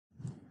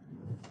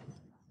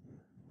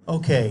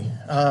Okay,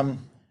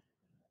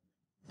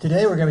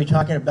 today we're going to be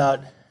talking about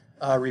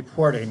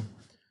reporting,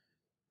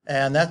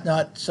 and that's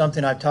not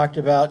something I've talked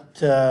about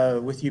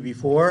with you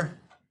before,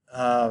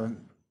 at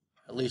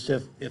least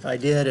if I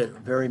did, it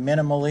very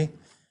minimally,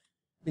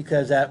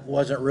 because that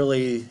wasn't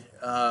really,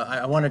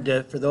 I wanted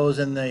to, for those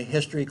in the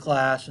history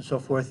class and so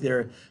forth,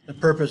 the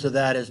purpose of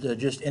that is to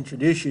just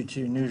introduce you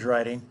to news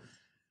writing,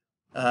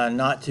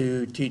 not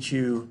to teach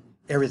you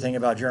everything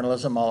about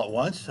journalism all at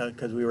once,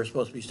 because we were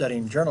supposed to be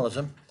studying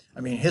journalism. I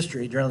mean,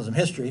 history, journalism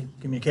history,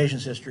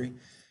 communications history,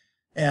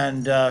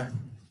 and like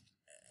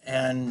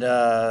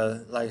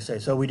I say,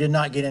 so we did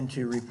not get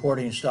into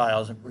reporting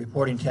styles and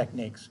reporting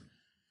techniques.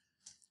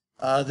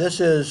 This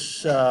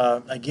is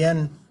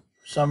again,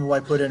 some of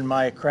what I put in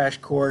my crash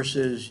course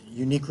is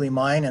uniquely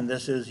mine, and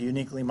this is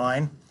uniquely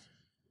mine.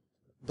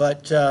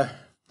 But so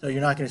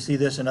you're not going to see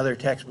this in other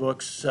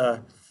textbooks.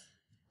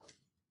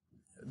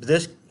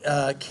 This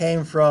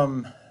came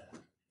from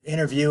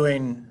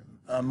interviewing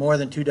more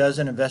than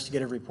 24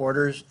 investigative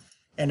reporters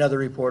and other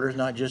reporters,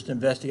 not just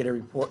investigative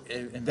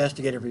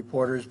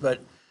reporters, but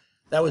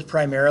that was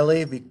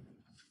primarily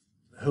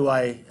who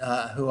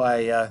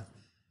I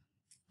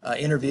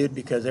interviewed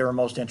because they were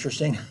most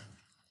interesting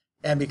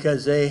and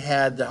because they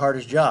had the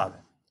hardest job.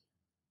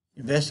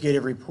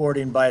 Investigative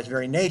reporting, by its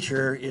very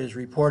nature, is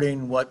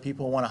reporting what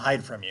people want to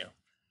hide from you,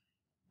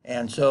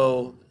 and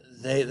so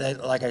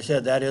like I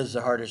said, that is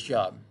the hardest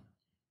job.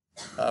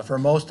 For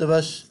most of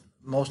us,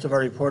 most of our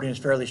reporting is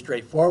fairly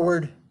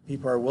straightforward.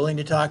 People are willing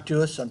to talk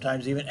to us,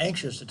 sometimes even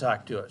anxious to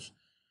talk to us.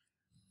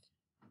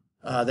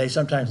 They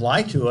sometimes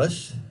lie to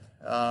us,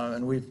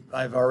 and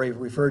I've already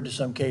referred to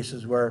some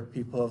cases where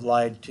people have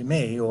lied to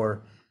me,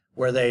 or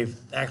where they've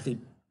actually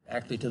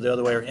to the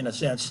other way, or in a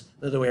sense,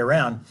 the other way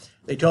around.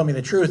 They told me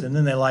the truth, and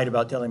then they lied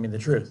about telling me the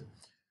truth.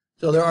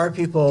 So there are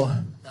people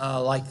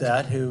like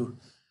that who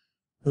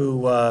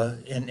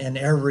in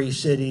every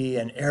city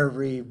and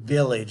every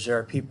village, there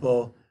are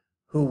people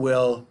who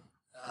will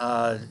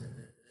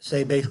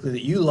say basically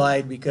that you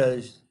lied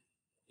because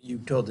you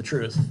told the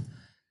truth.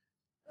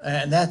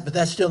 But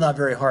that's still not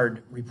very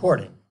hard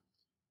reporting.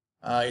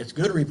 It's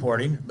good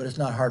reporting, but it's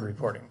not hard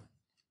reporting.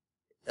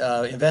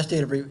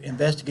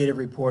 Investigative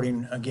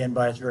reporting, again,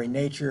 by its very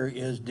nature,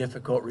 is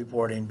difficult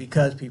reporting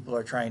because people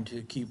are trying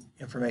to keep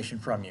information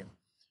from you.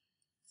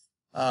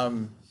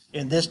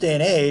 In this day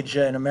and age,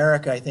 in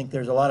America, I think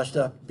there's a lot of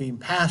stuff being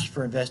passed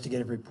for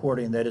investigative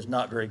reporting that is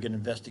not very good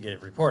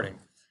investigative reporting.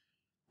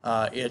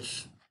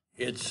 It's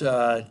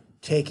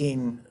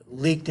taking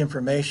leaked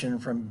information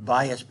from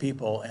biased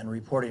people and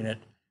reporting it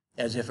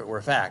as if it were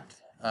fact.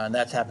 And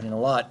that's happening a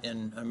lot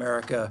in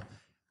America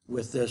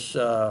with this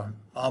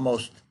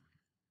almost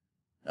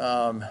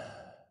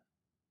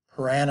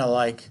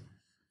piranha-like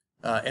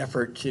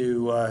effort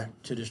to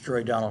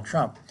destroy Donald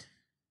Trump.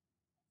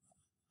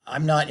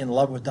 I'm not in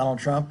love with Donald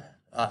Trump.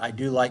 I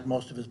do like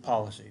most of his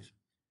policies.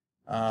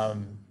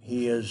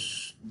 He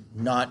is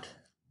not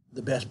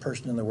the best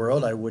person in the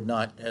world. I would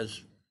not,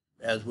 as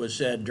was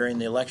said during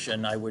the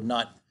election, I would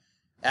not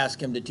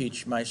ask him to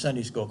teach my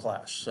Sunday school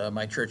class,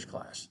 my church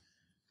class.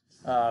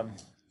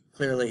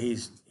 Clearly,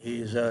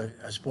 he's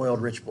a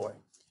spoiled rich boy.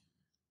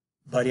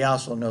 But he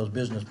also knows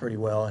business pretty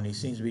well, and he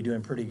seems to be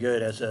doing pretty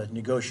good as a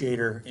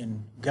negotiator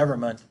in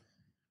government,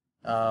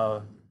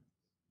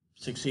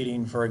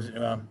 succeeding,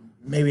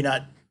 maybe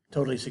not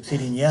totally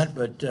succeeding yet,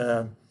 but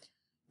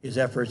his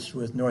efforts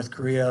with North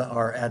Korea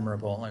are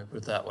admirable, let me put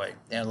it that way.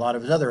 And a lot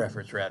of his other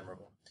efforts are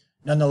admirable.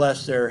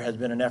 Nonetheless, there has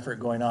been an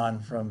effort going on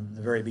from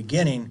the very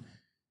beginning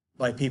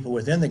by people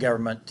within the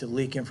government to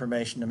leak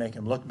information to make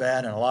him look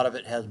bad, and a lot of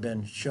it has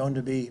been shown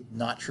to be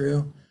not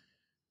true,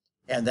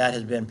 and that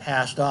has been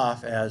passed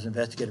off as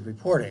investigative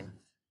reporting,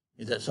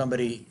 is that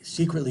somebody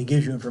secretly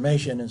gives you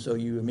information and so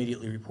you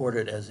immediately report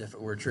it as if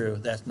it were true.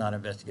 That's not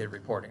investigative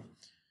reporting,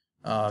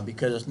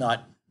 because it's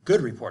not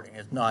good reporting.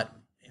 It's not,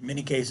 in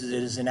many cases,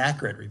 it is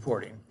inaccurate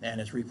reporting,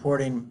 and it's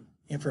reporting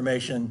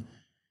information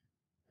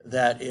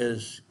that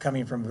is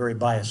coming from a very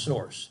biased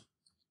source.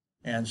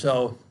 And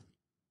so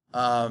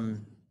the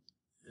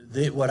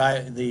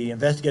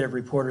investigative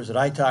reporters that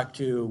I talked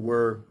to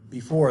were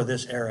before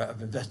this era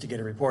of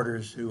investigative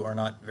reporters who are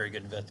not very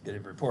good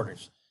investigative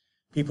reporters.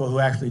 People who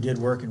actually did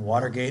work in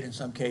Watergate in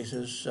some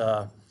cases,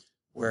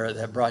 where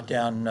that brought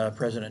down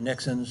President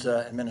Nixon's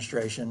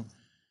administration,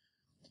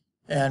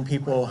 and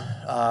people,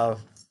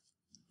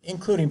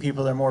 including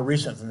people that are more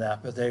recent than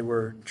that, but they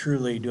were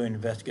truly doing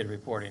investigative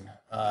reporting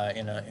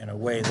in a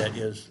way that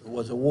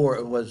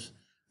was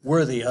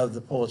worthy of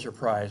the Pulitzer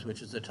Prize,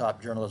 which is the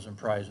top journalism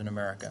prize in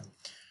America.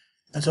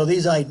 And so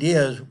these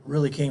ideas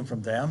really came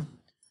from them,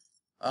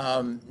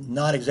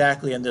 not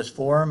exactly in this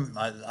form.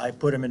 I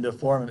put them into a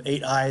form of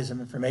 8 eyes of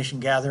information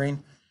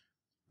gathering.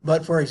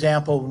 But for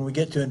example, when we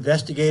get to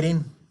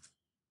investigating,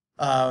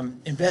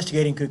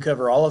 investigating could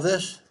cover all of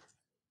this.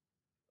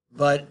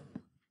 But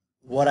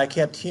what I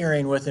kept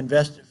hearing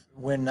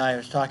when I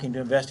was talking to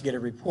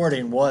investigative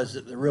reporting was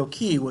that the real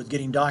key was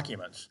getting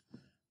documents,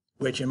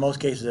 which in most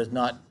cases has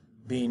not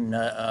been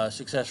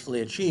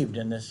successfully achieved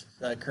in this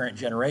current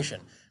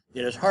generation.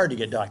 it is hard to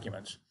get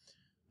documents.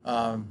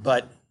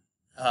 But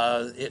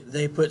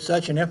they put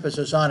such an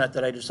emphasis on it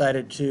that I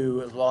decided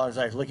to, as long as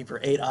I was looking for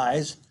 8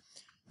 eyes,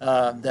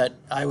 that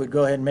I would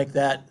go ahead and make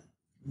that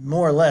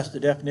more or less the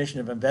definition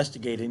of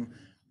investigating,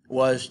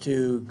 was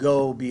to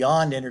go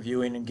beyond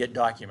interviewing and get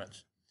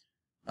documents,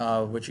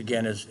 which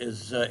again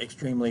is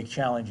extremely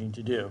challenging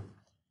to do.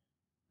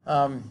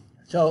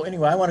 So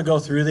anyway, I want to go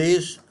through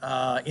these.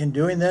 In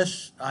doing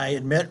this, I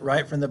admit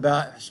right from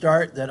the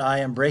start that I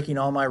am breaking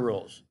all my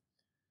rules.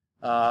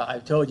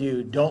 I've told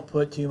you don't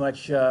put too many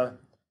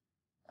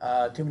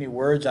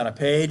words on a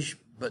page,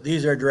 but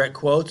these are direct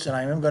quotes, and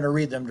I am going to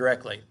read them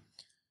directly.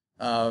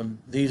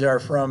 These are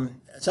from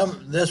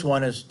this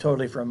one is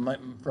totally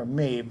from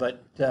me,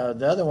 but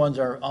the other ones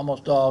are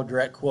almost all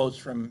direct quotes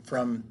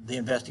from the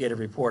investigative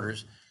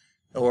reporters,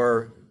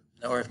 or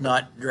if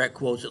not direct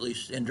quotes, at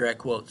least indirect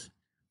quotes.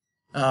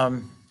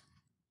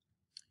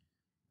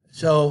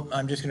 So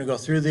I'm just going to go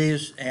through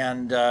these,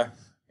 and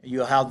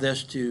you'll have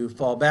this to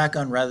fall back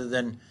on rather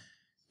than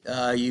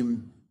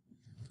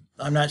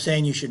I'm not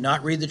saying you should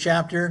not read the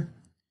chapter,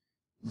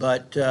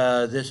 but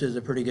this is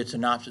a pretty good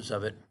synopsis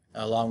of it,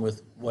 along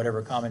with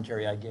whatever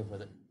commentary I give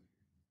with it.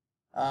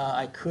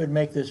 I could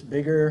make this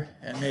bigger,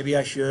 and maybe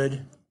I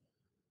should.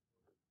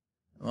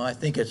 Well, I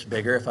think it's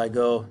bigger if I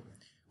go.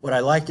 What I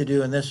like to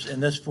do in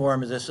this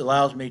form is this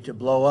allows me to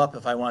blow up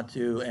if I want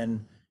to,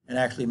 and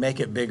actually make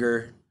it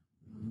bigger.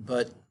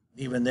 But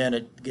even then,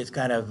 it gets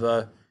kind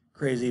of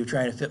crazy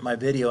trying to fit my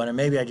video in, and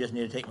maybe I just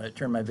need to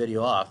turn my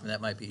video off, and that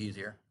might be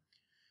easier.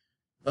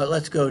 But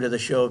let's go to the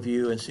show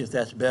view and see if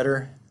that's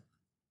better.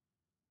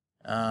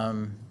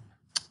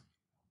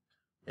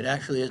 It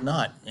actually is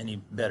not any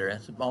better.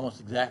 It's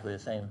almost exactly the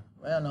same.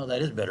 Well, no,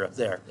 that is better up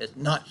there. It's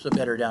not so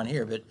better down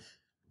here. But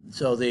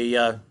so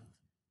the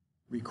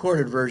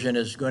recorded version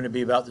is going to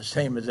be about the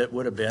same as it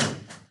would have been.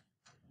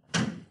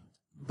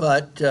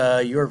 But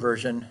your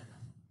version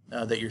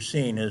that you're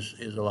seeing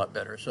is a lot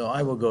better. So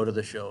I will go to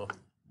the show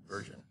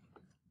version.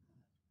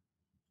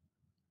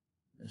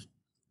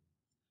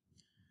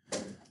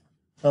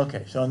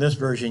 Okay, so in this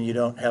version, you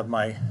don't have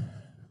my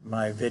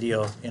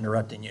video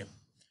interrupting you.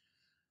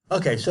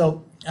 Okay,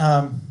 so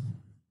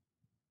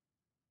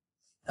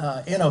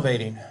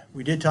innovating.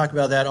 We did talk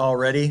about that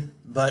already,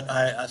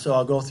 but so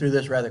I'll go through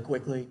this rather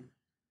quickly.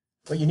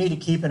 But you need to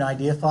keep an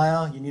idea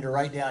file. You need to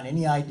write down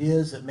any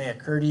ideas that may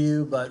occur to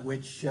you, but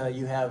which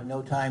you have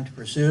no time to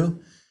pursue.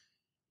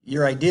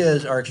 Your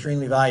ideas are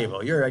extremely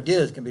valuable. Your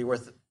ideas can be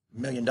worth $1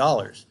 million.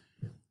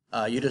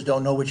 You just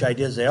don't know which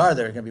ideas they are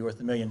that are going to be worth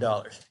 $1 million.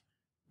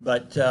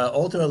 But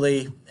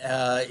ultimately,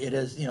 it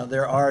is,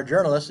 there are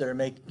journalists that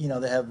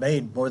that have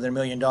made more than $1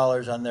 million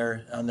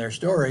on their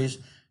stories,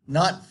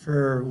 not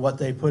for what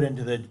they put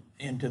into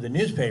the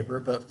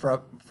newspaper, but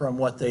from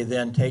what they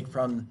then take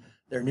from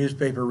their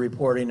newspaper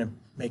reporting and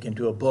make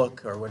into a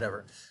book or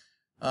whatever.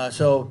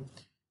 So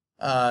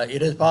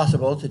it is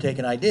possible to take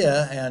an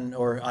idea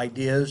or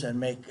ideas and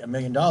make $1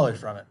 million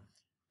from it.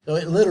 So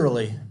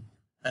literally,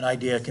 an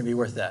idea can be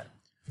worth that.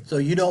 So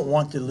you don't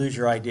want to lose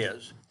your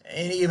ideas.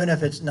 And even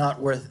if it's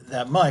not worth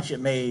that much, it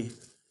may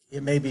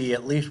be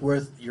at least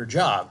worth your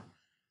job.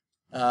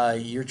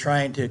 You're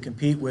trying to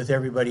compete with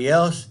everybody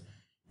else,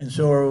 and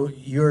so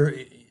you're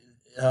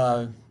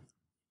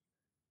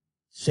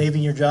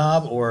saving your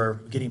job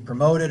or getting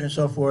promoted and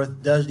so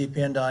forth does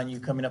depend on you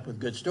coming up with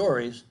good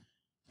stories,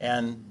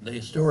 and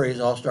the stories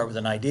all start with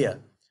an idea.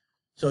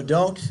 So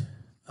don't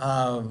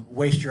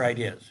waste your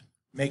ideas.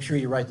 Make sure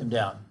you write them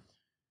down.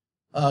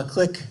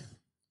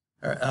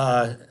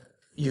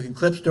 You can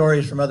clip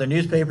stories from other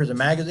newspapers and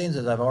magazines,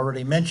 as I've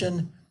already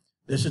mentioned.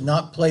 This is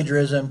not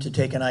plagiarism to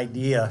take an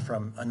idea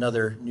from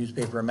another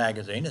newspaper or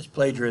magazine. It's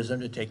plagiarism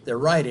to take their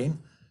writing.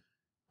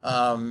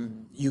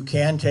 You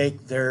can take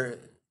it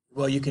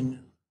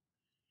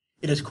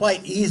is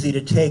quite easy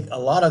to take a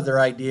lot of their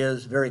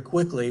ideas very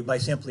quickly by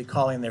simply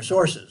calling their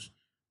sources.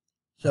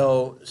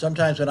 So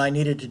sometimes when I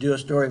needed to do a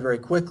story very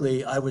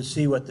quickly, I would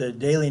see what the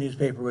daily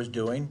newspaper was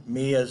doing,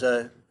 me as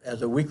a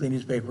weekly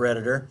newspaper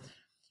editor,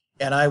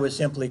 and I would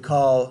simply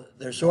call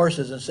their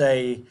sources and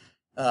say,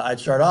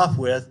 I'd start off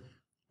with,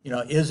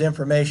 is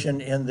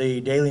information in the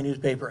daily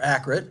newspaper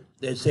accurate?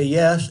 They'd say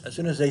yes. As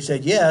soon as they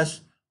said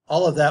yes,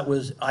 all of that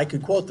I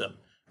could quote them,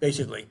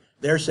 basically.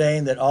 They're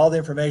saying that all the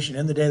information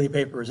in the daily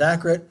paper is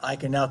accurate. I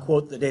can now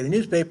quote the daily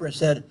newspaper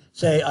and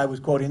say I was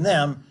quoting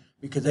them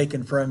because they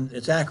confirmed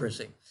its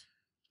accuracy.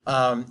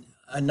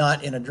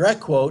 Not in a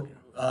direct quote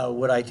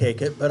would I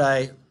take it, but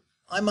I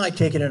might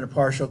take it in a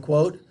partial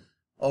quote,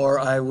 or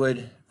I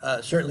would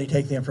certainly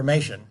take the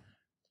information.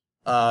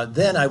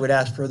 Then I would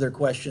ask further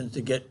questions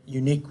to get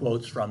unique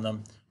quotes from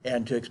them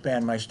and to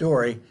expand my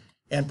story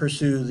and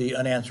pursue the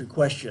unanswered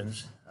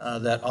questions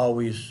that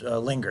always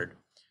lingered.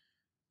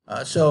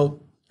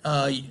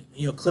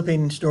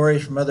 Clipping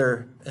stories from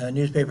other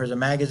newspapers and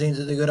magazines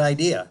is a good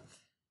idea.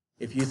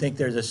 If you think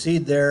there's a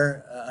seed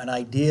there, an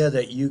idea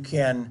that you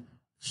can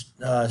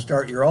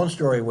start your own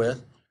story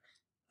with,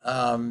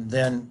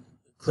 then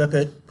clip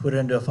it, put it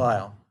into a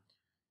file.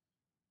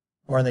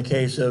 Or in the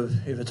case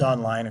of, if it's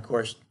online, of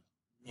course,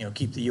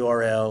 keep the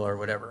URL or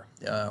whatever,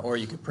 or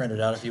you could print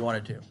it out if you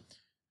wanted to.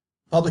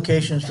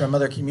 Publications from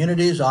other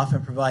communities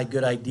often provide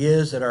good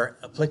ideas that are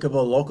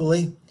applicable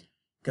locally.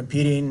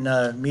 Competing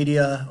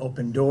media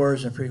open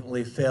doors and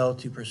frequently fail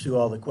to pursue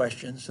all the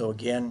questions. So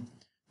again,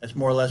 that's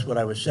more or less what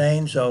I was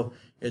saying. So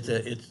it's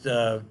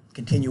a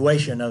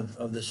continuation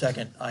of the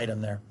second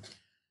item there.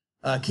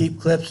 Keep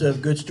clips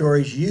of good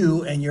stories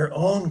you and your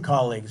own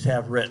colleagues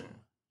have written.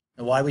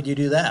 And why would you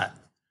do that?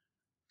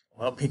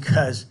 Well,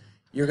 because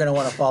you're going to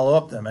want to follow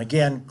up them.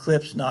 Again,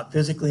 clips not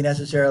physically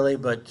necessarily,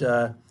 but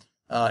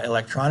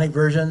electronic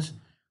versions.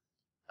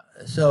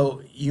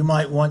 So you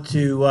might want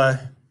to,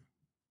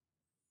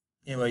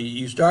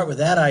 you start with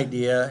that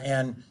idea,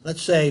 and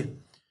let's say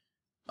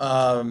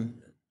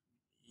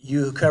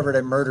you covered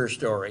a murder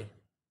story.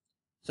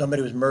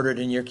 Somebody was murdered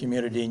in your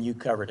community and you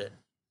covered it.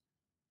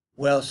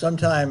 Well,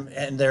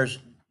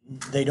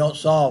 they don't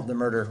solve the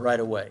murder right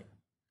away.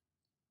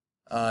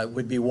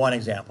 Would be one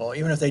example.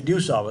 Even if they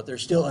do solve it,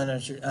 there's still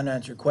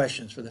unanswered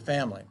questions for the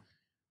family.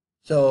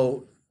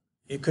 So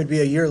it could be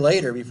a year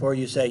later before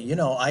you say,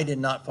 I did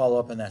not follow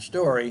up on that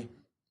story.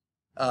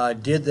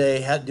 Do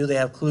they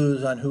have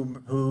clues on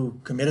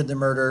who committed the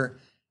murder?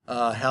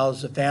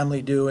 How's the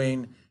family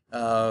doing?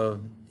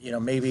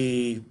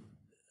 Maybe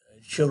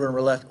children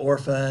were left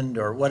orphaned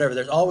or whatever.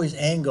 There's always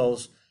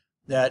angles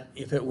that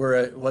if it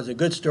was a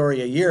good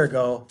story a year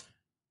ago,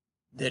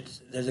 that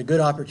there's a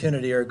good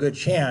opportunity or a good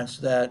chance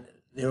that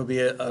there will be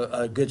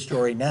a good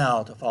story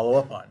now to follow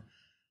up on.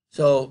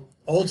 So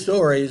old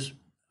stories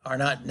are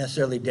not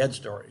necessarily dead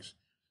stories.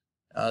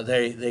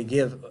 They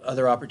give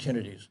other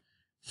opportunities.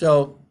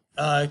 So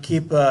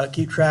keep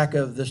track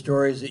of the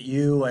stories that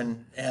you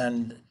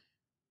and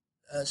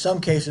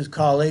some cases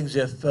colleagues,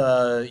 if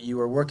you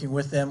were working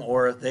with them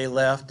or if they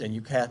left and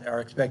you are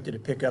expected to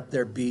pick up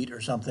their beat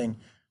or something,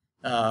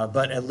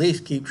 but at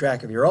least keep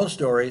track of your own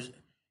stories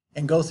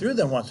and go through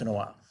them once in a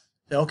while.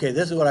 Say, okay,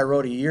 this is what I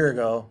wrote a year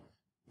ago.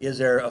 Is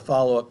there a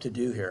follow-up to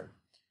do here?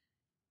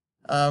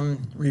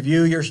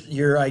 Review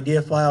your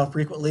idea file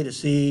frequently to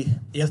see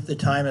if the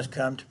time has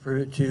come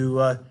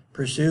to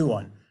pursue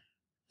one.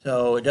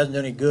 So it doesn't do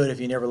any good if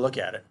you never look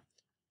at it.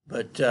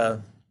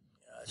 But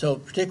so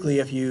particularly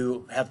if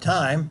you have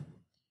time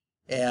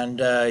and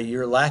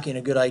you're lacking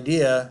a good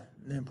idea,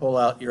 then pull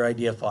out your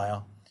idea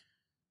file.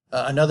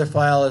 Another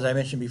file, as I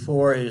mentioned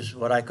before, is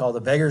what I call the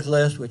beggars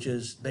list, which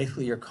is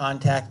basically your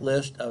contact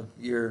list of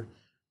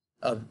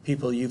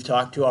people you've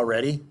talked to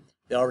already.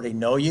 They already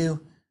know you.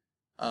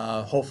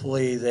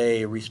 Hopefully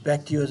they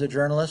respect you as a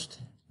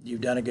journalist.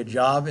 You've done a good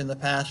job in the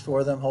past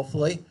for them,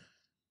 hopefully.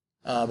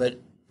 But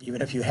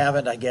even if you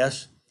haven't, I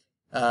guess,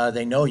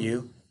 they know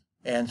you.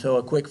 And so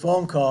a quick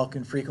phone call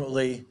can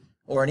frequently,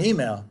 or an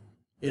email.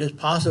 It is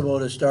possible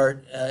to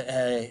start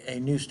a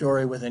new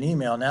story with an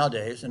email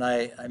nowadays. And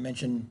I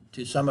mentioned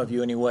to some of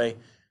you anyway,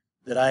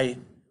 that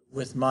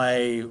with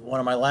one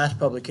of my last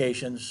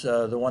publications,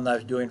 the one that I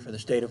was doing for the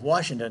state of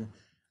Washington,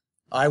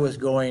 it was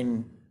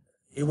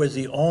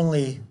the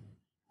only,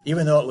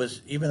 even though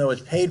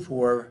it's paid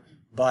for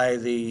by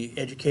the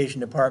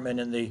education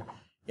department in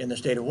the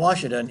state of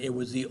Washington, it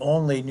was the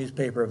only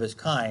newspaper of its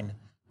kind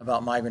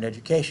about migrant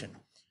education.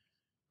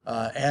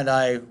 And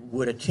I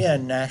would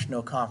attend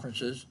national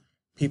conferences.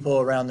 People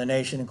around the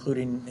nation,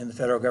 including in the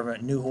federal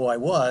government, knew who I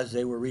was.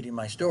 They were reading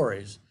my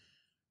stories.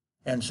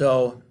 And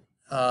so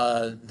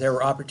there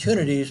were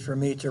opportunities for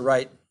me to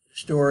write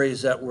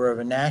stories that were of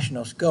a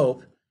national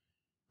scope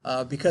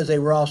because they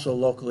were also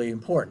locally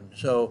important.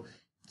 So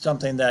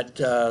something that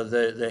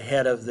the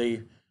head of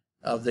the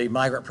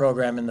migrant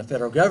program in the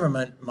federal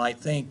government might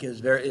think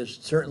is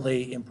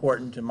certainly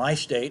important to my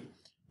state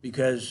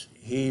because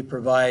he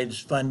provides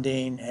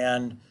funding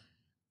and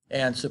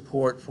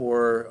support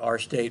for our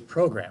state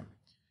program.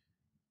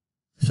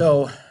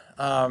 So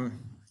a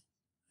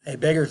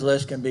beggars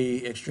list can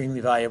be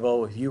extremely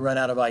valuable. If you run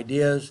out of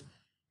ideas,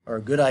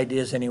 or good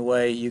ideas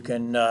anyway, you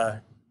can,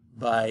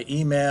 by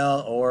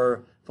email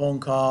or phone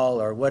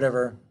call or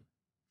whatever,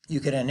 you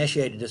can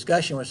initiate a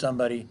discussion with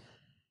somebody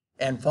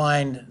and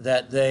find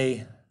that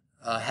they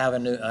have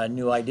a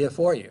new idea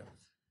for you.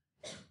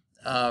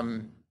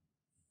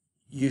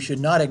 You should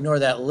not ignore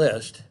that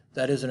list.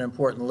 That is an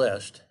important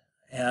list.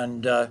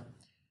 And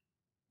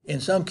in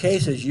some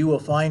cases, you will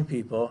find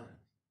people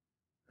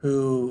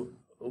who,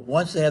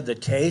 once they have the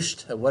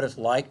taste of what it's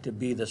like to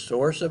be the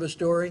source of a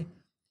story,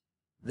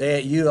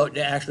 you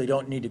actually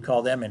don't need to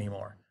call them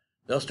anymore.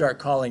 They'll start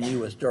calling you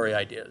with story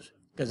ideas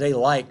because they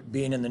like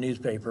being in the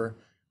newspaper.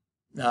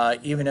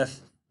 Even if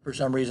for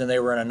some reason they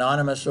were an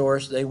anonymous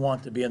source, they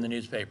want to be in the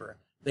newspaper.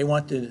 They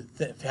want to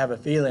have a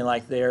feeling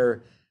like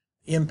they're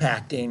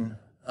impacting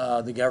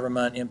the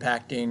government,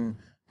 impacting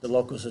the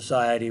local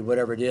society,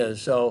 whatever it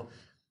is. So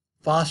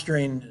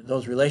fostering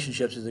those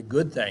relationships is a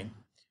good thing.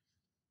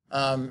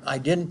 I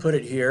didn't put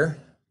it here,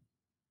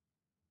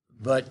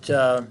 but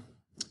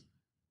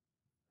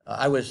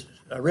I was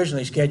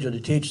originally scheduled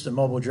to teach the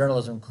mobile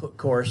journalism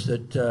course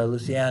that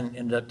Lucienne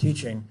ended up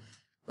teaching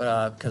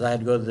because I had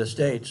to go to the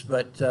States.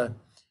 But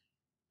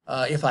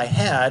if I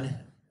had,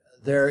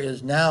 there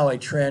is now a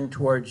trend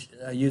towards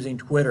using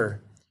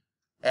Twitter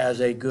as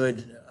a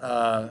good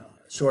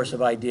source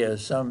of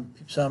ideas.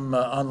 Some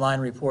online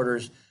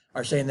reporters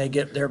are saying they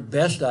get their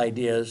best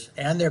ideas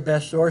and their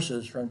best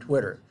sources from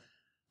Twitter.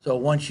 So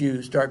once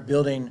you start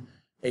building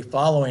a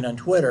following on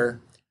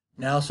Twitter,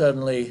 now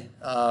suddenly,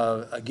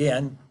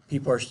 again,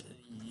 people are,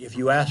 if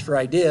you ask for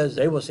ideas,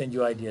 they will send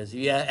you ideas. If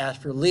you ask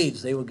for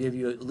leads, they will give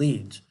you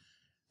leads.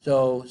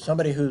 So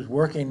somebody who's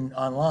working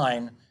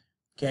online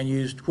can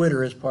use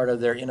Twitter as part of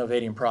their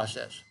innovating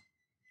process.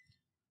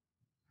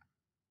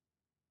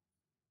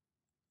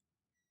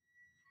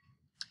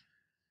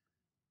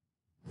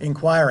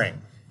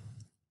 Inquiring.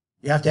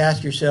 You have to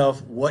ask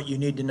yourself what you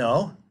need to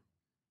know.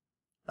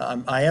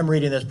 I am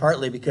reading this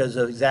partly because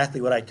of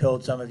exactly what I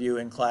told some of you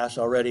in class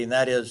already, and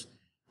that is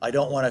I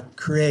don't want to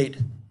create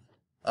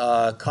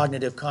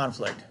cognitive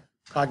conflict.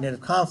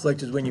 Cognitive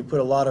conflict is when you put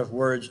a lot of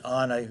words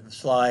on a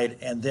slide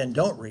and then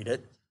don't read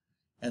it.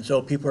 And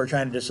so people are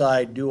trying to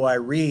decide, do I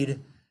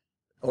read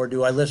or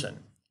do I listen?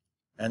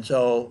 And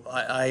so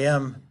I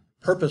am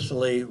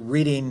purposefully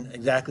reading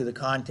exactly the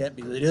content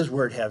because it is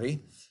word heavy.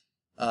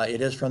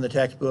 It is from the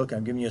textbook.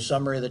 I'm giving you a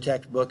summary of the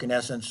textbook, in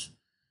essence,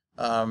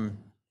 of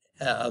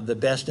the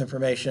best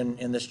information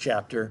in this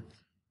chapter.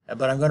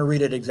 But I'm going to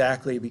read it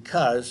exactly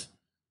because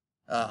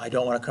I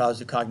don't want to cause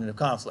the cognitive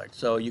conflict.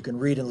 So you can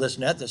read and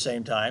listen at the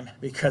same time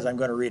because I'm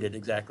going to read it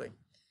exactly.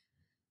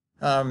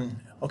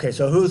 Okay,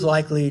 so who's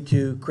likely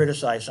to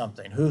criticize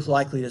something? Who's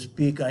likely to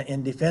speak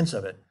in defense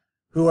of it?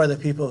 Who are the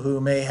people who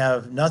may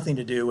have nothing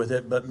to do with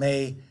it but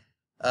may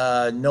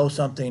know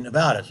something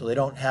about it? So they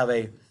don't have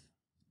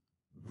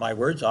my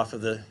words off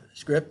of the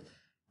script,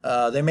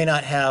 they may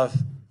not have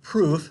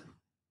proof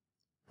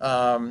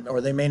or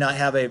they may not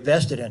have a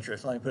vested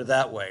interest, let me put it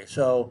that way.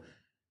 So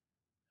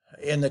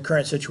in the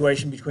current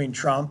situation between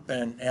Trump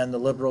and the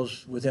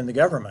liberals within the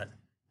government,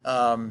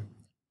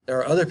 there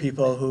are other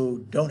people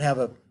who don't have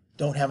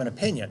an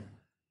opinion,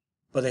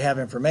 but they have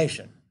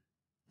information.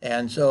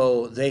 And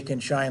so they can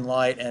shine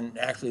light, and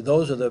actually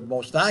those are the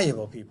most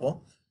valuable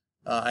people.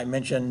 I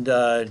mentioned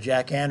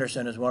Jack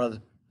Anderson as one of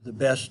the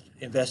best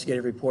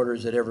investigative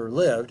reporters that ever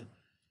lived.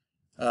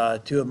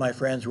 Two of my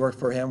friends worked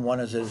for him, one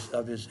as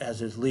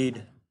his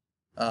lead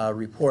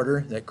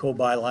reporter that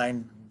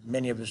co-bylined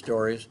many of his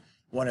stories,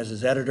 one as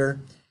his editor,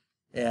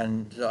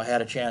 and so I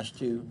had a chance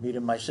to meet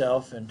him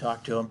myself and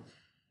talk to him.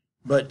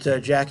 But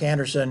Jack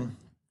Anderson,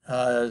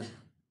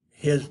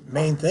 his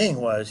main thing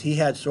was he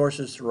had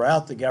sources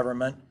throughout the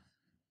government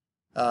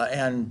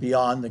and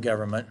beyond the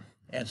government,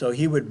 and so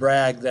he would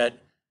brag that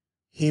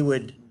he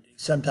would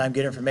sometime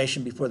get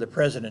information before the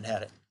president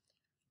had it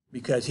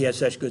because he had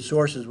such good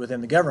sources within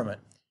the government.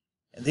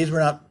 And these were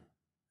not,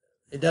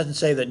 it doesn't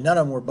say that none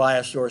of them were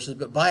biased sources,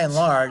 but by and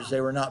large,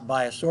 they were not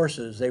biased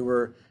sources. They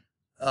were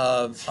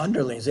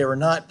underlings. They were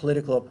not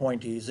political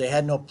appointees. They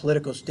had no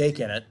political stake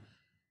in it,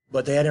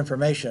 but they had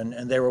information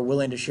and they were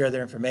willing to share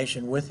their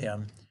information with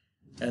him.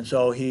 And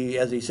so he,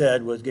 as he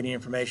said, was getting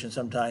information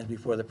sometimes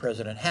before the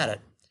president had it.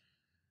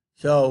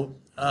 So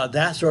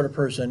that sort of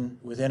person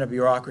within a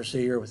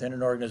bureaucracy or within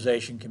an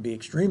organization can be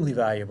extremely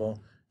valuable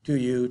to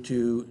you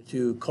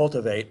to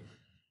cultivate.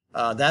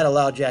 That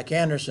allowed Jack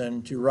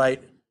Anderson to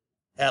write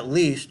at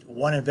least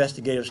one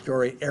investigative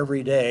story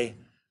every day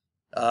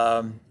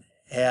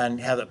and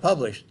have it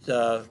published.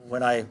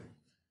 When I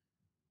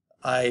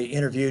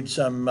interviewed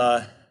some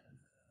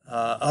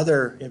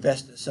other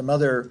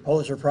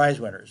Pulitzer Prize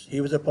winners. He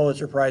was a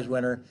Pulitzer Prize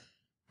winner,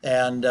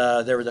 and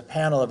there was a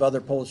panel of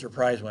other Pulitzer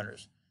Prize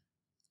winners.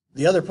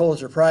 The other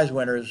Pulitzer Prize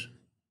winners,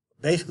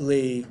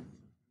 basically,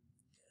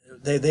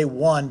 they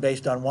won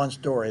based on one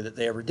story that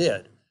they ever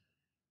did.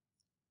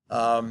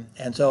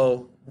 And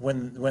so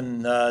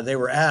when they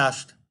were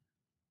asked,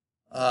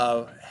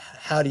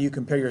 how do you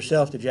compare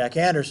yourself to Jack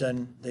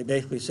Anderson, they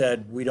basically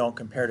said, we don't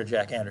compare to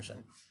Jack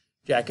Anderson.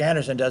 Jack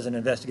Anderson does an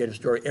investigative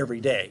story every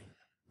day.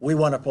 We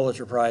won a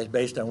Pulitzer Prize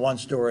based on one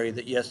story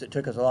that, yes, it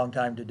took us a long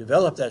time to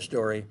develop that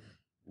story.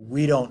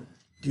 We don't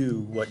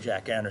do what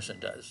Jack Anderson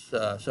does.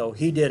 So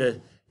he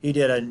did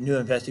a new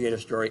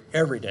investigative story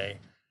every day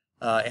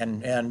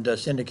and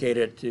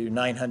syndicated it to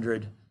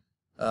 900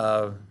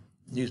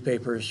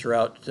 newspapers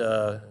throughout,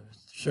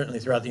 certainly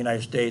throughout the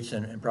United States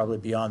and probably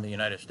beyond the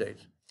United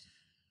States.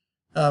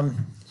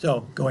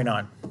 So going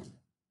on.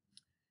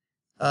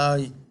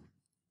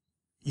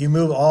 You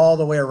move all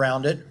the way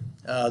around it.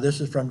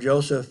 This is from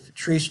Joseph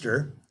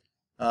Treaster.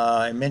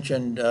 I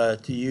mentioned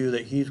to you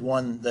that he's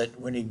one that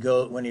when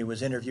he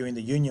was interviewing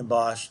the union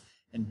boss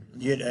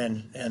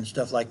and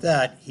stuff like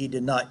that, he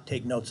did not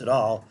take notes at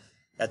all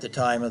at the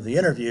time of the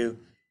interview.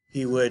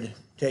 He would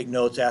take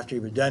notes after he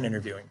was done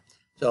interviewing.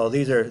 So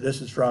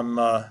this is from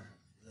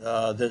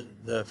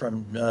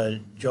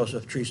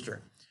Joseph Treaster.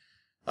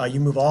 You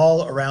move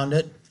all around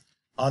it.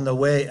 On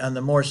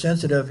the more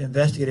sensitive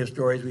investigative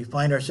stories, we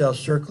find ourselves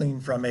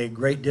circling from a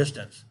great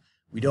distance.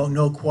 We don't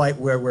know quite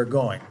where we're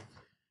going.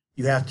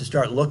 You have to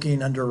start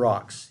looking under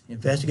rocks.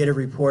 Investigative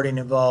reporting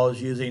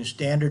involves using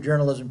standard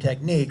journalism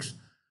techniques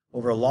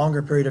over a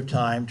longer period of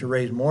time to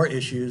raise more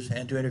issues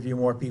and to interview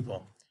more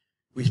people.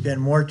 We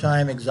spend more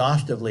time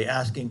exhaustively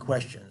asking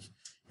questions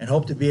and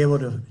hope to be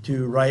able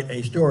to write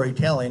a story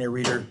telling a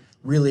reader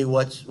really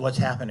what's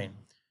happening,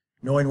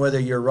 knowing whether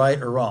you're right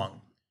or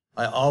wrong.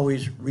 I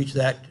always reach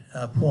that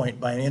point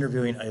by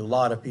interviewing a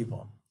lot of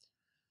people.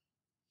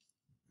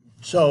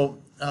 So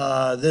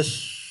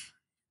this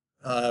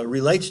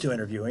relates to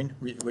interviewing,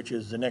 which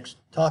is the next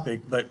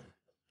topic, but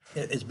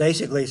it's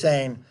basically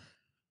saying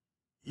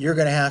you're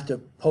going to have to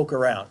poke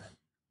around.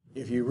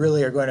 If you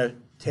really are going to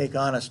take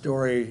on a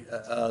story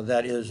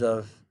that is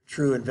of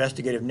true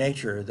investigative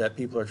nature that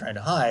people are trying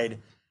to hide,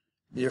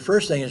 your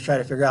first thing is try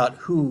to figure out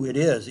who it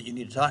is that you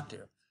need to talk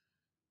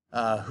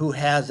to. Who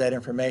has that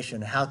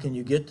information? How can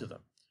you get to them?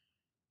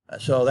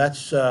 So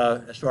that's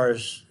as far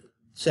as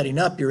setting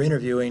up your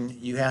interviewing,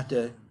 you have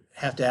to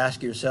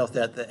ask yourself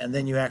that, and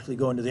then you actually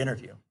go into the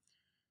interview.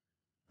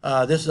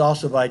 This is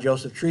also by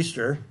Joseph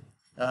Treaster.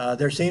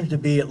 There seems to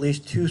be at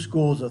least two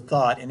schools of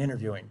thought in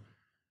interviewing.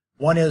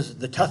 One is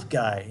the tough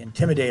guy,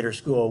 intimidator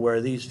school, where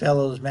these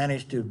fellows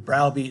manage to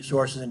browbeat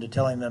sources into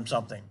telling them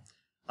something.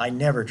 I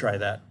never try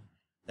that.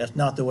 That's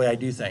not the way I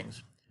do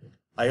things.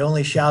 I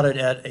only shouted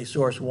at a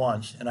source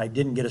once, and I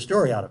didn't get a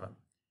story out of him.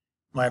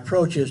 My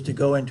approach is to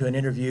go into an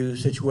interview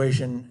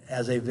situation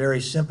as a very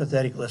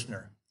sympathetic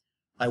listener.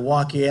 I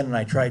walk in and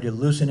I try to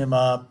loosen him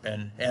up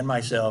and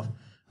myself.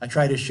 I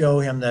try to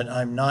show him that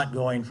I'm not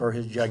going for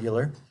his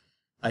jugular.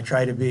 I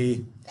try to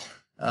be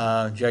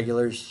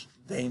jugulars,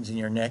 veins in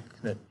your neck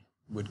that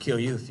would kill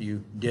you if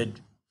you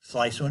did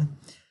slice one.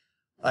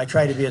 I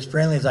try to be as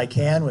friendly as I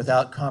can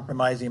without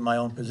compromising my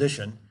own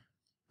position.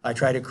 I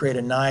try to create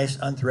a nice,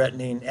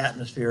 unthreatening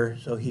atmosphere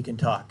so he can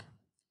talk.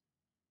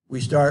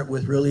 We start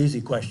with real easy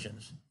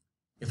questions.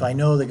 If I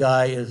know the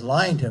guy is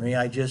lying to me,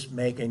 I just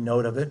make a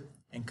note of it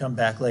and come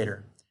back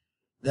later.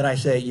 Then I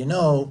say, you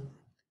know,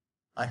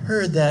 I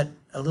heard that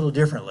a little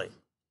differently.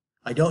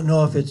 I don't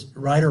know if it's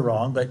right or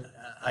wrong, but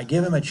I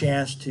give him a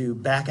chance to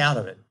back out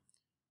of it.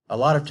 A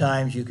lot of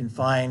times you can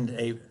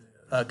find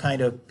a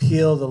kind of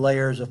peel the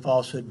layers of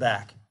falsehood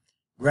back.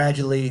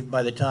 Gradually,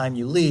 by the time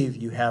you leave,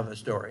 you have a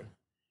story.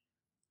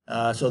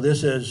 So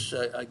this is,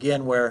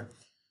 again, where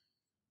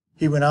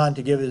he went on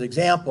to give his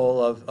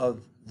example of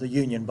the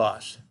union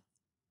boss,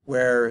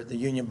 where the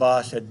union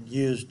boss had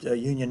used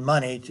union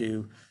money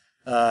to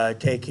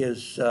take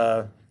his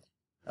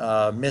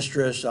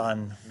mistress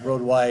on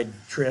road-wide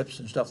trips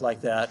and stuff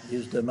like that,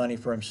 used the money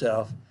for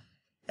himself.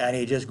 And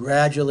he just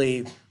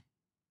gradually,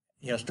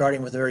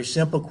 starting with a very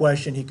simple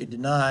question he could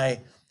deny,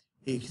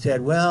 he said,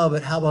 well,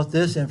 but how about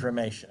this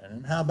information?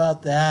 And how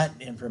about that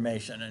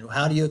information? And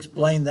how do you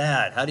explain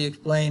that? How do you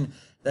explain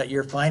that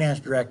your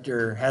finance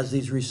director has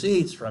these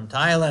receipts from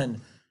Thailand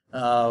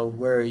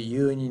where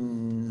you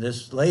and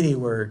this lady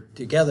were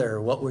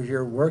together? What was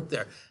your work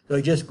there? So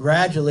he just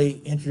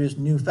gradually introduced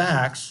new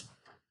facts,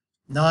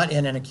 not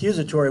in an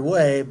accusatory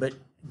way, but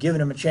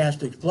giving him a chance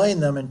to explain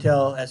them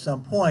until at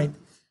some point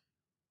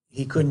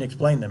he couldn't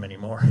explain them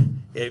anymore.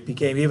 It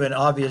became even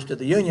obvious to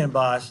the union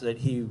boss that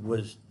he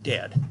was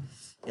dead.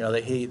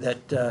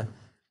 That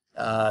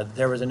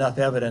there was enough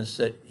evidence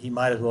that he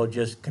might as well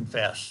just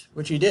confess,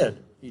 which he did.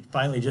 He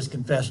finally just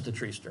confessed to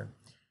Treaster.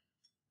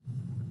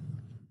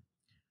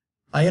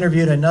 I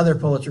interviewed another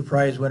Pulitzer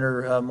Prize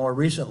winner more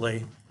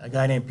recently, a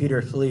guy named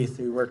Peter Fleeth,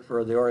 who worked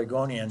for the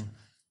Oregonian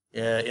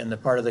in the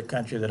part of the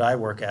country that I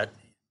work at.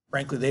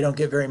 Frankly, they don't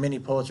get very many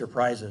Pulitzer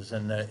Prizes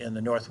in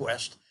the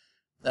Northwest.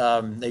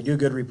 They do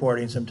good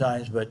reporting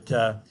sometimes, but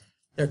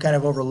they're kind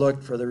of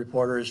overlooked for the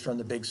reporters from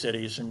the big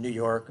cities in New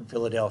York and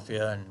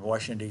Philadelphia and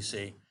Washington,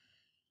 D.C.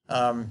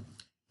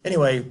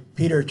 Anyway,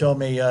 Peter told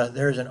me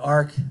there's an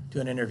arc to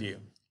an interview.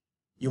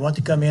 You want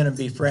to come in and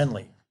be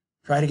friendly.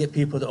 Try to get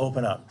people to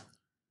open up.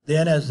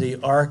 Then as the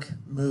arc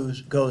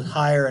goes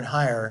higher and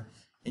higher,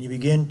 and you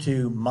begin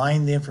to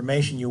mine the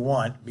information you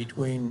want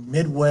between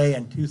midway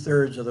and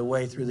 2/3 of the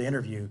way through the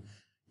interview,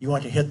 you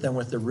want to hit them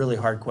with the really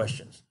hard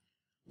questions.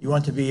 You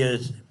want to be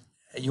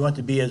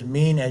as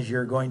mean as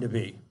you're going to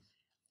be.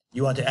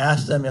 You want to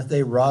ask them if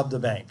they robbed the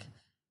bank.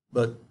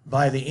 But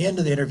by the end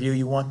of the interview,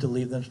 you want to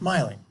leave them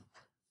smiling.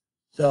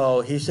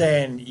 So he's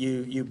saying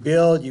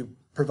you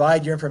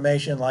provide your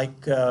information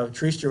like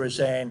Treaster was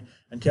saying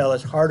until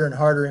it's harder and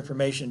harder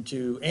information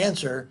to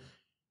answer.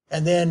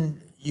 And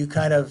then you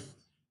kind of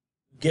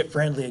get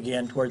friendly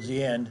again towards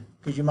the end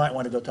because you might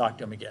want to go talk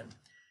to him again.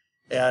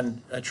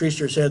 And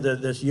Treaster said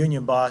that this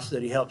union boss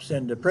that he helped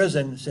send to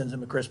prison sends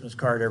him a Christmas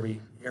card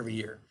every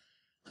year.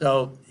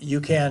 So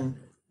you can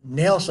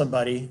nail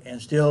somebody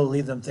and still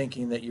leave them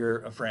thinking that you're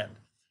a friend.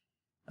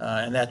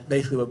 And that's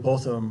basically what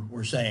both of them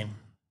were saying.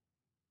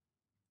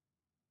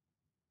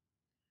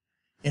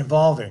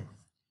 Involving.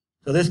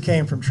 So this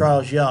came from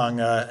Charles Young,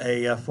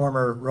 a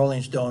former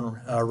Rolling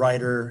Stone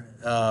writer,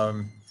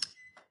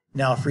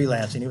 now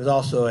freelancing. He was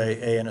also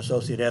an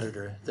associate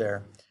editor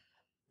there.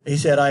 He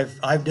said,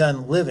 I've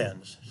done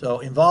live-ins. So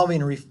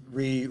involving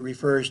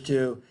refers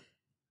to,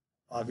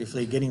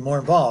 obviously, getting more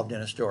involved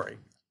in a story.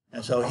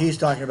 And so he's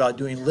talking about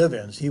doing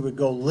live-ins. He would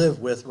go live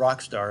with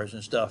rock stars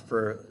and stuff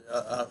for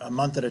a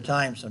month at a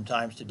time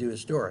sometimes to do his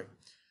story.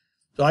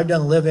 So I've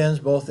done live-ins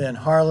both in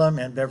Harlem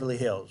and Beverly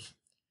Hills,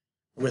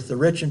 with the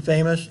rich and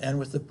famous and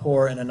with the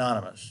poor and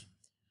anonymous.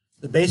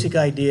 The basic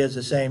idea is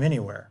the same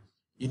anywhere.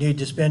 You need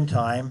to spend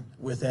time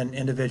with an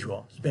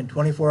individual. Spend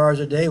 24 hours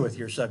a day with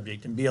your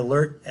subject and be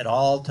alert at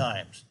all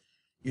times.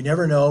 You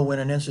never know when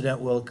an incident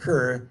will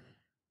occur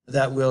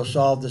that will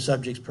solve the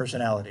subject's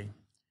personality.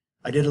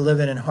 I did a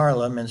live-in in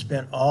Harlem and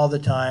spent all the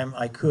time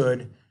I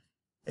could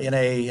in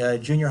a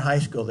junior high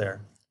school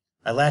there.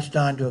 I latched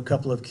on to a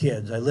couple of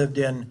kids. I lived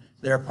in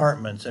their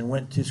apartments and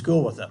went to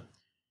school with them.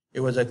 It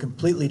was a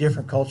completely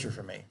different culture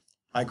for me.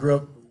 I grew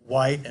up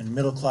white and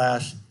middle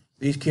class.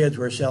 These kids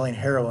were selling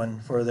heroin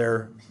for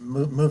their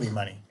movie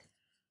money.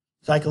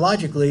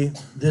 Psychologically,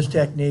 this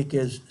technique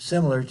is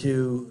similar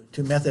to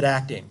method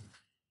acting,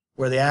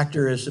 where the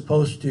actor is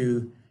supposed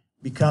to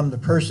become the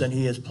person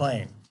he is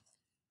playing.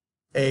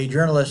 A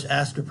journalist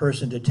asks a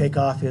person to take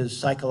off his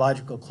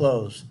psychological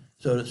clothes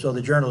so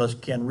the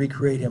journalist can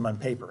recreate him on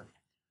paper.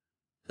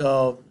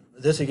 So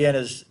this, again,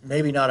 is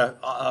maybe not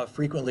a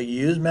frequently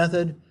used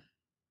method,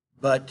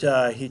 but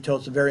he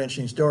told some very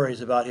interesting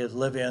stories about his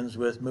live-ins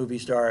with movie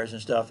stars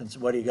and stuff and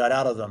what he got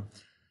out of them.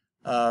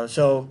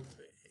 So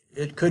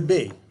it could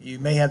be. You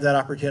may have that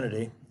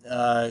opportunity.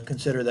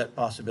 Consider that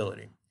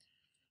possibility.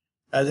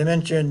 As I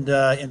mentioned,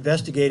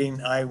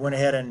 investigating, I went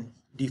ahead and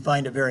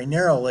defined it very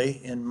narrowly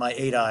in my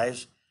 8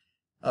 eyes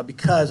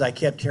because I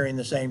kept hearing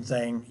the same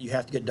thing. You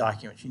have to get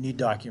documents. You need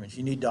documents.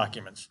 You need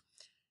documents.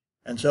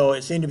 And so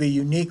it seemed to be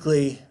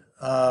uniquely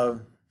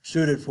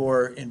suited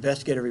for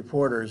investigative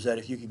reporters that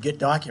if you could get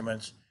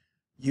documents,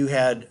 you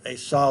had a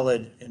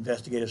solid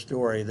investigative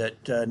story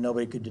that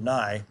nobody could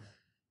deny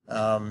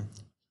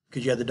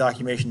because you had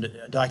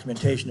the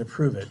documentation to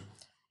prove it.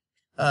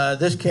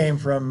 This came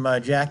from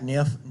Jack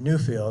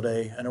Newfield,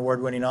 an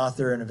award-winning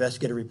author and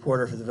investigative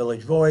reporter for the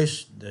Village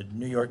Voice, the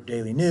New York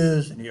Daily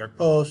News, the New York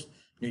Post,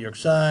 New York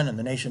Sun, and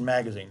the Nation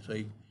magazine. So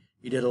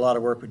he did a lot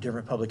of work with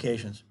different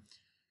publications.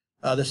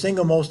 The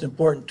single most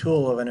important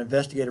tool of an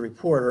investigative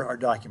reporter are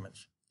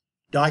documents.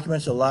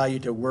 Documents allow you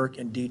to work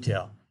in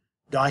detail.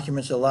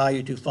 Documents allow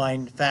you to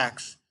find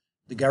facts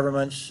the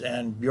governments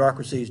and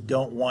bureaucracies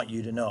don't want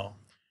you to know.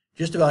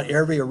 Just about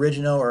every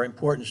original or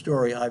important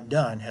story I've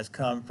done has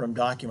come from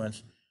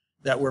documents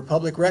that were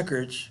public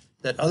records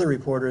that other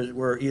reporters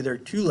were either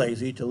too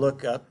lazy to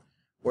look up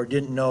or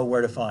didn't know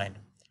where to find.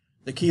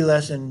 The key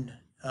lesson,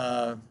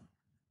 I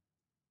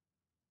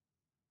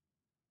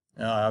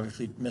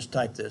obviously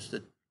mistyped this,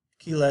 the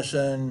key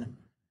lesson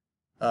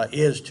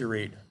is to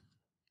read.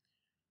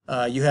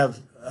 You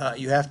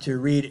have to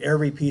read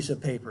every piece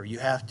of paper. You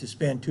have to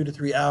spend 2 to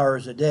 3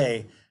 hours a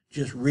day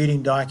just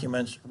reading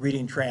documents,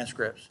 reading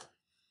transcripts.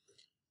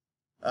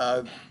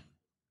 I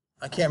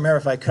can't remember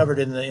if I covered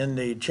it in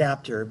the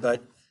chapter,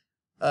 but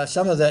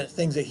some of the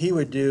things that he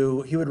would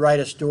do, he would write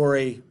a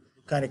story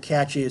kind of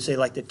catchy, say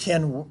like the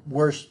 10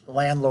 worst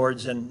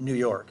landlords in New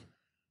York.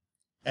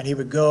 And he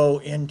would go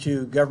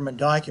into government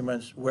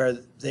documents where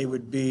they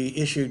would be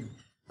issued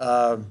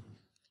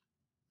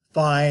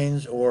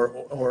fines or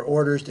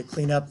orders to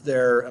clean up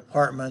their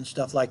apartments,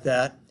 stuff like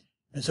that.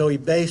 And so he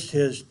based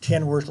his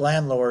 10 worst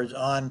landlords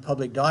on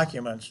public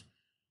documents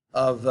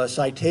of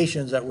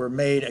citations that were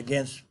made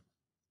against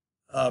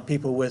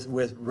people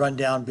with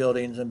rundown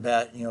buildings and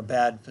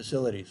bad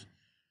facilities.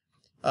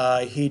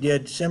 He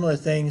did similar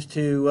things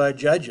to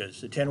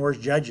judges, the 10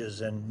 worst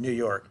judges in New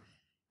York.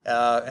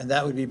 And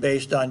that would be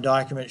based on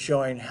documents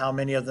showing how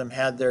many of them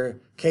had their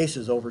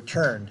cases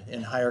overturned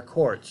in higher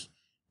courts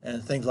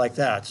and things like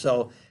that.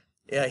 So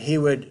he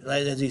would,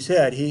 as he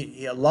said,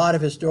 a lot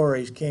of his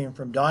stories came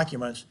from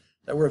documents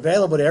that were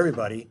available to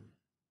everybody,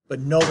 but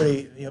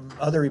nobody,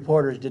 other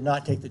reporters did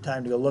not take the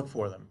time to go look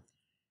for them.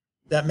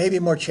 That may be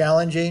more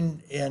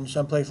challenging in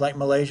some place like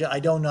Malaysia. I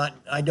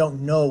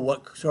don't know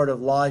what sort of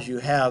laws you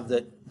have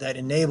that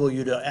enable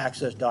you to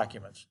access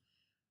documents.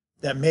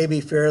 That may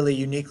be fairly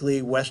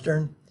uniquely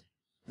Western,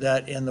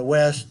 that in the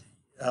West,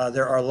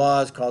 there are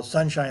laws called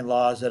sunshine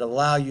laws that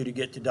allow you to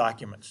get to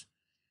documents.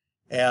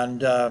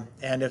 And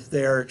if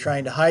they're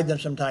trying to hide them,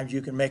 sometimes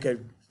you can make a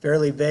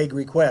fairly vague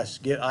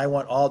request. I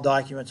want all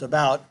documents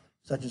about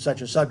such and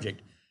such a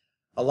subject.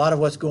 A lot of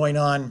what's going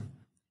on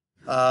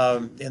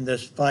in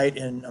this fight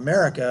in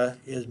America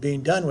is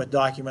being done with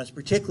documents,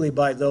 particularly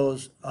by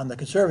those on the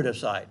conservative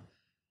side.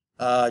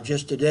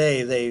 Just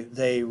today,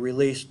 they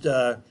released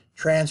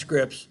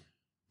transcripts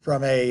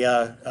from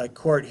a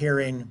court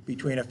hearing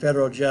between a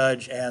federal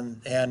judge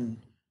and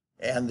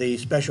the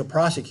special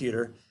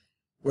prosecutor,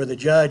 where the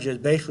judge is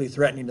basically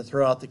threatening to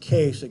throw out the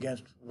case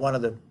against one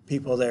of the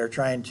people they're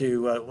trying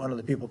to, one of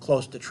the people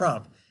close to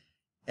Trump.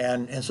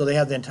 And so they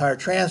have the entire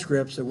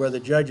transcripts of where the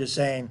judge is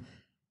saying,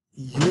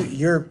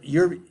 your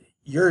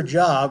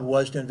job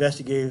was to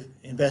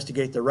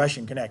investigate the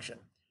Russian connection.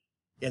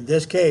 In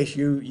this case,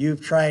 you're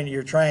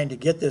trying to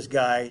get this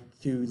guy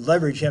to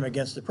leverage him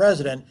against the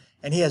president,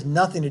 and he has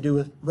nothing to do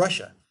with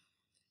Russia.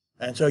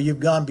 And so you've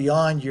gone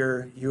beyond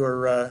your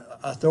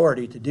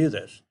authority to do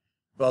this.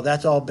 Well,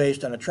 that's all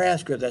based on a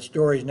transcript. That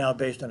story is now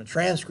based on a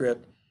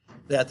transcript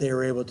that they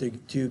were able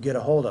to get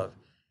a hold of.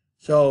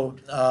 So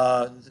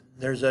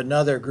there's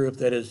another group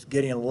that is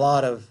getting a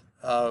lot of,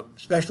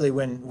 especially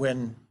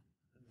when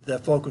the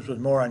focus was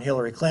more on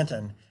Hillary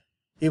Clinton,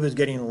 he was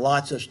getting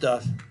lots of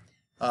stuff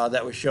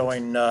that was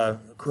showing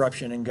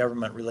corruption in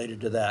government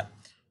related to that.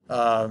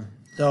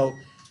 So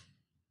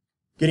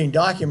getting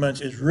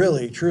documents is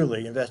really,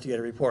 truly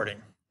investigative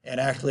reporting. And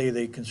actually,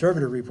 the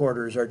conservative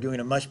reporters are doing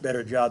a much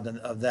better job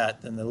of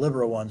that than the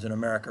liberal ones in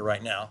America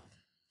right now.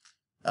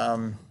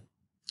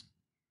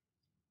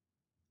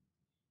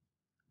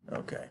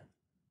 Okay.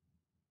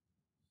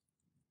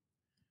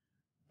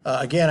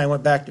 Again, I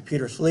went back to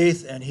Peter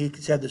Sleeth, and he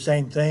said the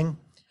same thing.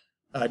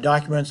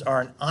 Documents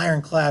are an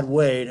ironclad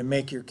way to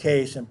make your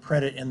case and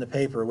print it in the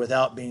paper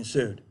without being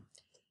sued.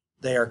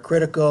 They are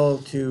critical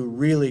to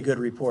really good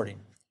reporting.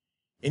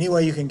 Any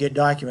way you can get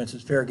documents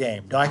is fair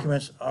game.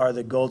 Documents are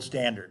the gold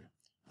standard.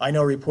 I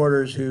know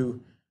reporters who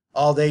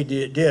all they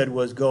did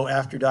was go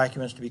after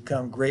documents to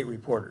become great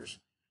reporters.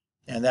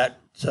 And that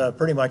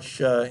pretty much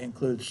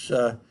includes,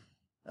 what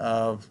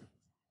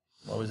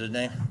was his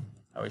name?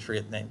 I always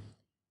forget the name.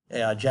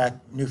 Yeah, Jack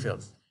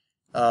Newfield.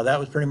 That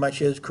was pretty much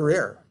his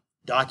career.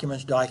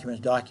 Documents, documents,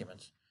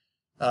 documents.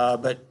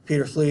 But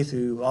Peter Sleeth,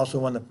 who also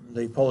won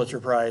the Pulitzer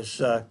Prize,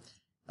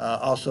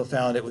 also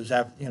found it was,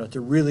 to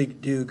really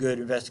do good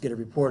investigative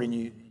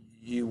reporting,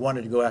 you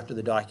wanted to go after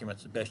the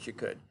documents the best you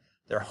could.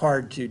 They're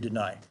hard to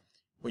deny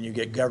when you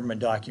get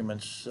government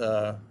documents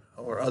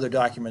or other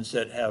documents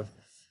that have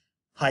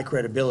high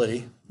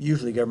credibility,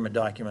 usually government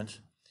documents.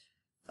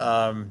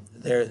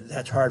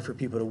 That's hard for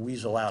people to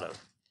weasel out of.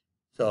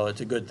 So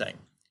it's a good thing.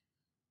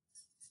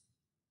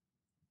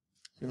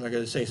 Seems like I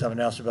could say something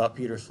else about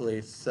Peter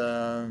Sleeth.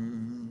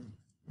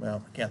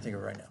 Well, I can't think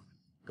of it right now.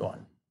 Go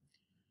on.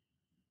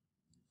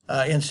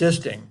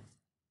 Insisting.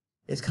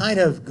 It's kind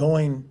of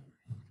going,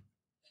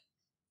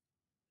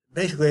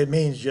 basically it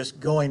means just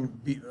going,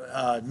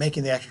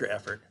 making the extra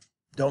effort.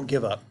 Don't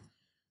give up.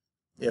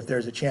 If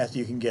there's a chance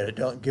you can get it,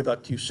 don't give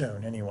up too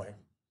soon anyway.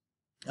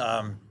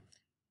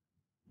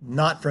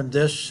 Not from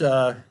this,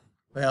 well,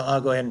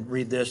 I'll go ahead and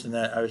read this, and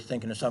I was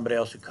thinking of somebody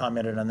else who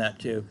commented on that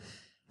too.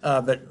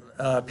 But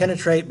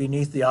penetrate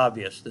beneath the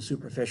obvious, the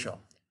superficial.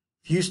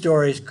 Few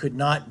stories could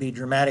not be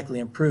dramatically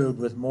improved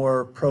with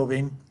more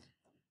probing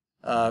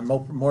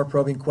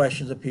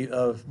questions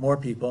of more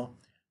people.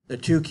 The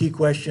two key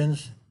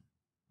questions,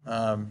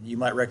 you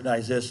might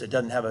recognize this, it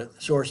doesn't have a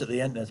source at the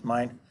end, that's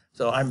mine,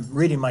 so I'm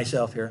reading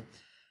myself here.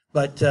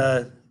 But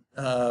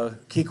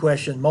key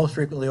questions most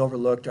frequently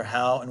overlooked are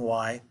how and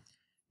why,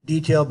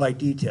 detail by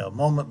detail,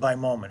 moment by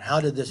moment. How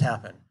did this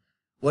happen?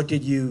 What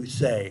did you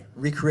say?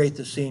 Recreate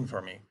the scene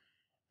for me.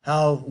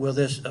 How will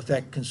this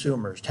affect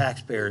consumers,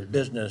 taxpayers,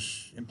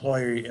 business,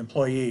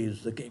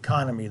 employees, the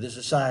economy, the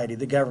society,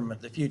 the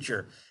government, the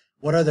future?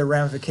 What are the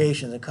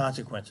ramifications and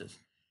consequences?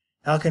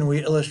 How can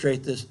we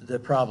illustrate the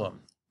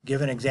problem?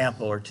 Give an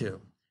example or two.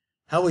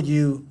 How would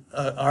you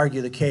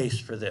argue the case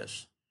for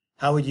this?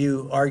 How would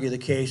you argue the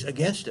case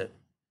against it?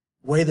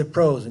 Weigh the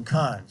pros and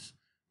cons.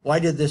 Why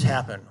did this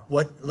happen?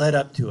 What led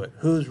up to it?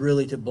 Who's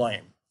really to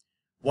blame?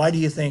 Why do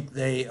you think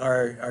they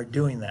are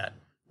doing that?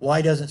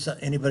 Why doesn't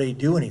anybody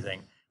do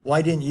anything?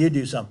 Why didn't you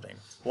do something?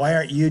 Why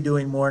aren't you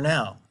doing more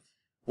now?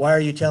 Why are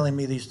you telling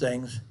me these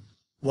things?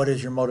 What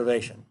is your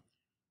motivation?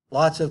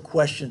 Lots of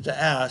questions to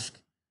ask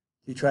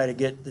to try to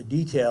get the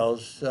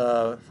details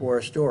for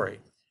a story.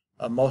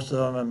 Most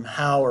of them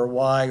how or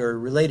why or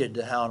related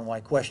to how and why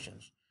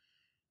questions.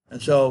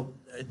 And so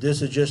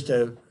this is just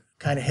to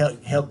kind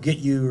of help get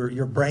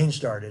your brain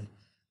started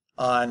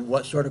on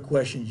what sort of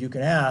questions you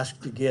can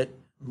ask to get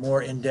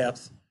more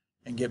in-depth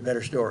and get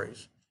better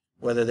stories.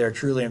 Whether they're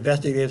truly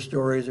investigative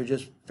stories or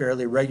just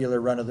fairly regular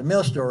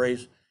run-of-the-mill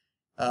stories,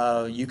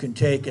 you can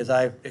take, as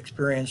I've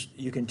experienced,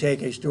 you can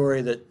take a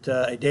story that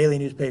a daily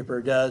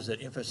newspaper does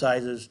that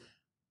emphasizes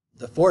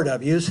the 4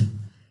 W's,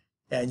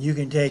 and you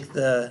can take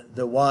the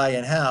why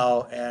and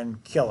how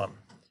and kill them.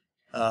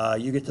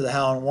 You get to the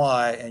how and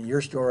why, and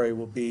your story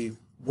will be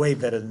way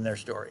better than their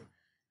story.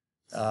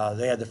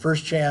 They had the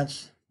first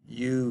chance.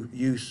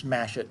 You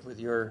smash it with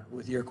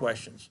your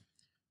questions.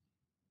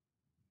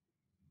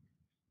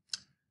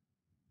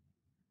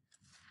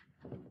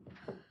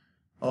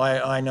 Oh,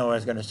 I know what I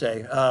was going to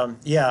say.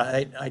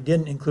 Yeah, I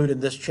didn't include in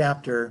this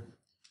chapter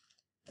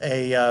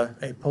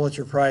a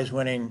Pulitzer Prize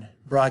winning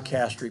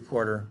broadcast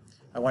reporter.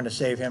 I wanted to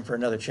save him for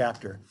another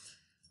chapter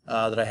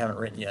that I haven't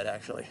written yet,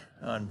 actually,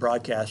 on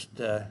broadcast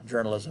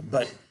journalism.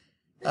 But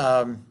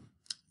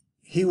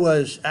he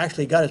was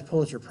actually got his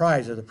Pulitzer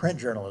Prize as a print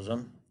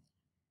journalism,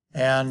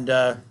 and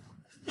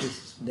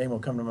his name will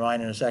come to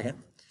mind in a second.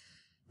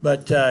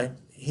 But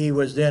he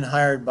was then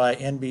hired by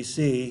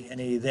NBC, and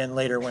he then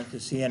later went to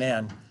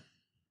CNN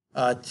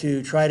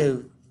to try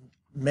to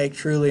make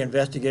truly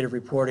investigative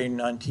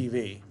reporting on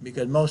TV,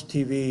 because most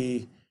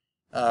TV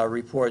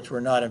reports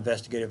were not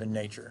investigative in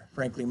nature.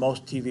 Frankly,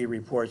 most TV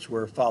reports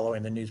were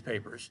following the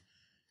newspapers.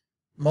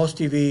 Most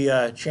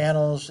TV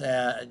channels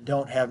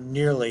don't have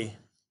nearly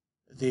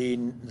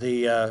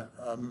the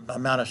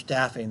amount of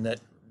staffing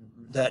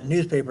that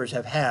newspapers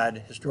have had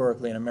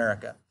historically in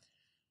America.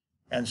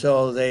 And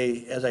so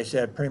they, as I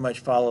said, pretty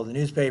much follow the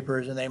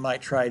newspapers, and they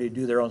might try to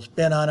do their own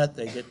spin on it.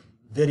 They get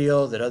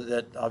video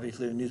that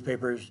obviously the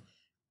newspapers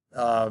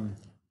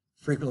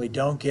frequently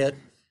don't get.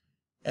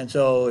 And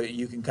so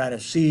you can kind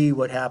of see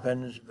what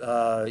happens.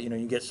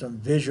 You get some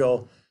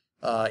visual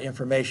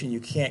information you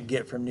can't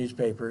get from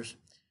newspapers.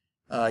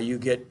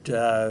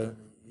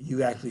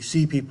 You actually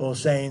see people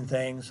saying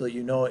things, so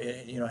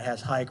it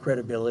has high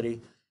credibility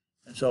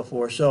and so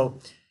forth. So,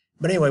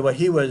 but anyway, what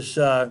he was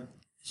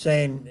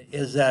saying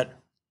is that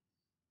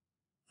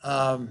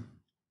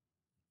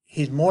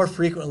he's more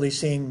frequently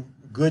seeing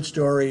good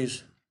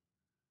stories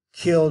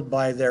killed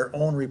by their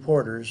own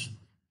reporters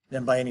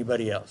than by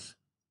anybody else,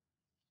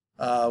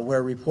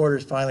 where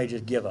reporters finally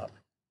just give up.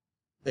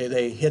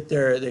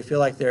 They feel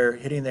like they're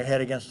hitting their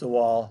head against the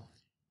wall.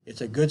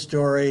 It's a good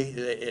story.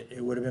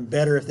 It would have been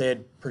better if they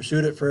had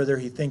pursued it further.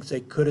 He thinks they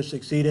could have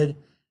succeeded,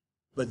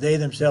 but they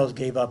themselves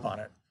gave up on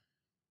it.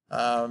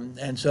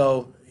 And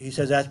so he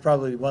says that's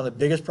probably one of the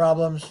biggest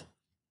problems,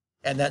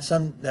 and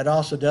that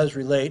also does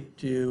relate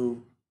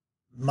to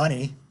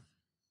money.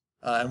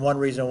 And one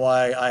reason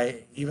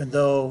why even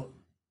though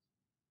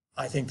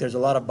I think there's a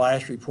lot of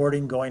biased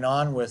reporting going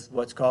on with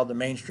what's called the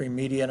mainstream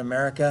media in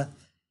America,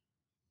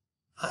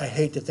 I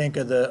hate to think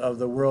of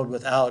the world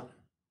without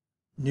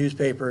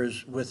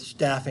newspapers with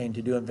staffing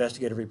to do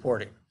investigative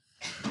reporting.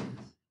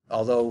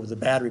 Although the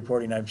bad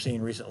reporting I've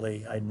seen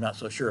recently, I'm not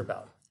so sure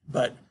about.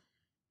 But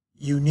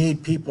you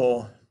need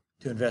people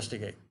to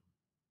investigate.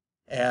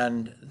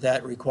 And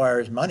that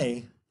requires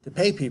money to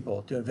pay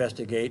people to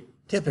investigate,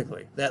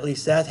 typically. At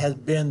least that has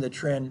been the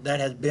trend, that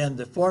has been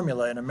the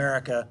formula in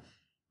America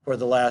for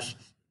the last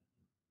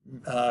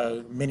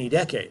many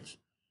decades.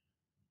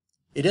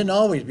 It didn't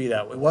always be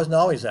that way. It wasn't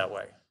always that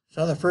way.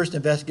 Some of the first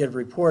investigative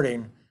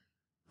reporting,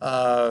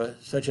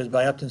 such as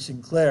by Upton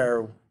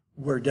Sinclair,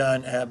 were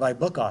done by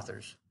book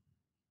authors.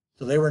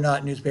 So they were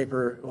not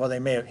newspaper, well,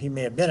 he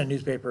may have been a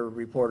newspaper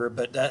reporter,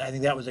 but I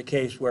think that was a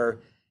case where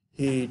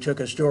he took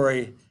a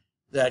story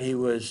that he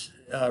was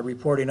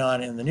reporting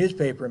on in the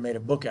newspaper and made a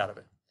book out of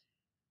it.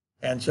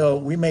 And so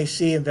we may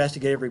see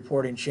investigative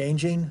reporting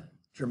changing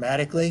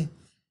dramatically.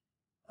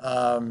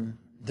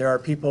 There are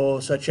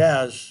people such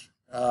as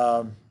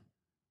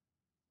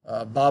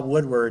Bob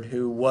Woodward,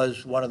 who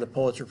was one of the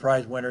Pulitzer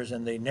Prize winners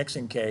in the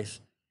Nixon case.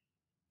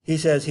 He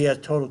says he has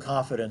total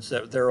confidence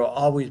that there will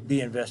always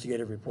be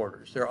investigative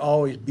reporters. There will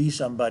always be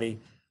somebody.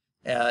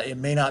 It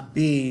may not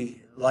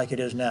be like it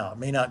is now. It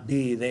may not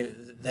be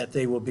that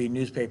they will be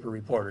newspaper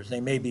reporters.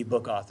 They may be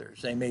book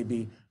authors. They may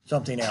be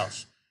something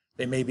else.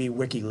 They may be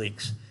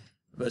WikiLeaks.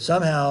 But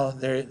somehow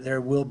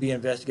there will be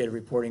investigative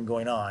reporting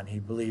going on. He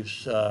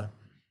believes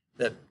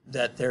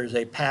that there's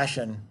a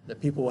passion,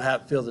 that people will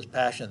feel this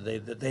passion,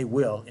 that they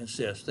will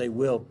insist, they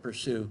will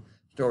pursue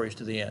stories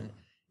to the end,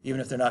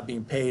 even if they're not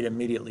being paid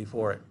immediately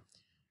for it.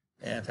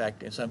 And in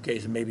fact, in some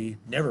cases, maybe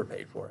never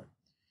paid for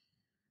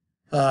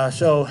it.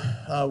 So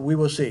we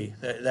will see.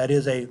 That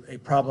is a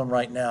problem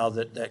right now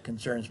that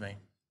concerns me.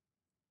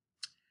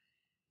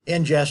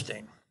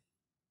 Ingesting.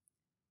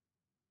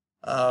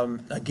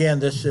 Again,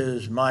 this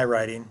is my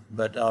writing,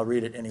 but I'll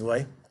read it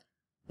anyway.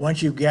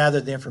 Once you've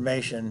gathered the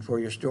information for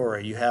your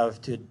story, you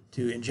have to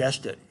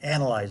ingest it,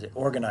 analyze it,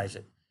 organize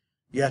it.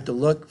 You have to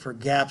look for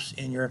gaps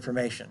in your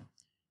information.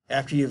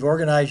 After you've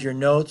organized your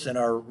notes and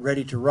are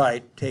ready to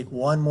write, take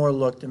one more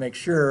look to make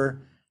sure,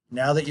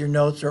 now that your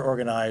notes are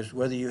organized,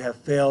 whether you have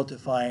failed to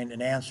find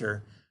an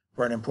answer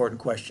for an important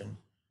question.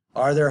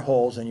 Are there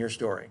holes in your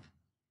story?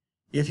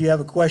 If you have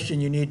a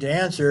question you need to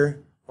answer,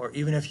 or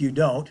even if you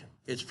don't,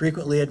 it's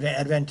frequently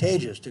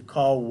advantageous to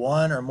call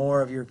one or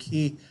more of your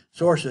key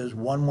sources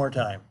one more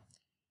time.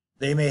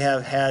 They may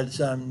have had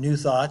some new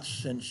thoughts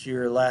since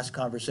your last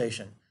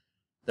conversation.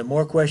 The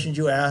more questions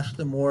you ask,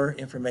 the more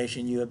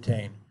information you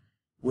obtain,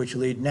 which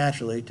lead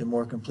naturally to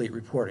more complete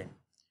reporting.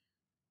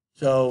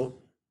 So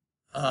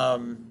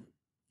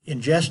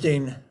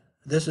ingesting,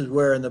 this is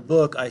where in the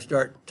book I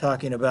start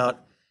talking about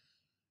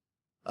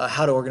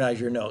how to organize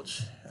your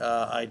notes.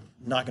 I'm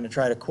not going to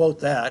try to quote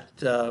that,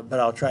 but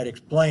I'll try to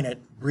explain it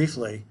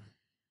briefly.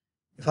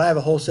 If I have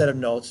a whole set of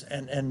notes,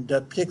 and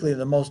particularly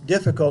the most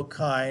difficult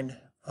kind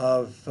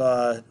of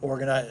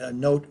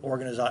note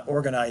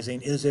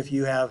organizing is if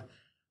you have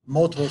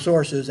multiple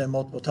sources and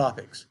multiple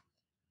topics.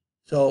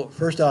 So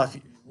first off,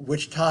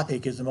 which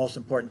topic is the most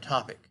important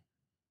topic?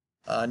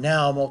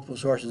 Now multiple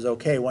sources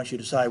okay once you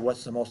decide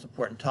what's the most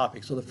important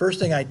topic. So the first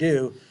thing I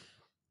do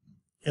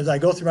is I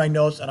go through my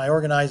notes and I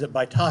organize it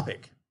by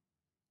topic.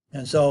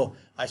 And so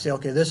I say,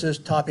 okay, this is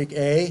topic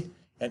A,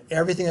 and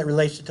everything that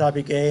relates to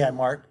topic A, I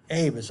mark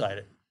A beside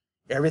it.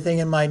 Everything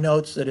in my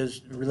notes that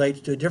relates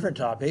to a different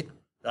topic,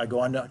 I go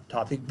on to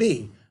topic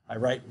B. I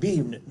write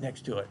B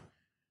next to it.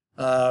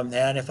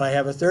 And if I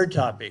have a third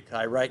topic,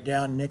 I write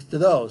down next to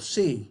those,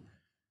 C.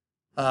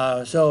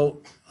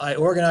 So I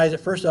organize it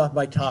first off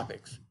by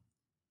topics.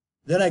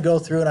 Then I go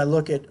through and I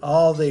look at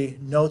all the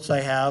notes I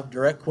have,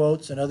 direct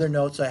quotes and other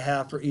notes I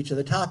have for each of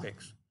the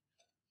topics.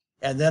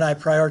 And then I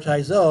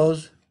prioritize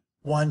those,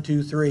 1,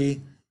 2,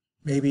 3,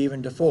 maybe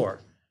even to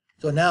 4.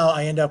 So now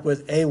I end up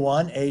with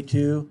A1,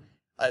 A2.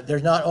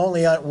 There's not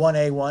only one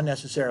A1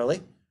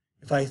 necessarily.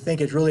 If I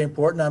think it's really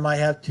important, I might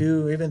have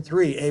 2, even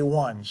 3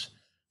 A1s.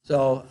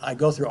 So I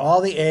go through all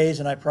the A's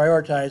and I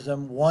prioritize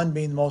them, 1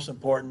 being the most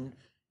important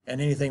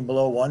and anything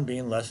below 1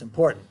 being less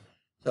important.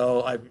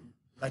 So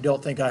I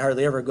don't think I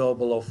hardly ever go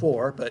below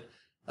 4, but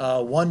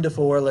 1 to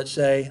 4, let's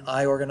say,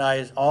 I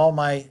organize all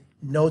my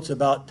notes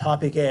about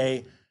topic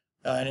A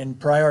and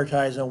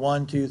prioritize them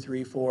 1, 2,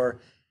 3, 4.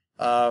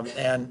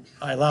 And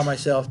I allow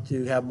myself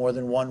to have more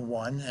than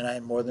one, and I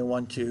have more than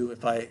 1, 2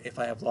 if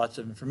I have lots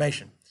of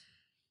information.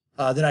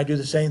 Then I do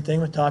the same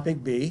thing with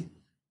topic B,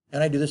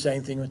 and I do the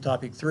same thing with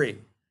topic 3.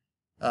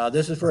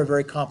 This is for a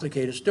very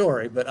complicated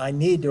story, but I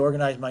need to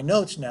organize my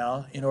notes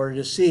now in order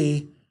to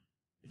see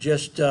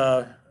just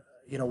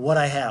what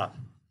I have,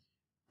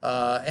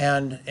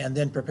 and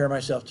then prepare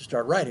myself to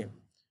start writing.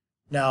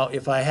 Now,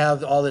 if I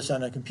have all this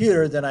on a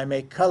computer, then I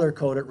may color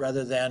code it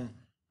rather than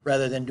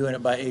doing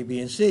it by A, B,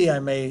 and C. I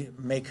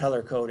may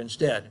color code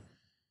instead.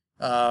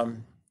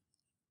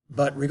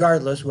 But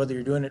regardless, whether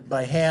you're doing it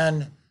by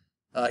hand,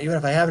 even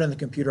if I have it on the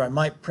computer, I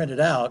might print it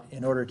out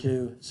in order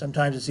to,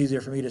 sometimes it's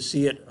easier for me to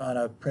see it on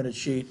a printed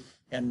sheet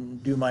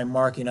and do my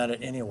marking on it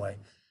anyway.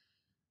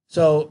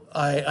 So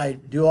I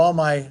do all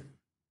my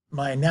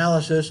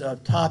analysis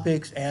of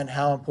topics and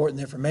how important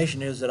the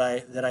information is that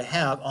I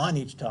have on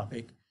each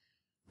topic.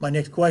 My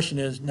next question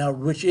is now,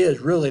 which is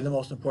really the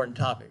most important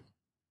topic?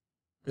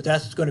 Because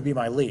that's going to be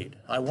my lead.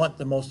 I want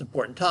the most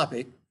important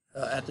topic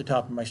at the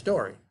top of my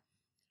story.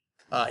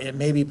 It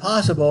may be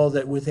possible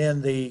that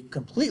within the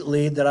complete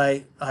lead that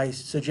I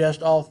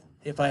suggest all,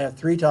 if I have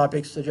 3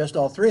 topics, suggest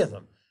all 3 of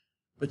them.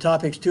 But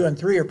topics 2 and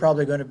 3 are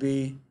probably going to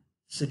be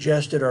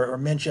suggested or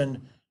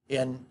mentioned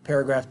in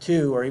paragraph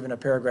 2 or even a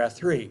paragraph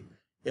 3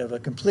 of a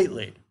complete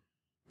lead.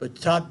 But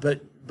the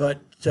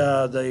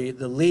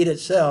lead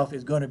itself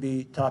is going to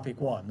be topic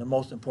 1, the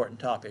most important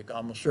topic,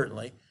 almost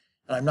certainly.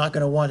 And I'm not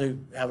going to want to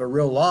have a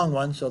real long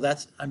one, so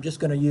I'm just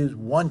going to use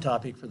 1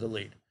 topic for the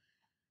lead.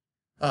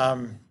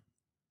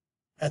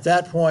 At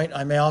that point,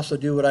 I may also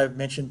do what I've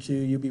mentioned to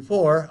you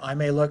before. I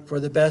may look for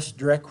the best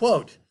direct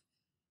quote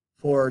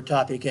for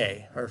topic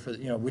A, or for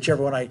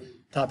whichever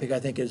topic I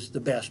think is the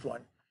best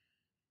one.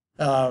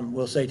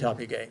 We'll say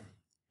topic A,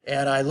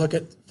 and I look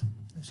at,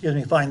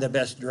 find the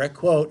best direct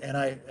quote, and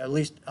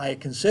I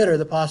consider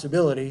the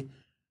possibility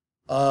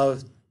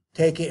of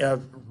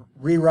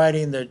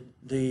rewriting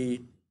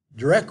the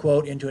direct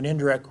quote into an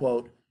indirect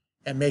quote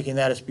and making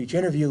that a speech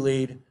interview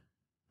lead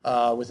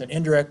with an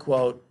indirect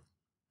quote.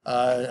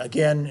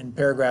 Again, in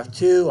paragraph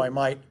 2, I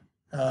might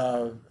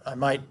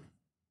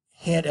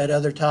hint at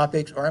other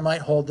topics, or I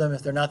might hold them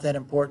if they're not that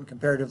important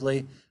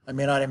comparatively. I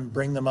may not even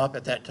bring them up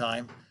at that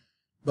time.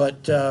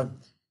 But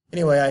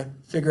anyway, I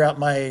figure out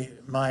my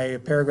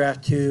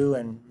paragraph 2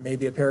 and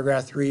maybe a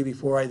paragraph 3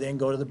 before I then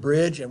go to the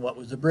bridge. And what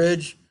was the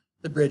bridge?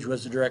 The bridge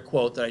was the direct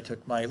quote that I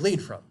took my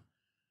lead from.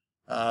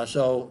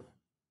 So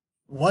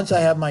once I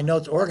have my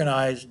notes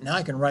organized, now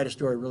I can write a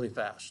story really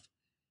fast.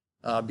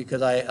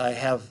 Because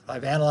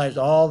I've analyzed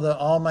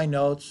all my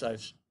notes.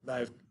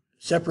 I've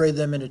separated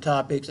them into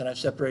topics, and I've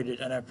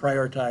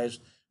prioritized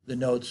the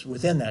notes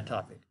within that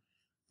topic.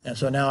 And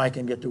so now I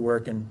can get to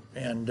work, and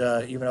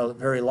even though a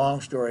very long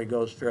story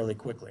goes fairly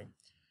quickly.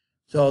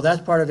 So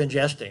that's part of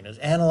ingesting, is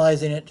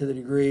analyzing it to the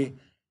degree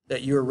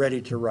that you're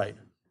ready to write.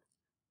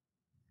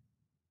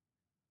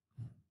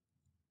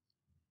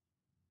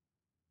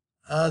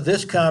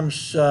 This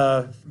comes,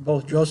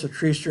 both Joseph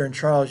Treaster and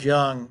Charles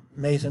Young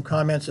made some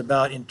comments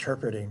about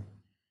interpreting.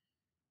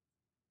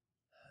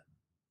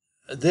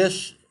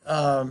 This,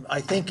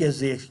 I think, is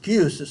the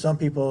excuse that some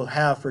people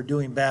have for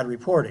doing bad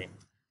reporting.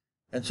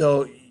 And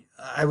so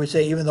I would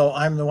say, even though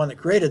I'm the one that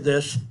created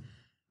this,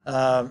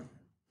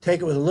 take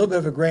it with a little bit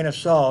of a grain of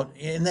salt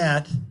in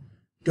that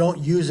don't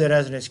use it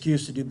as an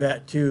excuse to do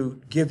bad,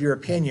 to give your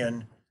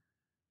opinion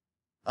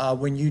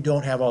when you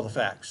don't have all the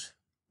facts.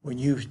 When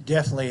you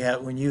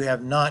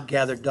have not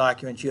gathered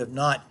documents, you have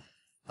not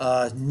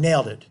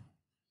nailed it.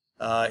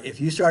 If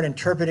you start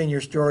interpreting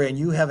your story and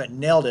you haven't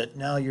nailed it,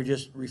 now you're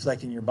just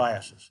reflecting your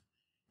biases.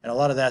 And a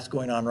lot of that's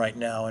going on right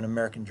now in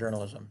American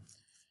journalism.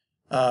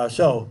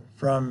 So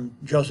from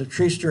Joseph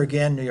Treaster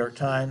again, New York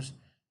Times,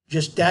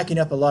 just stacking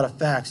up a lot of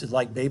facts is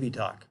like baby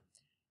talk.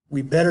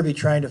 We better be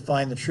trying to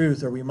find the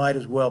truth, or we might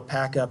as well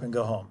pack up and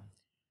go home.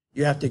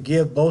 You have to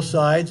give both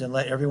sides and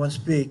let everyone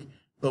speak,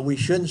 but we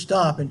shouldn't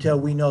stop until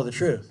we know the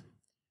truth.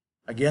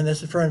 Again,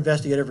 this is for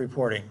investigative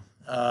reporting.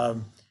 I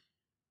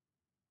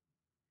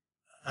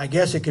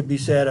guess it could be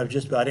said of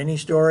just about any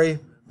story,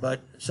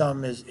 but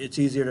it's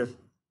easier to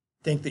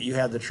think that you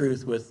have the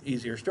truth with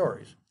easier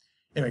stories.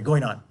 Anyway,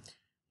 going on.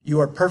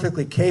 You are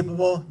perfectly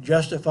capable,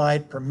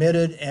 justified,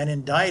 permitted, and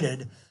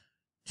indicted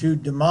to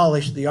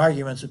demolish the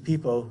arguments of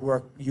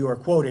people you are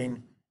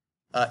quoting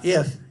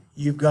if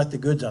you've got the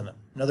goods on them.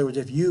 In other words,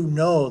 if you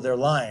know they're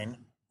lying,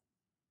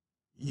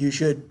 you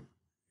should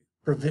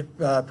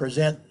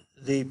present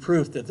the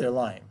proof that they're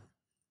lying.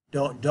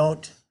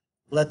 Don't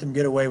let them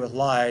get away with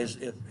lies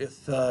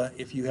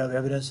if you have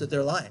evidence that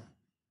they're lying.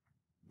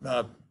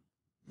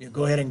 you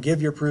go ahead and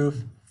give your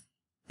proof,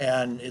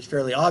 and it's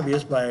fairly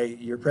obvious by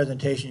your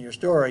presentation, your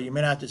story. You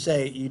may not have to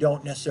say, you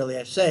don't necessarily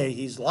have to say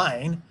he's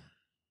lying.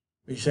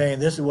 You're saying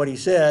this is what he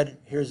said,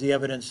 here's the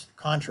evidence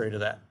contrary to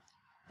that.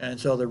 And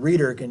so the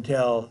reader can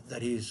tell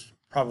that he's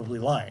probably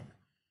lying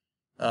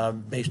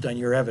based on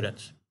your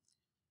evidence.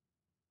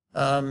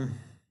 And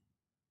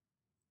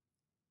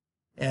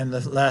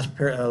the last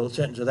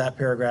sentence of that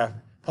paragraph,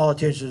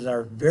 politicians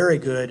are very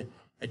good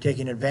at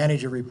taking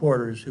advantage of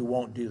reporters who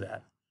won't do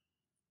that.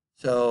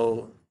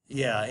 So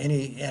yeah,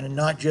 and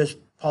not just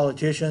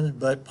politicians,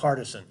 but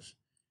partisans,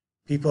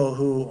 people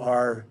who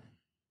are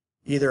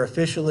either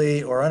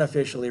officially or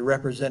unofficially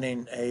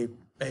representing a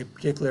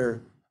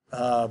particular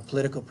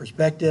political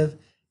perspective.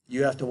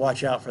 You have to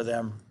watch out for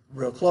them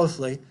real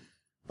closely.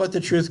 But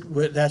the truth,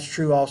 that's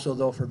true also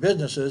though for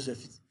businesses.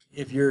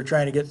 If you're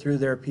trying to get through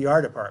their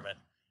PR department,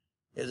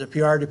 is the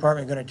PR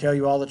department going to tell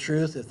you all the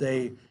truth? If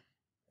they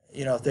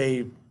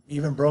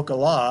even broke a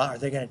law, are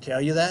they going to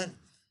tell you that?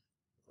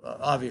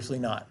 Obviously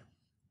not.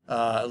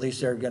 At least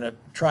they're going to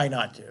try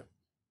not to.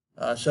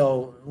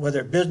 So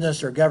whether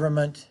business or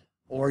government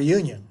or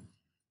union,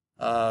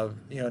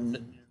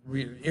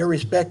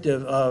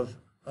 irrespective of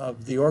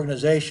the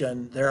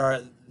organization,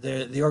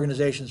 the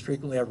organizations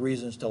frequently have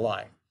reasons to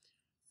lie.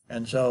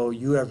 And so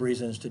you have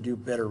reasons to do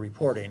better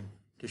reporting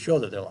to show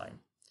that they're lying.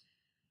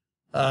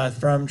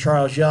 From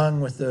Charles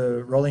Young with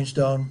the Rolling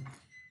Stone,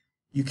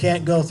 you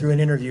can't go through an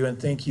interview and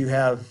think you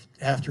have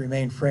to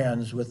remain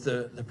friends with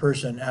the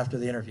person after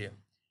the interview.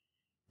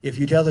 If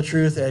you tell the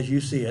truth as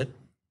you see it,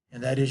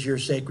 and that is your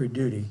sacred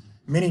duty,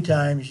 many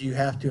times you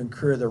have to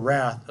incur the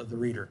wrath of the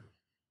reader,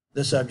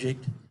 the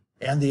subject,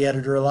 and the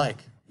editor alike.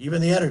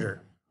 Even the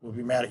editor will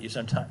be mad at you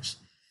sometimes.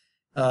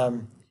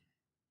 But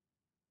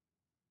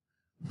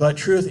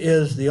truth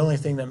is the only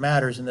thing that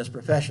matters in this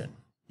profession.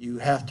 You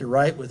have to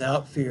write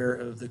without fear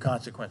of the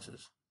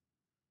consequences.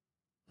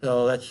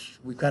 So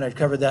we kind of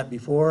covered that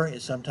before.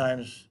 It's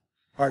sometimes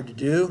hard to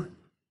do.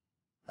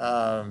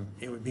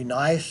 It would be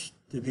nice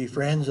to be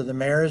friends of the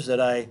mayors that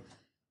I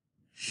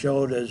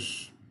showed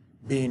as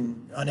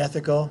being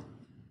unethical,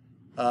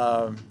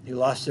 who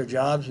lost their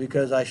jobs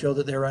because I showed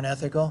that they were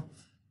unethical.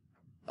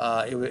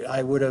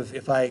 I would have,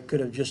 if I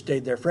could have just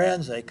stayed their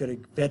friends, they could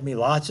have fed me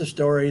lots of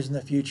stories in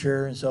the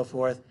future and so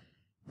forth.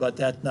 But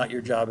that's not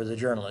your job as a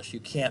journalist. You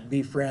can't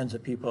be friends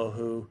of people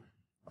who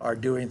are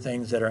doing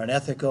things that are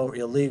unethical,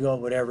 illegal,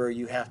 whatever.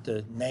 You have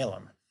to nail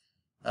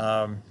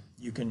them.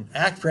 You can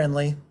act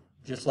friendly,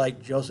 just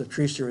like Joseph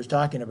Treaster was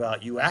talking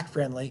about. You act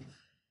friendly,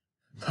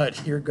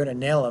 but you're going to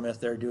nail them if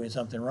they're doing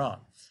something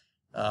wrong.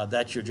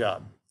 That's your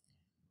job.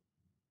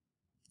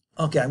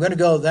 Okay, I'm going to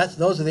go.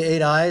 Those are the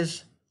 8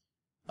 I's,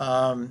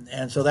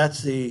 and so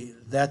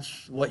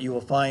that's what you will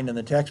find in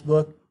the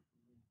textbook.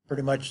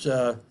 Pretty much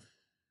a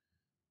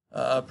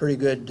pretty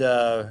good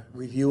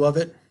review of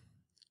it,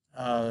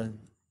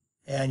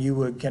 and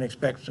you can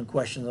expect some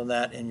questions on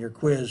that in your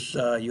quiz.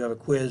 You have a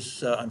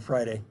quiz on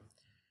Friday.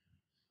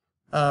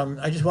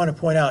 I just want to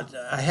point out,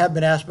 I have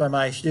been asked by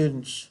my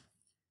students,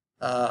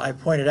 I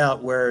pointed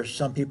out where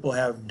some people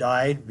have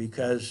died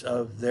because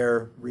of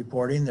their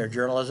reporting, their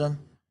journalism.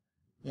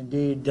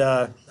 Indeed,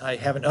 I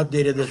haven't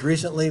updated this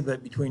recently,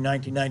 but between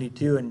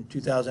 1992 and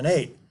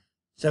 2008,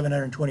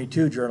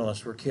 722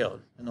 journalists were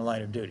killed in the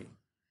line of duty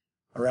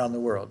around the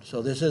world.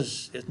 So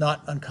it's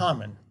not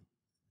uncommon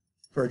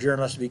for a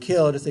journalist to be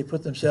killed if they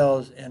put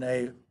themselves in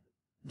a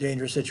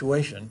dangerous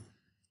situation.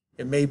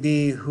 It may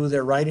be who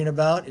they're writing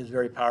about is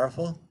very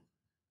powerful.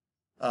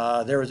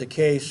 There was a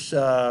case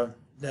that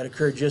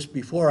occurred just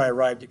before I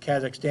arrived at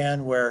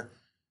Kazakhstan where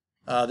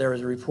there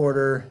was a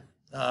reporter,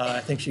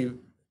 I think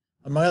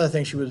among other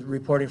things, she was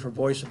reporting for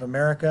Voice of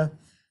America,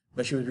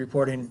 but she was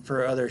reporting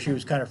for she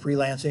was kind of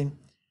freelancing.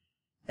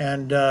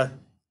 And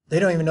they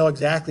don't even know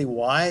exactly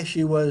why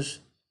she was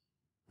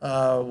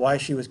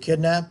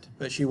kidnapped,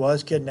 but she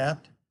was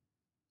kidnapped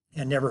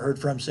and never heard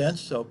from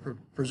since, so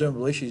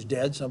presumably she's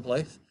dead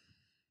someplace.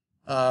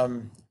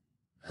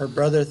 Her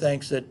brother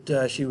thinks that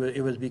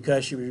it was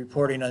because she was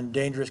reporting on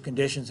dangerous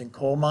conditions in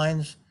coal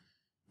mines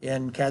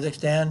in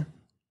Kazakhstan,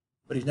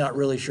 but he's not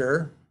really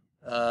sure.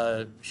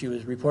 She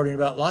was reporting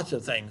about lots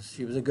of things.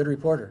 She was a good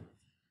reporter.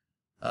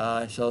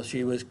 So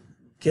she was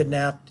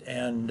kidnapped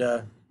and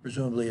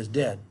presumably is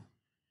dead.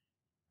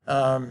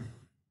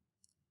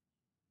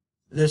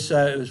 This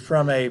was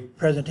from a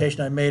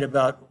presentation I made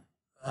about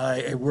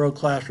a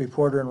world-class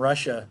reporter in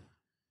Russia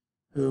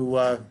who,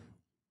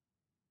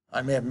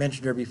 I may have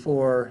mentioned her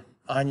before,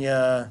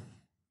 Anya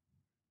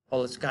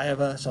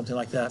Politskayeva, something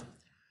like that.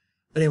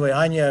 But anyway,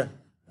 Anya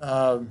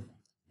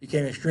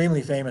became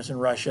extremely famous in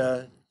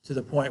Russia to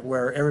the point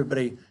where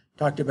everybody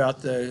talked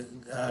about the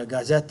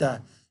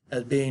Gazeta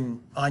as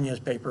being Anya's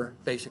paper,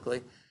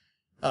 basically.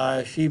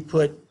 She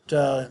put,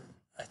 I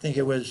think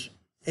it was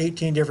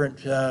 18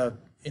 different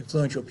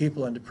influential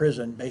people into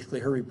prison,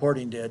 basically her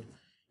reporting did,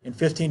 in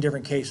 15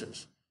 different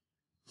cases.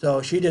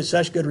 So she did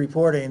such good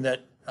reporting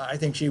that I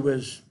think she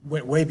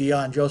went way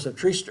beyond Joseph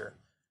Treaster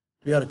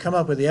to be able to come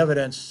up with the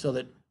evidence so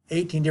that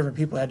 18 different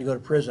people had to go to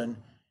prison,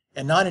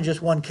 and not in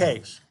just one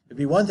case, It'd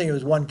be one thing if it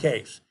was one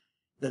case,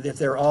 that if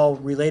they're all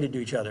related to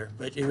each other,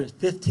 but it was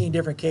 15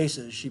 different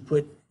cases. She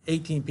put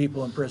 18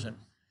 people in prison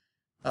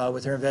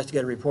with her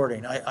investigative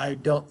reporting. I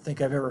don't think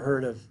I've ever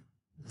heard of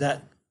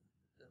that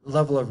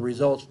level of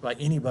results by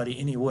anybody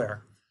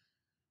anywhere.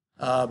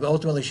 But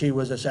ultimately, she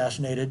was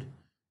assassinated.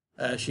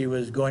 She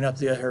was going up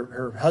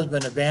her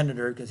husband abandoned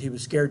her because he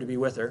was scared to be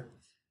with her.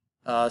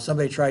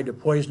 Somebody tried to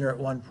poison her at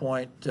one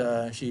point.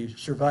 She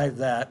survived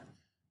that,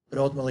 but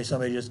ultimately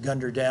somebody just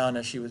gunned her down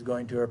as she was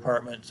going to her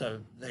apartment.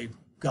 So they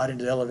got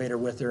into the elevator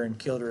with her and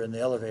killed her in the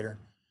elevator.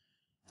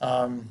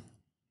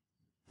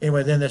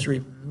 Anyway, then this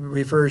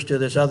refers to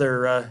this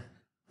other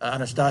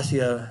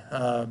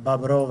Anastasia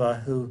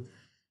Babarova, who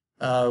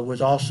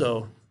was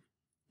also,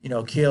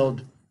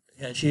 killed,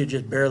 and she had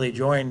just barely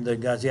joined the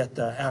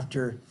Gazeta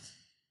after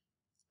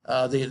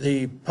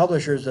the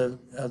publishers of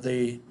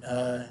the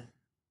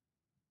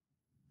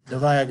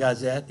Novaya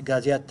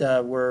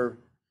Gazeta were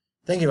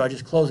thinking about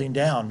just closing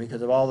down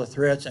because of all the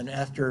threats, and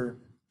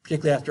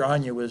particularly after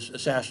Anya was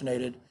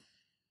assassinated,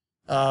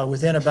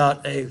 within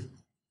about a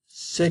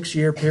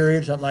 6-year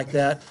period, something like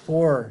that,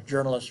 4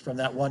 journalists from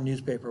that one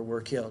newspaper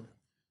were killed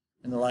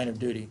in the line of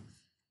duty.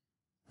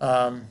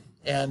 And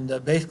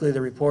basically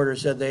the reporter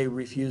said they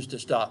refused to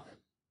stop,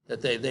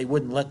 that they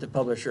wouldn't let the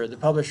publisher. The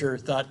publisher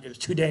thought it was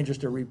too dangerous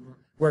to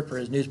work for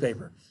his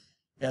newspaper.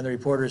 And the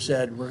reporter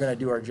said, we're going to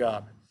do our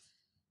job.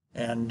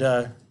 And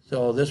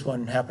so this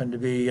one happened to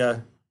be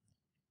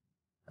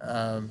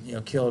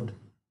killed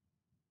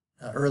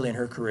early in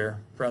her career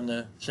from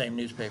the same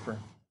newspaper.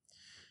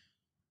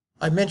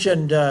 I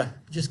mentioned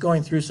just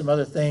going through some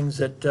other things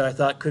that I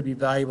thought could be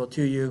valuable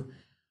to you.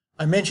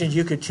 I mentioned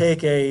you could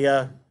take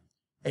a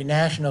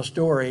national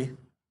story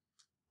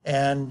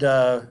and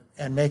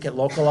make it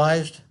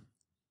localized.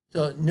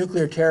 So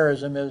nuclear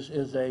terrorism is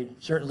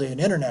certainly an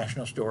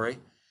international story.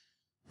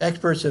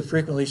 Experts have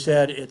frequently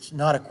said it's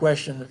not a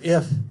question of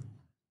if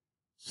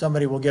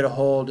somebody will get a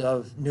hold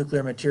of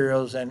nuclear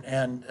materials and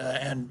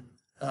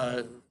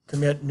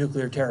commit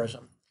nuclear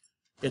terrorism.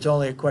 It's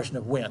only a question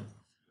of when.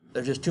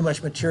 There's just too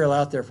much material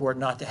out there for it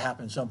not to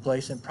happen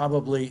someplace, and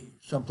probably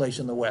someplace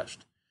in the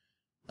West.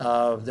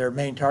 Their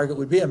main target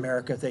would be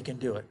America if they can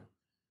do it.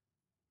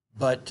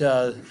 But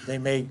they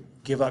may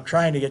give up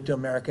trying to get to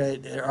America.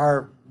 There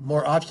are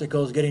more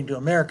obstacles getting to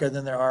America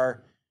than there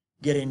are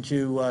getting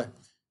to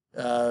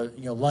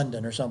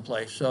London or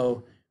someplace.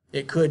 So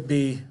it could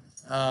be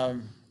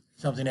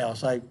something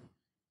else. I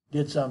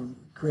did some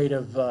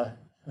creative,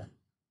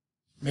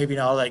 maybe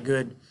not all that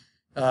good,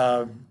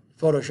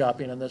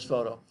 photoshopping on this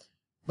photo.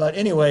 But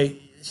anyway,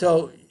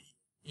 so,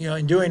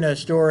 in doing a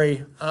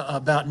story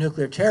about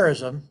nuclear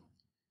terrorism,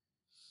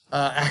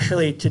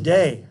 actually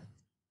today,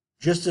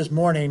 just this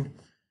morning,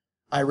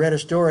 I read a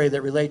story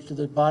that relates to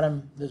this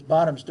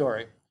bottom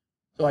story.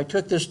 So I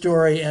took this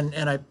story and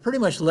I pretty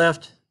much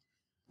left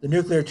the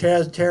nuclear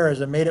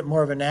terrorism, made it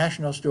more of a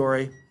national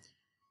story.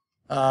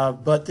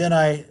 But then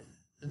a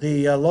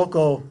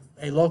local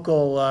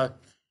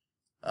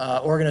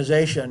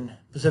organization,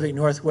 Pacific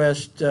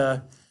Northwest,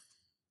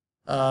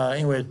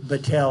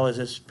 Battelle is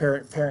its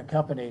parent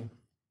company,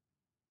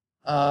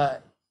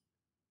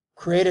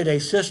 created a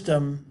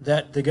system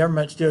that the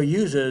government still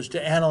uses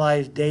to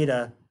analyze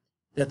data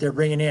that they're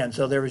bringing in.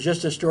 So there was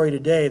just a story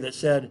today that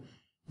said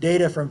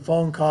data from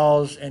phone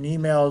calls and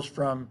emails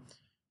from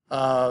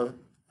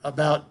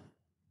about,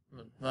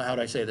 how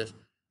do I say this,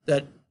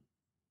 that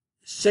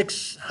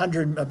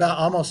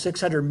almost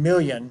 600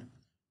 million,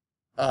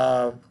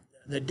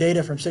 the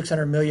data from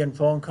 600 million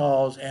phone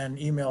calls and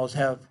emails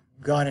have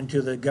gone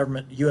into the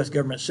U.S.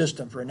 government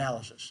system for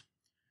analysis.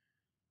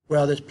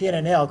 Well, this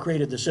PNNL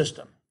created the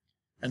system.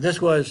 And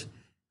this was,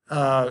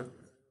 I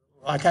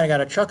kind of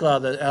got a chuckle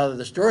out of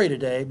the story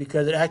today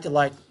because it acted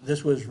like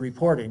this was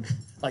reporting,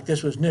 like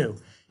this was new.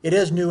 It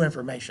is new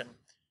information.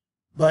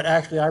 But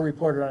actually, I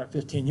reported on it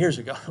 15 years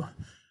ago,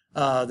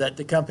 that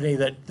the company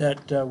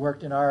that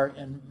worked in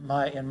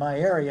my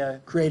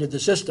area created the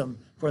system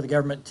for the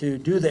government to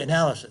do the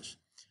analysis.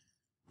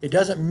 It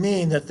doesn't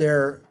mean that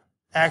they're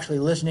actually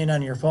listening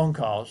on your phone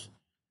calls,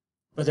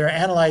 but they're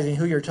analyzing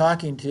who you're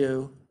talking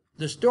to.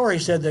 The story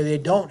said that they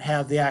don't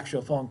have the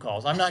actual phone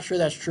calls. I'm not sure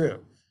that's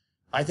true.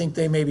 I think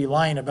they may be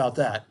lying about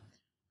that,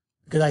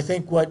 because I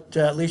think what,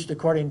 at least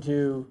according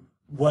to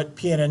what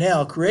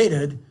PNNL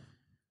created,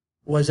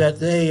 was that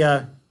they,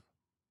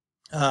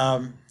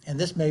 and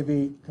this may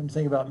be, come to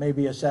think about,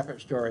 maybe a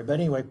separate story, but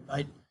anyway,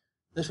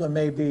 this one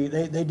may be,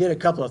 they did a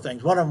couple of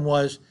things. One of them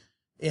was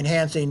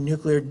enhancing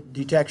nuclear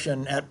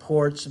detection at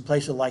ports and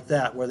places like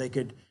that, where they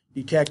could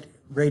detect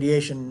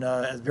radiation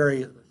at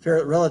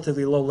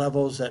relatively low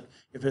levels, that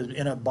if it's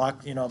in a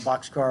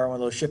boxcar, one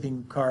of those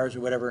shipping cars or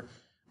whatever.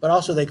 But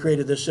also they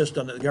created this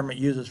system that the government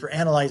uses for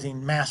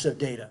analyzing massive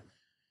data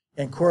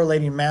and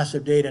correlating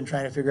massive data and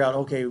trying to figure out,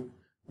 okay,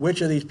 which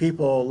of these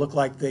people look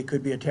like they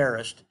could be a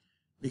terrorist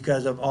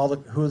because of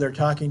who they're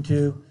talking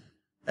to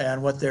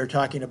and what they're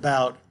talking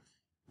about.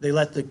 They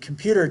let the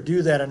computer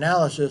do that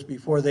analysis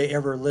before they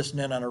ever listen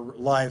in on a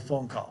live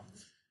phone call.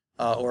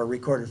 or a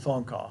recorded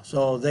phone call.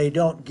 So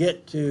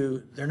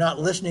they're not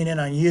listening in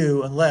on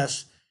you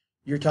unless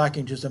you're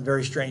talking to some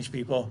very strange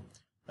people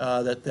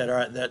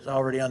that's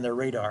already on their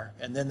radar.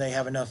 And then they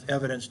have enough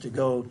evidence to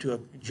go to a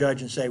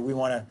judge and say, we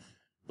want to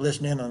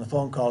listen in on the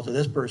phone call to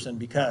this person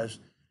because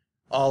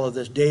all of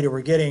this data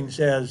we're getting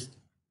says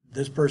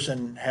this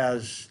person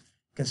has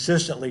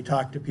consistently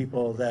talked to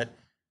people that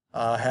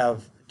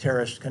have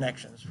terrorist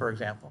connections, for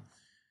example.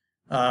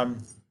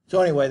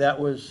 So anyway, that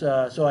was,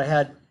 so I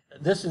had,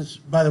 this is,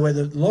 by the way,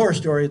 the lower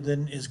story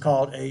then is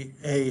called a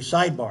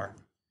sidebar.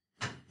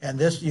 And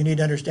this you need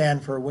to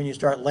understand for when you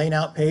start laying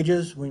out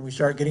pages, when we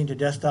start getting to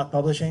desktop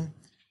publishing,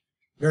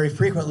 very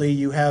frequently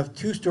you have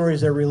two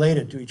stories that are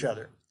related to each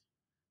other.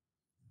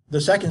 The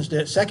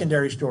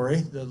secondary story,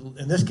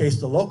 in this case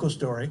the local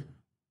story,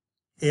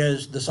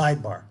 is the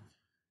sidebar.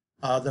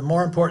 The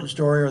more important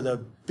story, or the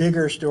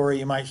bigger story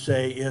you might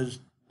say, is,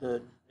 in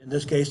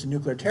this case, the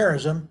nuclear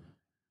terrorism.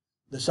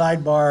 The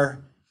sidebar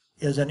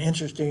is an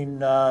interesting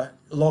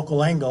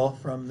local angle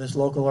from this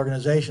local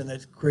organization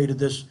that created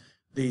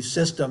these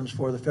systems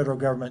for the federal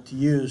government to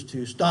use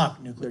to stop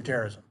nuclear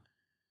terrorism.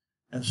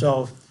 And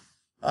so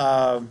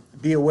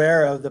be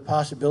aware of the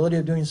possibility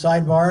of doing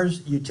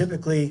sidebars. You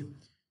typically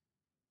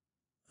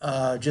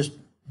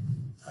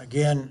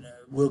again,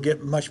 we'll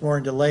get much more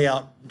into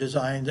layout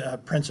design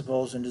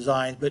principles and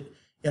designs, but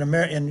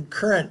in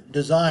current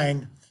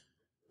design,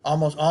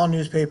 almost all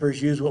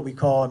newspapers use what we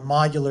call a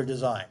modular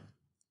design.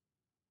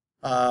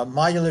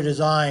 Modular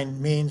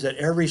design means that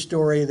every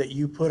story that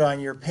you put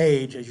on your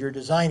page as you're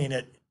designing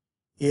it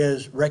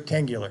is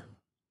rectangular.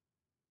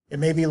 It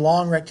may be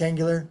long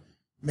rectangular,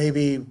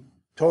 maybe a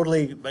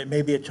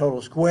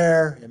total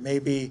square, it may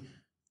be,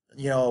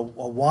 a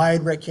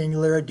wide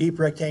rectangular, a deep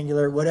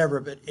rectangular, whatever,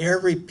 but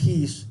every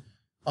piece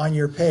on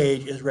your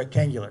page is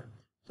rectangular.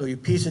 So you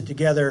piece it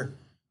together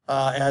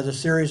as a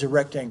series of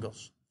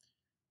rectangles.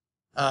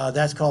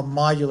 That's called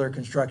modular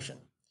construction.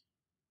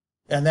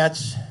 And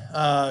that's,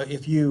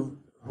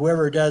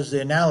 whoever does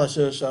the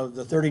analysis of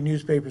the 30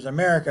 newspapers in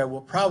America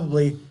will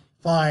probably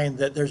find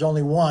that there's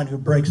only one who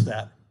breaks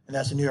that, and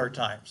that's the New York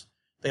Times.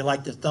 They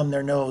like to thumb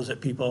their nose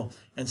at people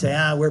and say,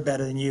 we're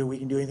better than you, we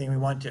can do anything we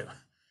want to.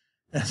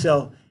 And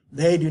so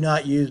they do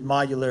not use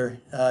modular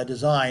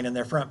design in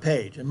their front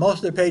page. And most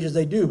of their pages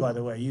they do, by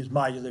the way, use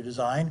modular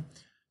design.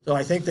 So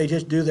I think they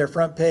just do their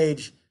front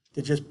page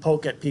to just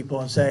poke at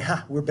people and say,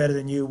 we're better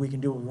than you, we can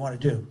do what we want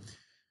to do.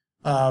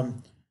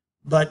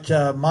 But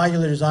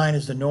modular design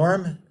is the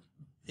norm.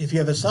 If you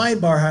have a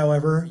sidebar,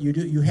 however,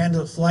 you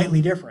handle it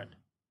slightly different.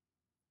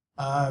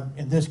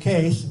 In this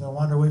case, I'm going to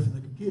wander away from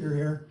the computer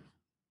here,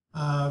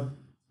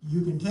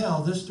 you can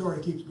tell this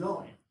story keeps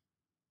going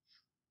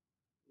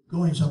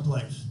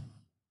someplace.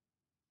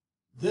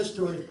 This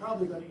story is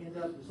probably going to end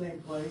up the same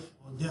place.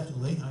 Well,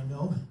 definitely, I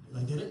know,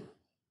 because I did it.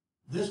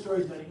 This story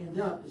is going to end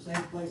up the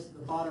same place at the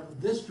bottom of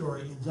this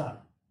story ends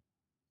up.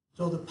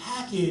 So the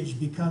package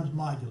becomes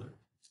modular.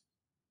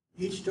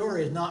 Each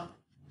story is not,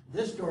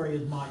 this story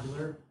is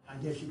modular, I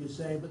guess you could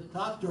say, but the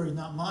top story is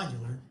not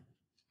modular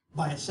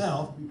by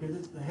itself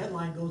because the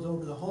headline goes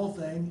over the whole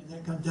thing and then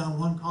it comes down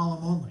one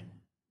column only.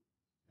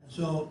 And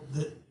so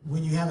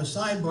when you have a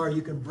sidebar,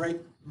 you can break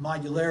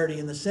modularity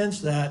in the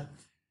sense that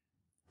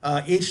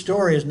each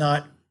story is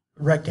not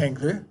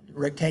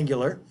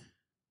rectangular,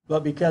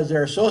 but because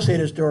they're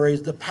associated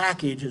stories, the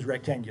package is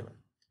rectangular.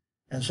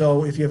 And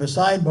so if you have a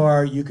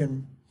sidebar,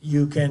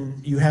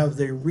 you have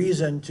the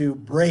reason to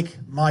break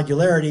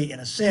modularity in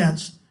a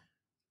sense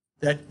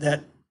that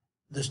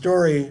the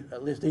story,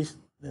 at least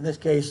in this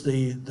case,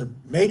 the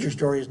major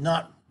story is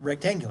not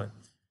rectangular.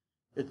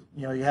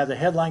 You have the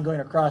headline going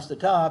across the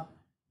top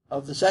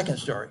of the second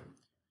story,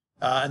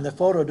 and the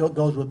photo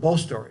goes with both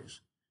stories.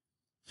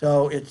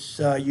 So it's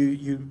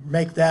you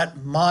make that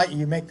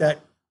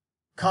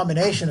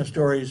combination of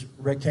stories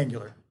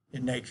rectangular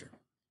in nature.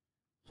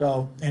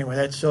 So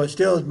anyway, so it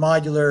still is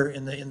modular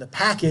in the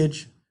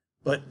package,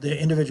 but the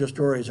individual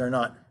stories are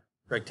not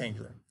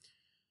rectangular.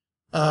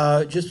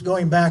 Just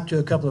going back to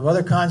a couple of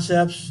other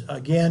concepts,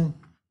 again,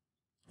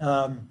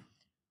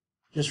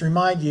 just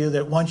remind you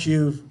that once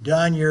you've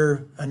done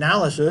your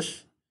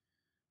analysis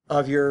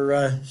of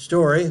your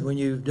story, when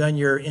you've done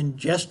your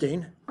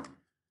ingesting,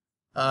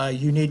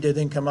 you need to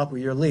then come up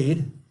with your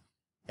lead,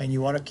 and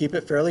you want to keep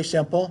it fairly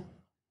simple.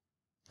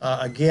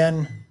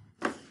 Again,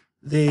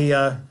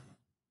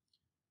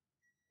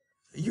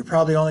 you're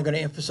probably only going to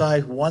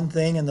emphasize one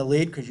thing in the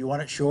lead because you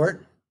want it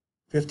short.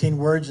 15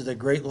 words is a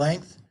great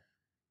length.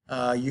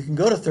 You can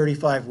go to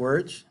 35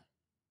 words,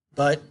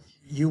 but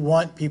you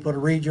want people to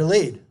read your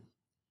lead.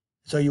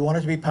 So you want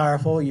it to be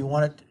powerful. You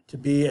want it to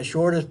be as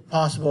short as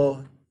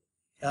possible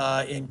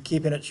in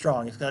keeping it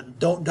strong.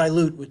 Don't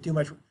dilute with too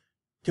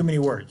many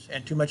words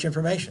and too much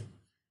information.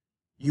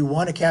 You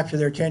want to capture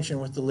their attention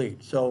with the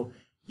lead. So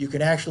you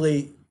can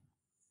actually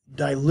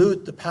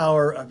dilute the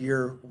power of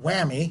your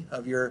whammy,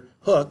 of your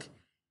hook,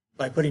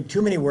 by putting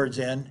too many words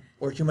in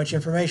or too much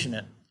information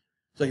in.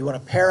 So you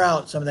want to pare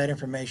out some of that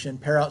information,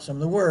 pare out some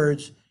of the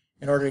words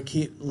in order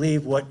to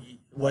leave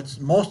what's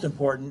most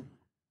important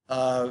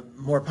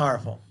more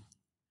powerful.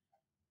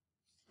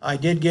 I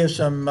did give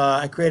some,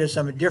 I created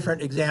some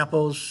different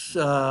examples,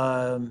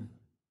 or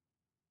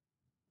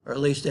at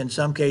least in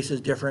some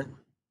cases different.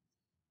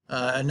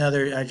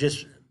 I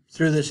just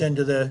threw this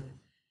into the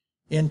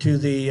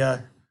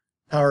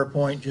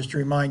PowerPoint just to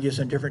remind you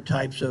some different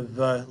types of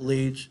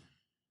leads.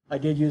 I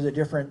did use a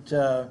different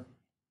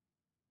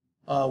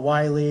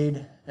Y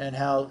lead and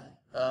how,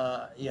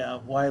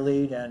 Y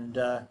lead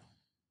and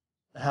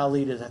how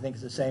lead is, I think,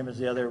 is the same as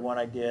the other one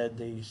I did.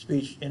 The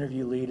speech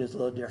interview lead is a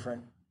little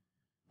different.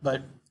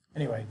 But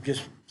anyway,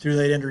 just threw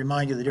that in to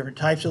remind you the different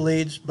types of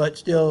leads, but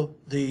still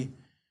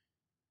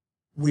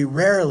we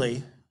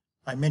rarely,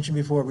 I mentioned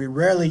before, we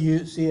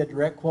rarely see a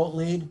direct quote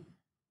lead.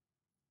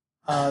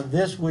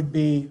 This would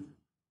be,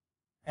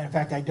 and in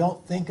fact, I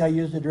don't think I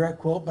used a direct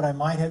quote, but I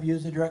might have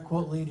used a direct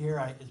quote lead here.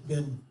 It's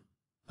been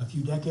a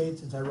few decades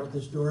since I wrote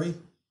this story.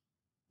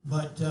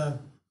 But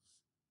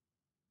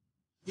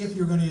if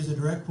you're going to use a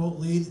direct quote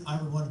lead,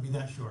 I would want it to be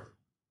that short.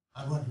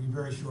 I want it to be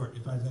very short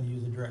if I was going to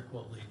use a direct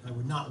quote lead. I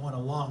would not want a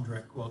long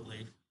direct quote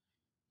lead.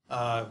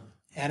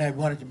 And I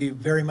want it to be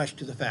very much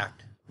to the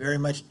fact, very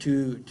much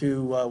to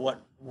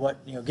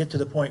what get to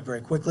the point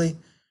very quickly,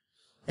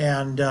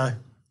 and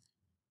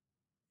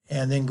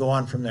then go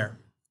on from there.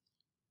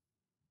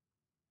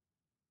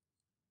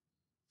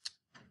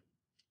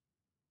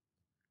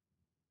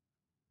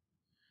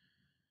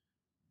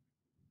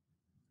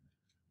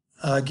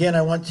 Again,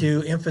 I want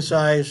to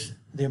emphasize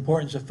the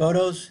importance of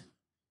photos.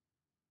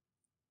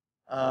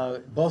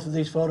 Both of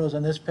these photos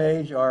on this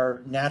page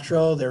are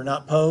natural. They're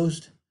not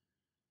posed.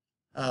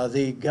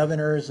 The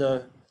governor's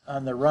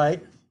on the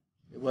right.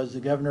 It was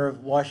the governor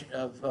of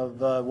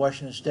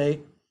Washington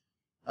State.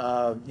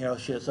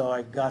 So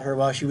I got her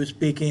while she was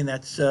speaking.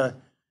 That's and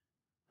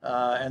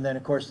then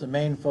of course the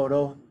main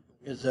photo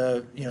is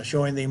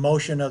showing the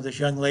emotion of this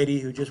young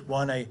lady who just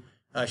won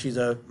she's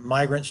a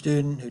migrant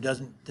student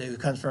who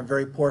comes from a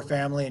very poor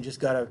family and just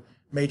got a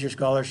major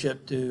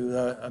scholarship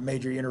to a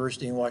major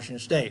university in Washington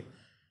State.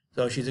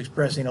 So she's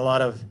expressing a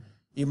lot of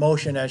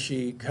emotion as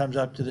she comes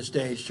up to the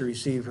stage to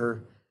receive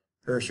her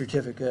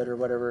certificate or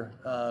whatever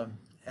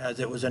as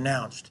it was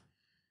announced.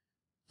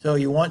 So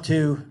you want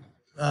to,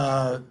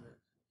 a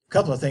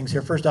couple of things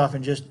here. First off,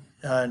 in just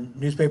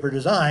newspaper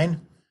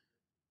design,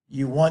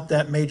 you want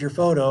that major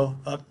photo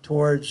up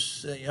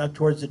towards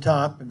the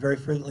top and very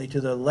frequently to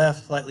the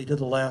left, slightly to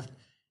the left,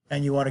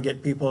 and you want to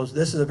get people's,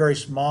 this is a very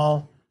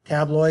small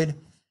tabloid.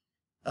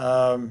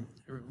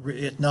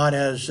 It's not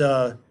as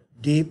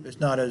deep, it's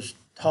not as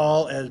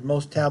tall as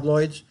most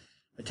tabloids.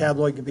 A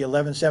tabloid can be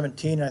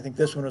 1117, and I think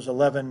this one was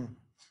 11,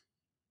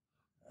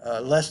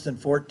 less than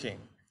 14.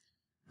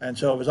 And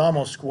so it was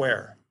almost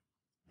square.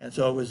 And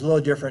so it was a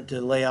little different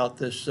to lay out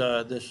this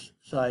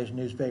size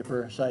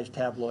newspaper, size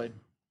tabloid.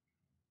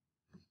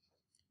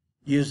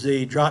 Use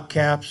the drop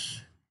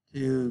caps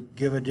to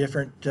give a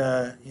different,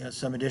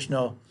 some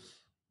additional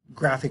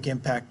graphic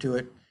impact to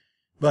it.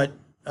 But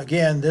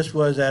again, this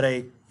was at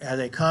a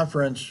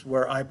conference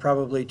where I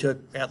probably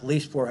took at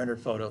least 400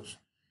 photos.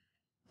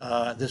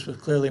 This was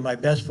clearly my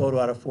best photo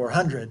out of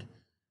 400,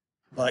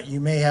 but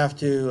you may have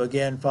to,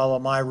 again, follow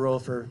my rule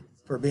for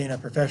being a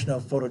professional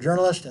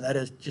photojournalist, and that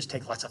is just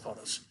take lots of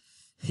photos.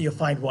 You'll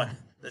find one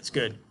that's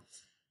good.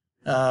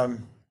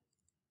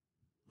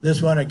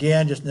 This one,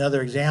 again, just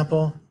another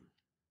example.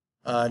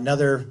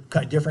 Another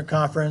different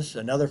conference,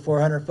 another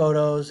 400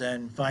 photos,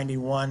 and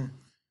finding one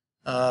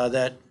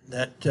that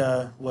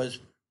was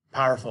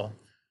powerful.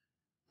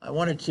 I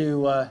wanted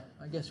to,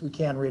 I guess we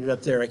can read it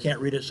up there. I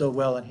can't read it so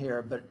well in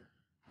here, but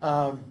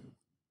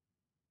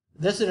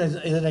this is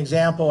an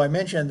example. I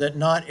mentioned that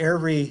not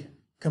every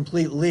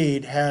complete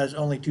lead has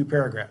only 2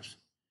 paragraphs.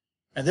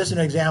 And this is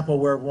an example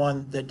where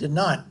one that did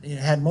not,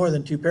 had more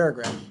than 2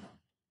 paragraphs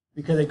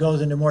because it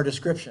goes into more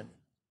description.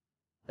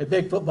 A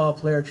big football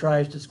player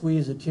tries to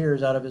squeeze the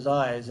tears out of his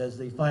eyes as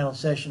the final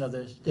session of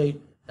the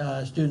state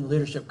student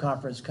leadership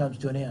conference comes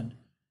to an end.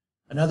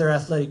 Another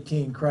athletic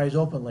teen cries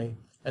openly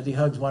as he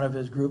hugs one of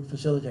his group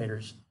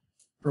facilitators.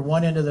 From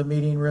one end of the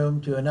meeting room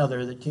to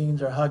another, the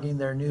teens are hugging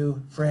their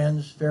new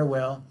friends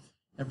farewell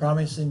and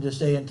promising to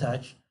stay in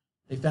touch.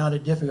 They found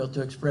it difficult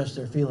to express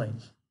their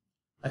feelings.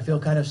 I feel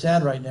kind of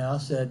sad right now,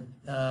 said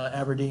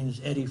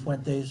Aberdeen's Eddie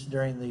Fuentes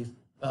during the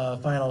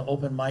final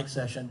open mic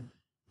session,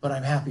 but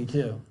I'm happy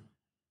too.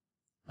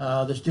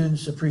 The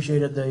students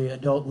appreciated the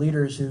adult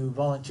leaders who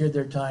volunteered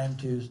their time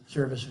to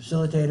serve as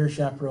facilitators,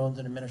 chaperones,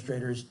 and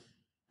administrators.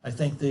 I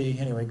think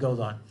anyway, it goes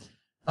on.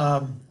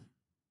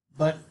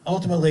 But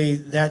ultimately,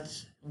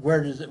 that's,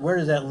 where does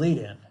that lead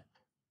in?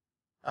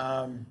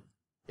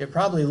 It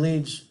probably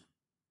leads,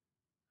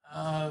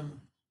 I'm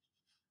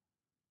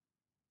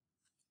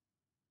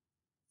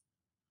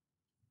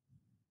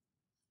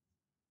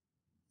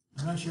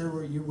not sure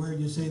where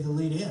you say the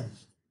lead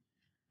ends.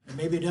 And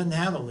maybe it doesn't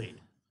have a lead.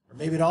 Or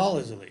maybe it all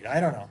is a lead.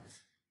 I don't know.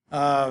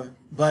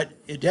 But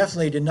it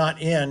definitely did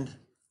not end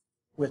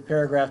with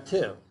paragraph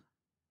 2.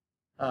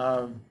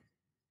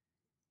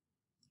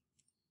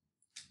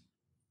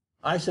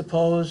 I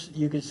suppose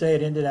you could say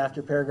it ended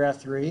after paragraph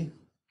 3.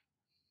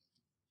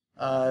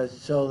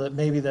 So that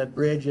maybe the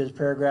bridge is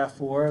paragraph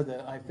 4,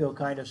 the I feel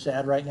kind of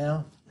sad right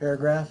now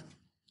paragraph.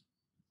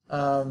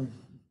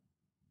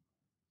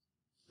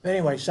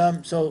 Anyway,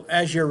 so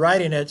as you're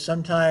writing it,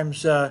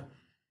 sometimes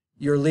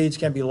your leads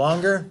can be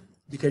longer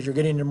because you're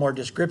getting into more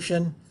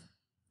description.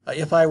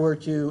 If I were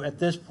to, at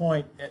this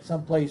point, at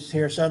some place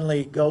here,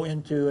 suddenly go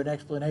into an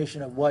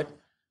explanation of what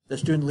the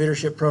student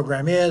leadership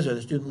program is or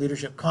the student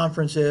leadership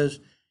conference is,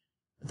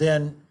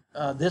 then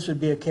this would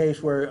be a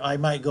case where I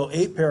might go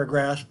 8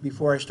 paragraphs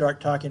before I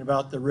start talking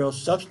about the real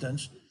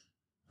substance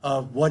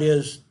of what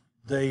is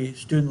the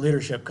student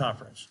leadership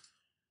conference.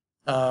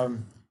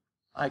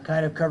 I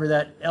kind of cover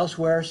that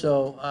elsewhere,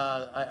 so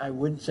I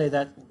wouldn't say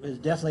that is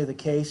definitely the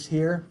case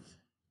here,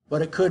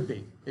 but it could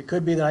be. It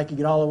could be that I could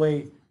get all the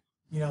way,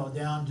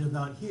 down to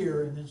about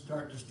here and then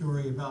start the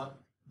story about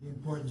the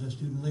importance of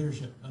student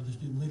leadership, of the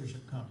student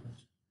leadership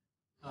conference.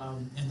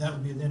 And that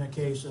would be then a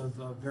case of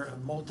a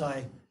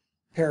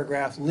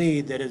multi-paragraph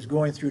lead that is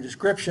going through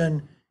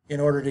description in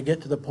order to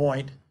get to the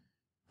point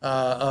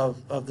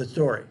of the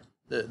story,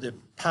 the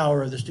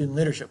power of the student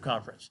leadership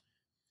conference.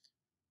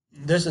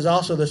 This is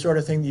also the sort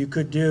of thing that you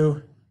could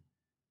do.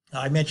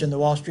 I mentioned the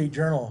Wall Street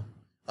Journal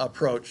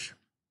approach.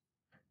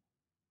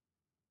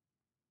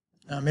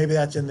 Maybe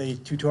that's in the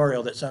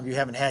tutorial that some of you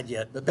haven't had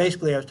yet. But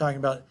basically, I was talking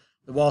about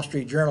the Wall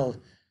Street Journal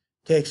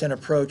takes an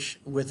approach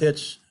with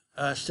its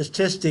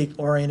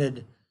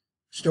statistic-oriented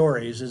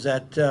stories, is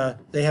that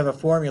they have a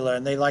formula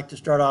and they like to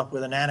start off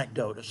with an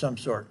anecdote of some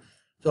sort.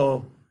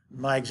 So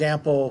my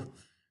example,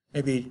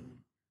 maybe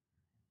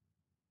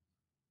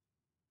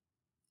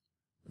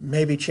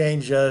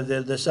change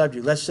the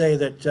subject. Let's say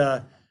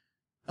that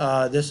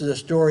this is a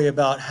story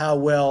about how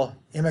well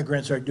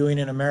immigrants are doing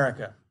in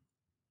America.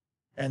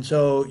 And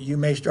so you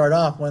may start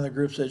off, one of the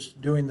groups that's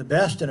doing the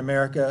best in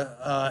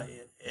America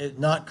is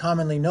not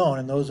commonly known,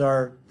 and those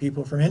are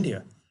people from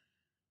India,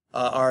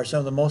 are some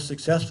of the most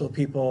successful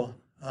people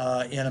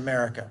in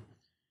America.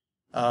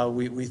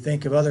 We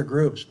think of other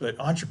groups, but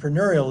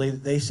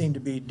entrepreneurially, they seem to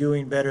be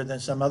doing better than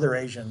some other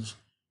Asians.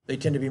 They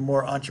tend to be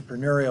more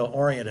entrepreneurial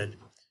oriented.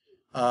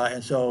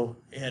 And so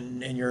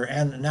in your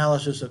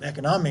analysis of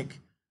economic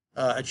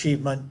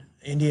achievement,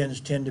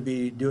 Indians tend to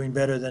be doing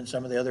better than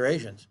some of the other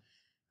Asians.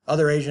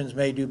 Other Asians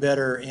may do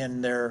better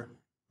in their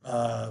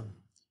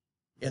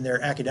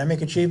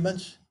academic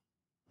achievements,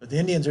 but the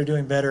Indians are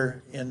doing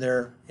better in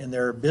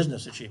their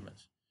business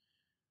achievements.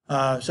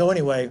 So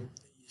anyway,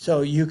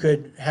 so you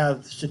could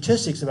have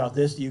statistics about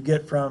this that you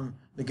get from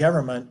the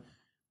government,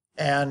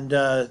 and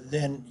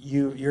then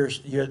your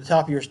the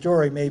top of your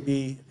story may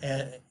be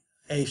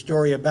a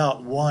story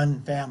about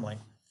one family,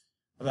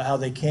 about how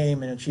they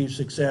came and achieved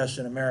success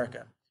in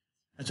America.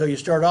 And so you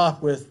start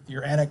off with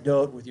your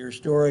anecdote, with your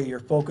story, your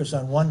focus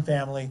on one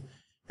family,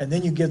 and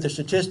then you give the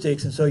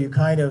statistics, and so you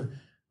kind of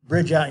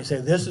bridge out and you say,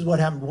 this is what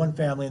happened to one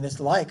family, and it's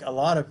like a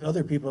lot of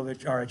other people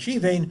that are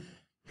achieving,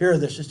 here are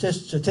the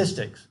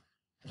statistics.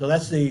 So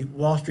that's the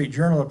Wall Street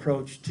Journal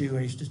approach to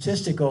a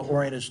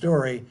statistical-oriented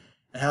story,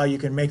 and how you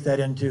can make that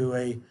into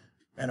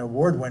an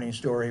award-winning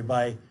story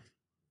by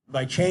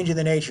changing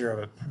the nature of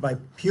it, by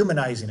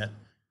humanizing it,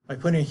 by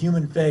putting a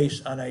human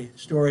face on a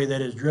story that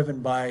is driven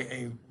by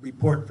a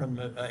report from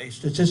a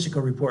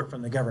statistical report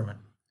from the government.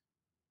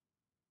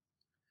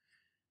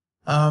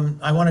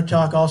 I want to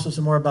talk also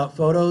some more about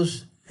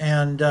photos.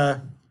 And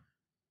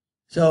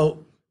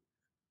so,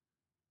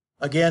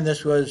 again,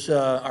 this was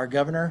our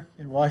governor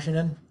in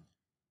Washington.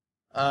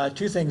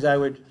 2 things I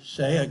would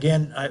say.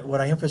 Again,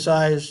 what I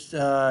emphasized in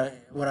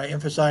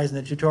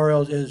the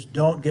tutorials is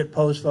don't get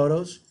pose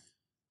photos.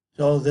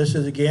 So this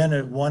is, again,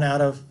 a 1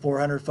 out of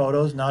 400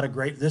 photos.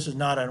 This is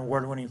not an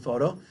award-winning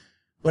photo,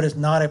 but it's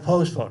not a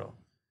pose photo.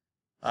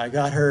 I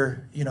got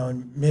her,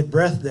 in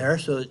mid-breath there,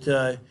 so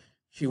that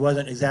she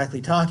wasn't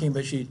exactly talking,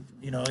 but she,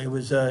 it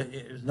was a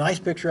nice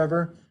picture of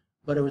her,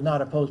 but it was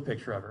not a pose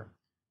picture of her.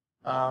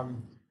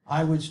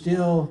 I would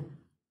still,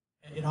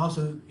 it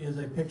also is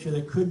a picture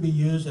that could be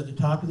used at the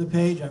top of the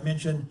page. I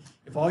mentioned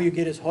if all you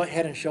get is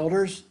head and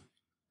shoulders,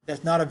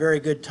 that's not a very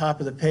good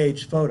top of the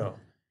page photo.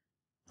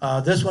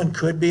 This one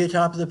could be a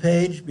top of the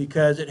page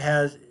because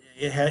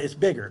it's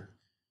bigger,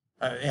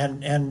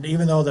 and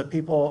even though the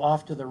people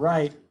off to the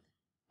right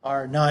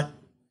are not,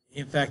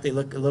 in fact, they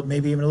look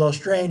maybe even a little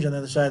strange on the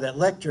other side of that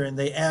lectern, and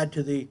they add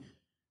to the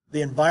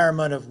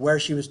environment of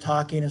where she was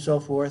talking and so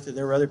forth.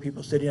 There were other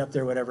people sitting up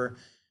there, whatever.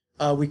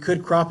 We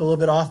could crop a little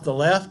bit off the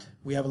left.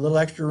 We have a little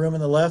extra room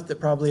in the left that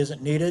probably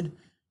isn't needed.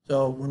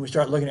 So when we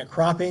start looking at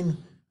cropping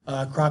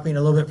a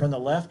little bit from the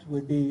left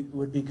would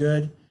be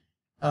good.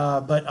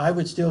 But I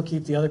would still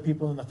keep the other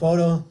people in the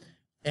photo,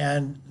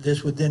 and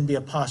this would then be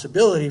a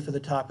possibility for the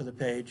top of the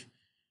page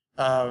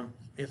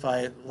if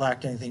I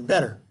lacked anything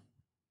better.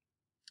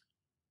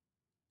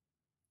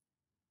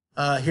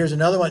 Here's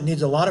another one that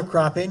needs a lot of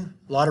cropping,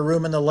 a lot of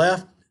room in the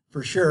left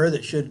for sure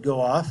that should go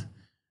off.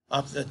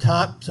 Up the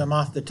top, some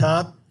off the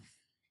top.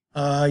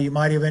 You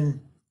might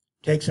even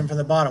take some from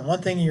the bottom.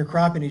 One thing in your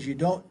cropping is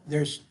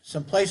there's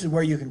some places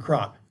where you can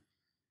crop.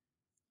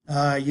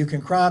 You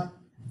can crop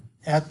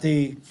at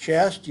the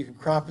chest, you can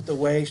crop at the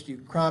waist, you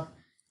can crop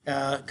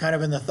kind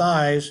of in the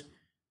thighs.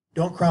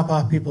 Don't crop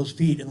off people's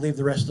feet and leave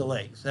the rest of the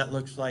legs. That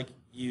looks like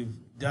you've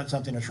done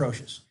something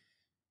atrocious.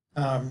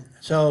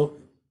 So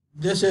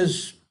this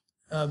is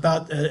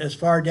about as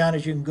far down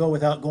as you can go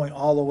without going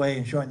all the way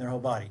and showing their whole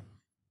body.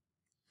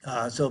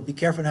 So be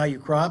careful in how you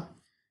crop.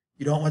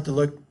 You don't want to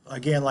look,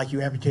 again, like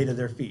you amputated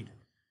their feet,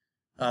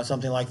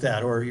 something like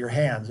that, or your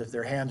hands. If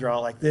their hands are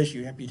all like this,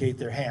 you amputate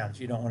their hands.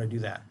 You don't want to do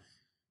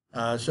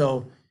that.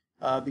 So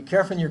be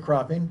careful in your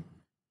cropping.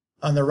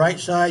 On the right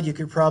side, you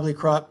could probably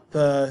crop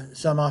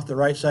some off the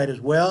right side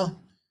as well.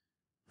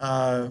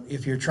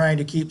 If you're trying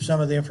to keep some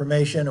of the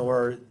information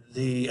or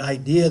the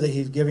idea that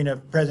he's giving a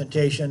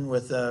presentation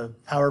with a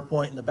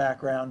PowerPoint in the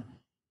background,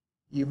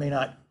 you may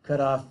not cut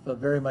off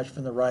very much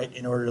from the right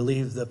in order to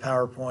leave the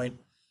PowerPoint.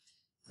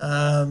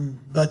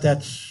 But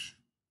that's,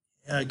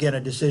 again, a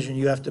decision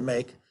you have to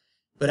make.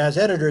 But as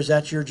editors,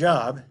 that's your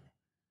job.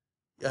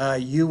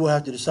 You will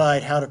have to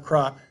decide how to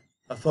crop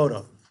a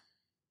photo.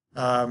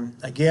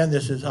 Again,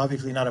 this is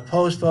obviously not a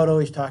pose photo.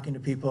 He's talking to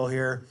people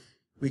here.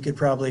 We could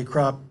probably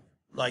crop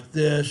like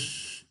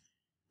this.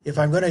 If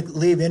I'm going to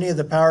leave any of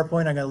the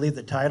PowerPoint, I'm going to leave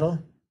the title.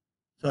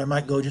 So I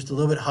might go just a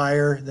little bit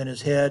higher than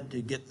his head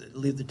to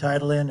leave the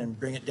title in and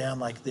bring it down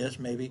like this,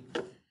 maybe.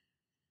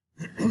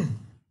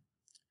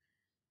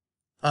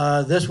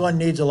 This one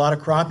needs a lot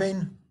of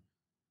cropping,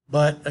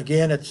 but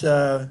again, it's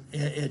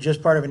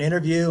just part of an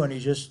interview, and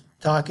he's just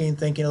talking,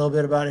 thinking a little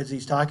bit about it as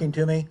he's talking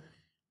to me.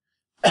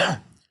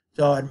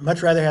 So I'd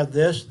much rather have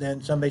this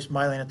than somebody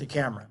smiling at the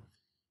camera.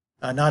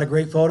 Not a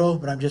great photo,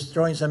 but I'm just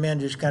throwing some in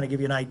to just kind of give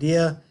you an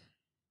idea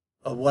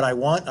of what I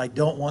want. I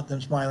don't want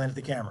them smiling at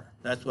the camera.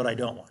 That's what I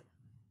don't want.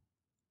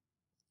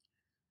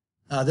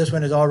 This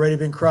one has already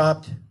been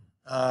cropped.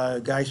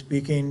 Guy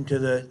speaking to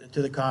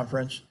the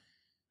conference.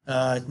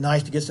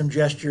 Nice to get some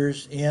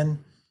gestures in.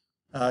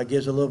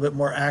 Gives a little bit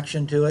more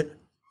action to it.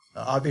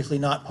 Obviously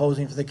not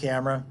posing for the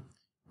camera.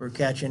 We're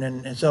catching,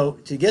 and so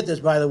to get this,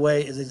 by the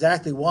way, is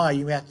exactly why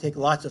you have to take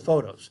lots of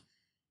photos,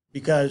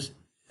 because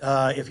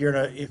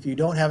if you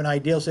don't have an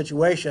ideal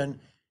situation,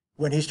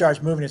 when he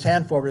starts moving his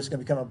hand forward, it's going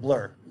to become a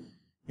blur.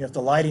 If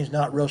the lighting's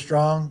not real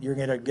strong, you're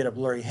going to get a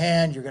blurry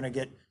hand. You're going to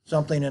get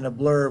something in a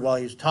blur while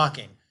he's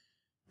talking,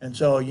 and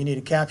so you need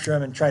to capture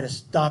him and try to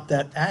stop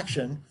that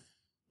action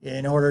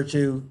in order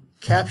to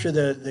capture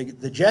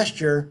the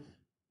gesture,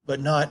 but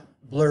not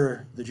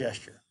blur the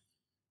gesture.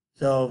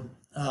 So.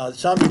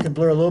 Some you can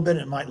blur a little bit,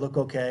 it might look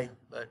okay,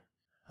 but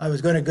I was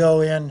going to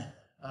go in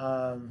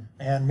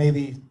and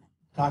maybe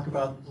talk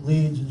about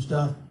leads and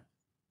stuff.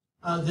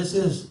 I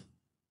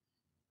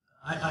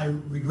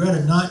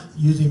regretted not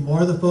using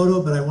more of the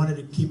photo, but I wanted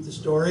to keep the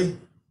story.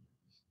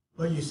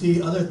 But you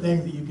see other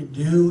things that you can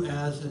do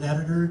as an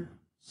editor.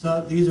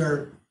 So these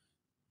are,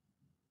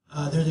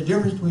 there's a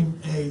difference between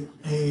a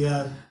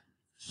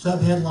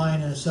subheadline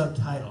and a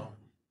subtitle.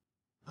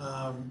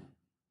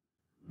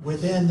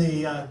 Within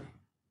the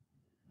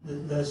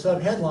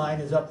subheadline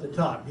is up the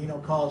top. Dino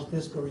calls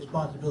fiscal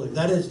responsibility.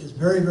 That is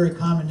very, very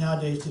common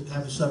nowadays to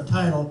have a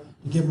subtitle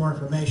to give more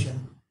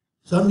information.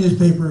 Some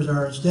newspapers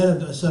are, instead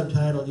of a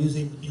subtitle,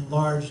 using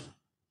enlarged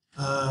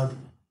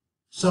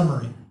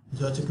summary.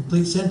 So it's a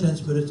complete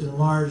sentence, but it's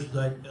enlarged,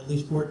 like at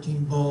least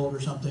 14 bold or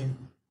something,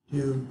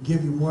 to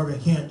give you more of a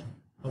hint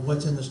of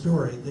what's in the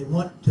story. They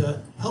want to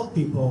help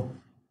people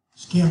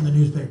skim the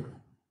newspaper.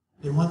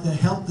 They want to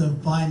help them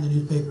find the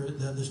newspaper,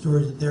 the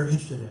stories that they're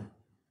interested in.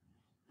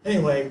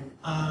 Anyway,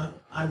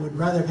 I would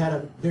rather have had a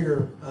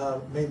bigger,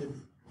 made the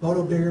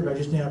photo bigger, but I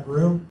just didn't have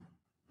room.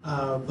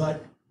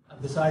 But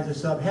besides the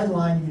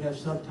subheadline, you could have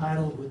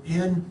subtitles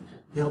within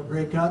to help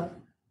break up.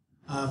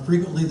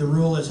 Frequently, the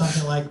rule is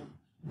something like,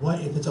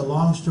 if it's a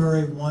long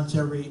story, once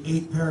every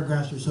 8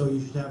 paragraphs or so,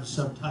 you should have a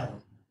subtitle,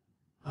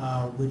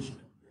 which,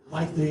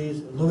 like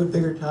these, a little bit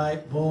bigger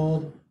type,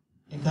 bold,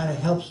 and kind of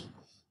helps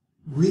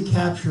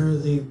recapture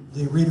the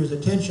reader's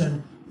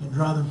attention and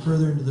draw them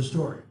further into the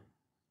story.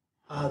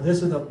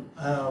 This is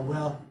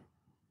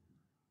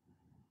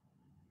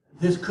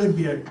this could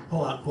be a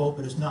pull-out quote,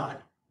 but it's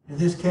not. In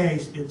this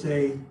case, it's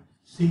a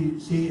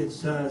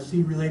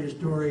C-related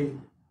story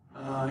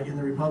in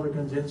the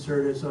Republicans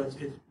inserted, so it's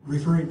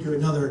referring to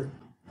another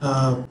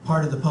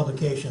part of the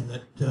publication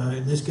that,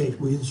 in this case,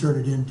 we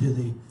inserted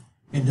into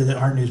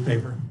our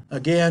newspaper.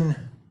 Again,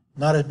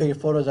 not as big a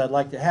photo as I'd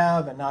like to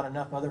have, and not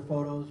enough other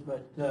photos,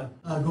 but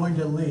going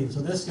to the lead.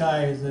 So this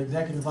guy is the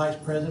executive vice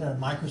president of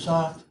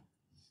Microsoft.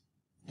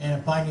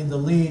 And finding the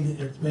lead,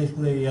 it's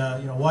basically,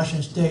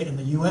 Washington State and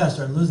the U.S.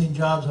 are losing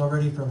jobs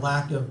already for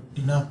lack of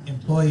enough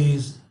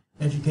employees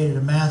educated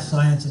in math,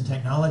 science, and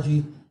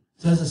technology,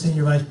 says the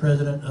senior vice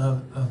president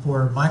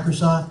for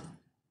Microsoft.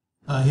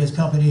 His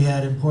company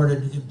had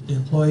imported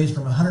employees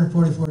from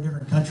 144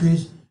 different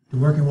countries to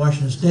work in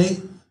Washington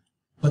State,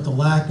 but the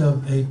lack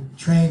of a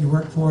trained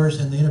workforce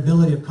and the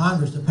inability of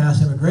Congress to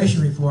pass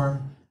immigration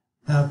reform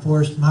have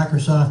forced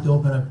Microsoft to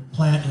open a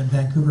plant in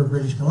Vancouver,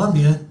 British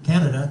Columbia,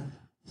 Canada,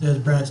 says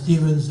Brad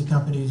Stevens, the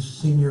company's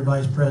senior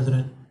vice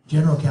president,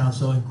 general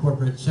counsel, and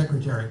corporate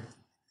secretary.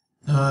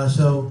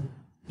 So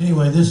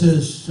anyway, this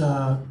is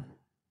from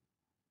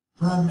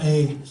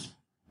a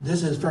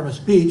this is from a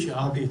speech,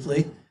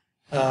 obviously.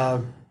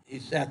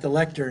 He's at the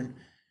lectern.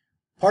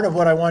 Part of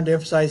what I wanted to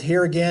emphasize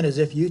here again is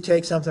if you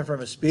take something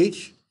from a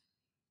speech,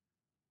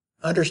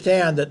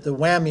 understand that the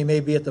whammy may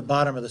be at the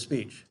bottom of the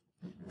speech.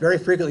 Very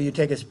frequently you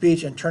take a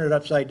speech and turn it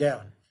upside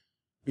down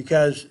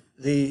because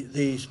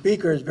the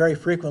speakers very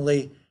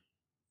frequently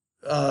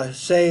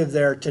save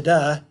their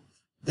ta-da,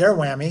 their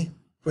whammy,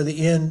 for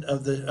the end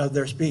of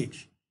their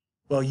speech.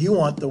 Well, you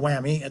want the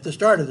whammy at the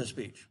start of the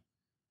speech.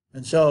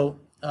 And so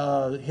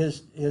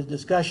his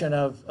discussion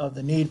of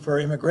the need for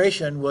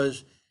immigration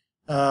was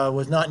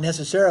not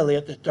necessarily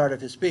at the start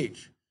of his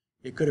speech.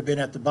 It could have been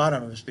at the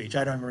bottom of his speech.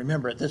 I don't even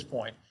remember at this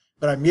point.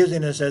 But I'm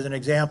using this as an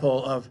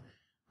example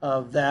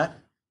of that.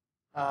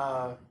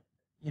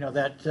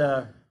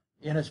 That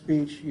in a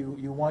speech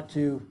you want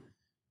to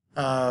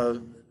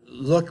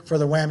look for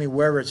the whammy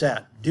wherever it's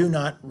at. Do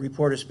not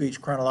report a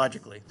speech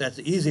chronologically. That's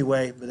the easy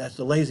way, but that's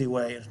the lazy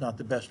way. It's not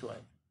the best way.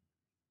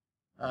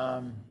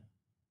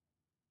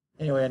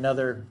 Anyway,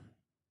 another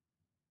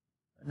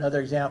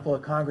example, a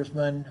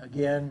congressman,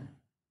 again,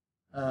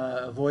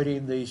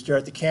 avoiding the stare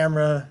at the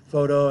camera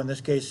photo. In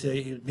this case,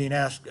 he was being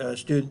asked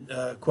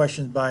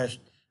questions by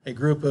a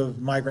group of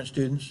migrant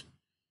students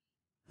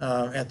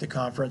at the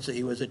conference that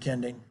he was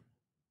attending.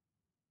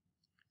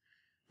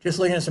 Just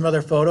looking at some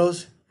other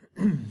photos,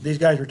 these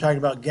guys were talking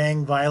about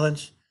gang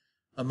violence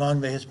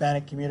among the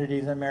Hispanic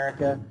communities in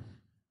America.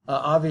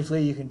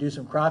 Obviously, you can do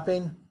some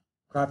cropping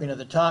at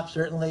the top,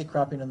 certainly,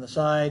 cropping on the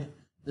side.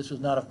 This was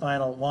not a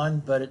final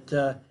one, but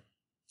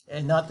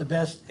and not the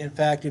best. In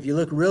fact, if you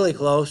look really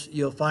close,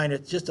 you'll find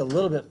it's just a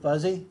little bit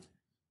fuzzy.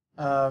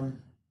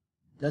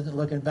 Doesn't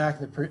look back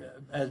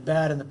as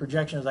bad in the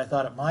projection as I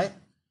thought it might.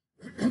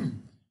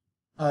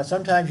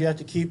 Sometimes you have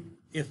to keep,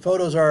 if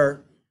photos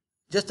are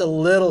just a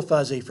little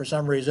fuzzy for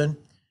some reason,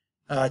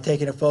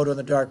 taking a photo in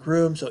the dark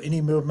room, so any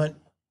movement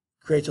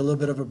creates a little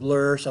bit of a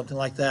blur, something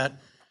like that.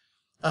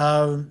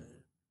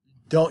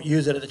 Don't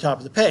use it at the top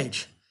of the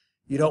page.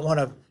 You don't want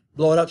to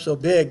blow it up so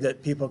big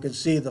that people can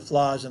see the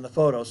flaws in the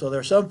photo. So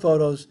there are some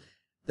photos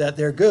that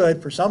they're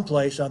good for some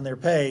place on their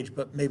page,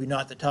 but maybe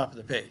not the top of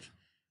the page.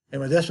 And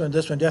with this one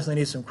definitely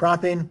needs some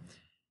cropping.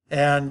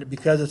 And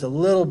because it's a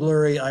little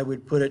blurry, I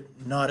would put it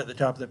not at the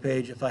top of the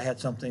page if I had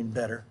something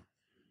better.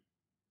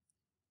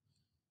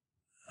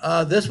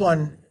 This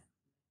one,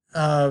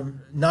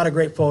 not a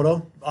great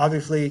photo.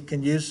 Obviously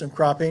can use some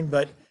cropping,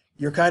 but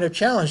you're kind of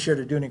challenged here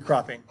to do any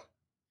cropping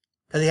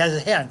because he has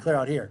his hand clear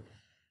out here.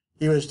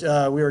 We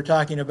were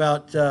talking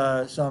about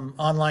some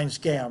online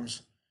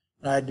scams.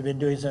 I'd been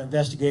doing some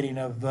investigating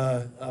of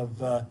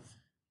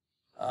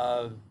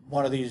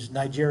one of these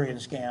Nigerian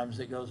scams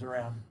that goes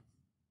around.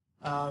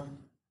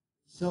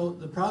 So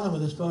the problem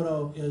with this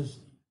photo is,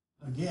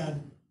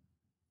 again,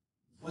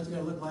 what's it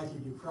going to look like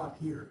if you crop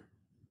here?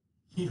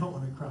 You don't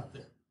want to crop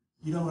there.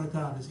 You don't want to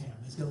cut off his hand.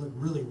 It's going to look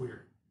really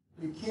weird.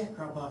 You can't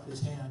crop off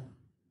his hand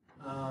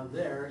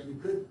there. You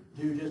could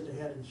do just a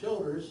head and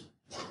shoulders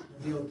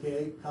and be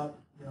okay,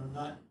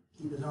 not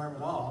keep his arm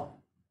at all.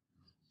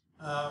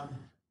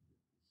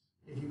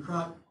 If you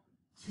crop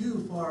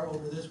too far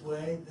over this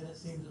way, then it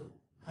seems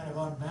kind of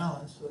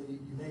unbalanced, so you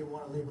may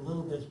want to leave a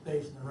little bit of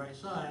space on the right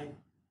side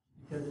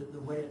because of the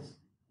way it's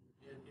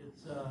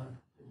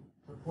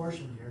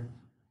proportioned here.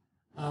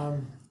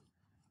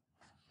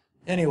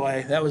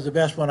 Anyway, that was the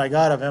best one I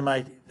got of him.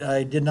 I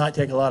did not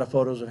take a lot of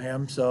photos of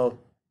him, so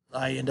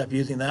I end up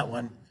using that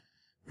one.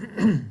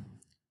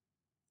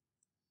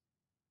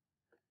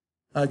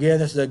 Again,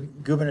 this is a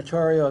governor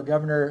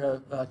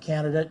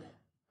candidate.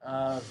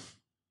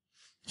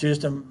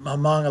 Just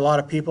among a lot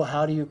of people,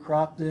 how do you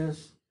crop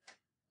this?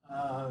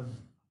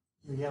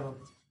 You have a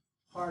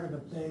part of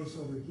a face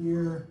over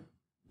here.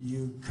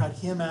 You cut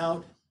him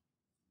out,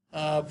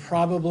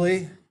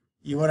 probably.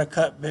 You want to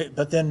cut,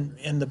 but then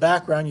in the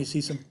background you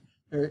see some,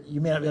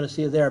 you may not be able to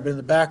see it there, but in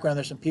the background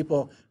there's some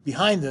people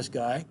behind this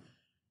guy.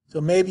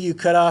 So maybe you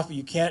cut off,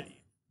 you can't,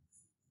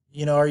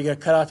 are you going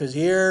to cut off his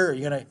ear? Are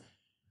you going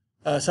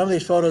to, some of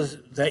these photos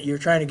that you're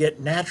trying to get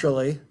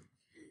naturally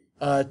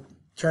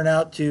turn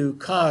out to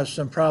cause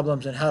some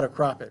problems in how to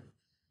crop it.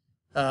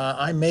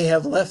 I may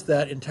have left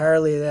that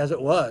entirely as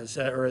it was,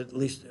 or at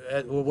least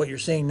what you're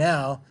seeing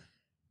now,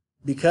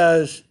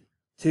 because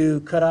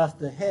to cut off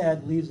the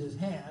head leaves his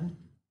hand.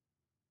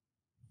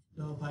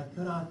 So if I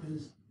cut off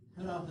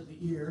the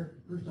ear,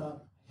 first off,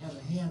 I have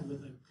a hand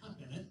with a cup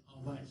in it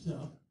all by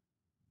itself.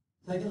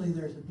 Secondly,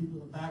 there's some people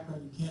in the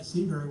background you can't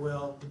see very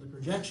well in the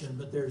projection,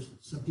 but there's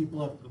some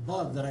people up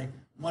above that I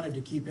wanted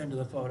to keep into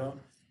the photo.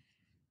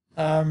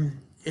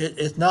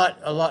 It's not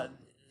a lot.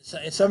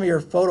 Some of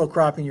your photo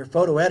cropping, your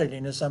photo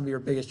editing is some of your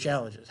biggest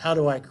challenges. How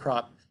do I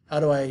crop? How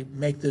do I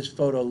make this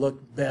photo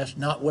look best,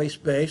 not waste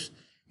space?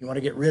 You want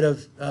to get rid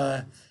of,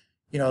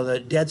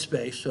 the dead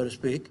space, so to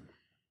speak,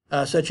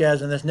 such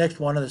as in this next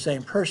one of the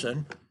same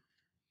person.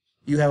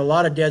 You have a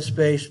lot of dead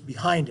space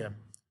behind him.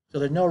 So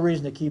there's no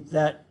reason to keep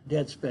that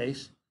dead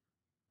space.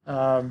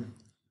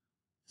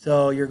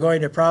 So you're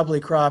going to probably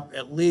crop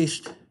at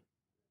least,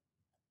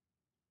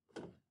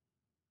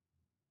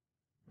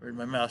 where's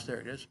my mouse?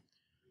 There it is.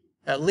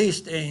 at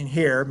least in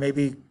here,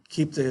 maybe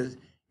keep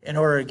in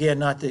order again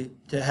not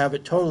to have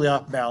it totally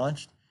off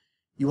balanced,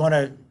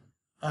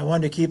 I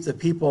wanted to keep some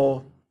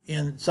people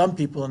in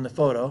the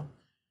photo.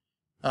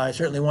 I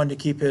certainly wanted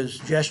to keep his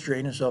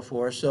gesturing and so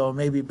forth, so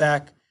maybe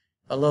back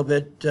a little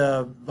bit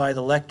by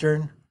the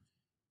lectern,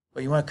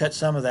 but you want to cut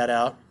some of that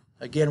out.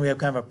 Again, we have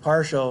kind of a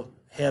partial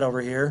head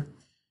over here.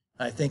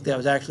 I think that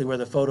was actually where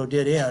the photo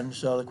did end,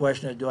 so the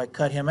question is, do I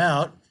cut him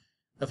out?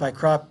 If I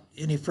crop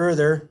any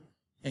further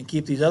and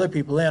keep these other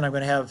people in, I'm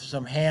going to have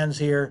some hands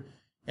here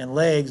and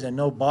legs and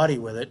no body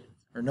with it,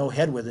 or no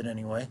head with it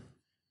anyway.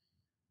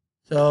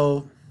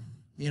 So,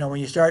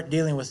 when you start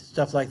dealing with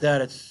stuff like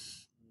that,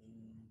 it's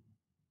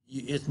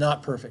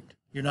not perfect.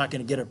 You're not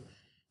going to get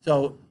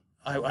so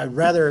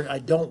I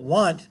don't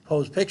want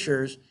posed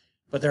pictures,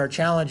 but there are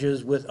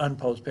challenges with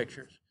unposed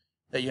pictures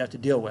that you have to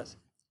deal with.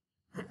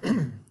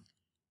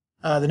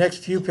 The next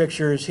few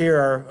pictures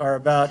here are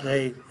about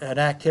an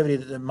activity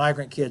that the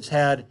migrant kids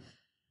had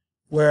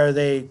where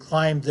they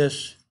climbed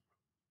this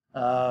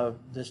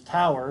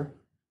tower.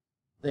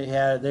 They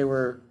had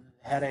a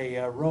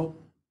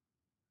rope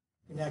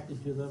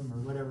connected to them or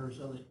whatever,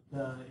 so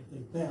that if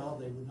they fell,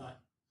 they would not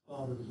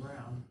fall to the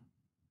ground.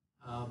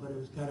 But it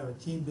was kind of a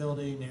team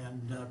building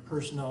and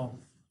personal,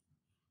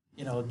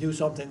 do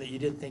something that you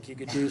didn't think you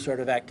could do sort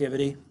of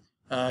activity,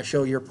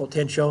 show your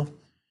potential.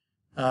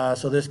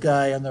 So this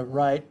guy on the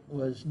right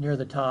was near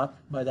the top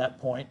by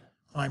that point,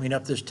 climbing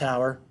up this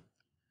tower.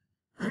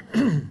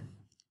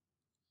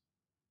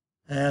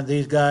 And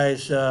these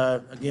guys,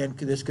 again,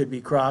 this could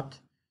be cropped,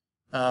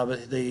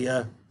 but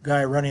the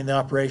guy running the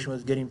operation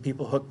was getting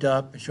people hooked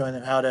up and showing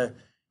them how to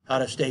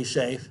stay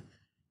safe.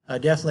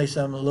 Definitely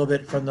a little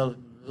bit from the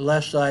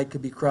left side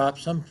could be cropped,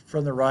 some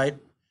from the right.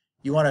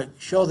 You want to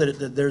show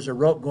that there's a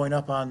rope going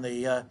up on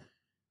the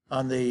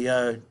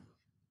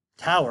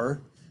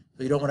tower.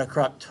 So you don't want to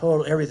crop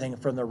everything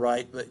from the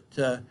right, but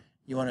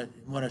you want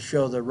to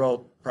show the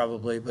rope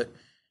probably. But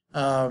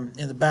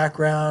in the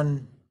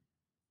background,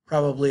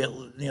 probably at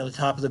the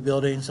top of the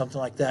building, something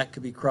like that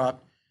could be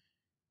cropped.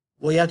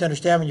 Well, you have to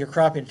understand when you're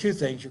cropping two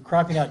things. You're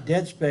cropping out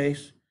dead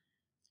space,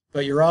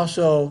 but you're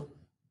also,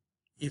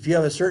 if you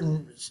have a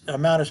certain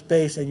amount of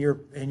space in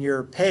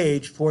your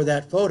page for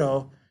that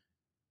photo,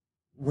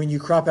 when you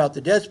crop out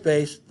the dead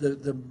space,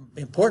 the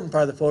important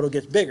part of the photo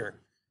gets bigger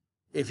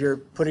if you're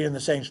putting it in the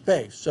same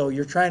space. So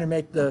you're trying to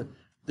make for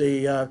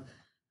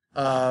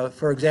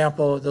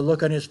example, the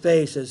look on his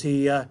face as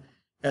he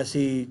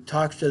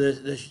talks to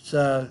this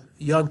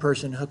young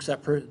person, hooks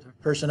that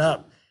person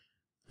up.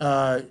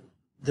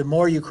 The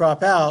more you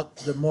crop out,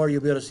 the more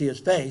you'll be able to see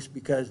his face,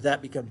 because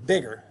that becomes a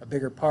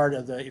bigger part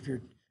of if you're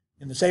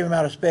in the same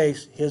amount of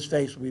space, his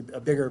face will be a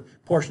bigger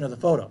portion of the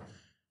photo.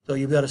 So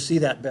you'll be able to see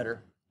that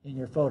better in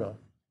your photo.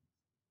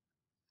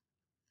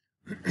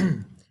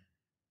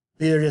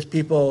 These are just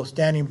people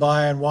standing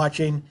by and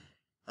watching.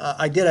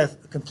 I did a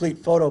complete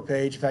photo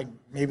page, in fact,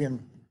 maybe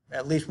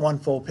at least one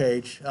full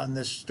page on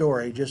this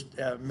story, just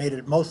made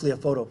it mostly a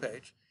photo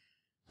page,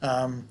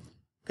 because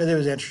it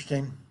was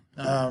interesting.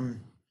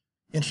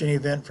 Interesting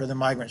event for the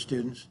migrant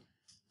students.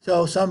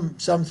 So some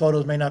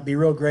photos may not be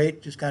real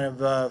great, just kind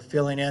of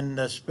filling in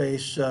the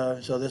space.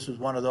 So this was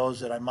one of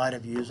those that I might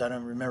have used. I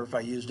don't remember if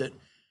I used it.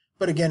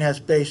 But again, has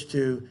space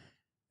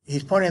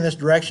he's pointing in this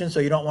direction, so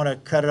you don't want to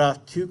cut it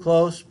off too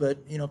close, but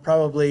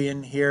probably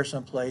in here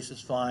someplace is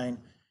fine.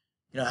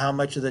 How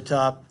much of the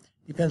top,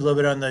 depends a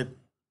little bit on the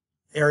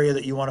area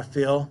that you want to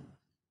fill,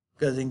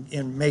 because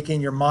in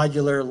making your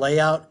modular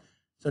layout,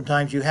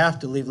 sometimes you have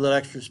to leave a little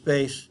extra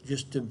space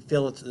just to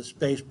fill it to the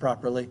space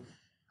properly.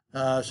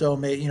 So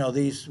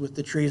these with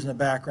the trees in the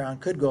background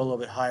could go a little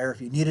bit higher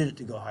if you needed it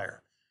to go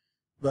higher.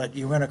 But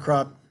you're going to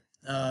crop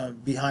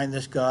behind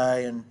this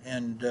guy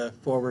and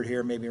forward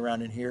here, maybe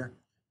around in here.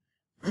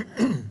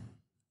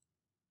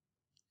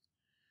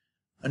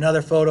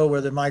 Another photo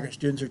where the migrant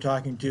students are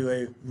talking to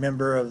a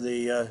member of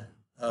the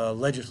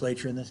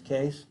legislature, in this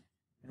case,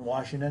 in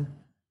Washington.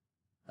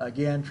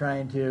 Again,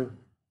 trying to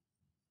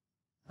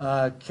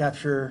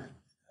capture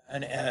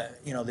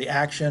the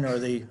action, or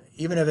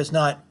even if it's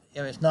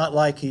not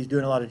like he's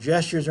doing a lot of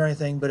gestures or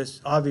anything, but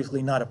it's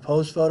obviously not a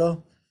pose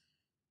photo.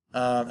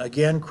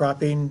 Again,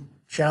 cropping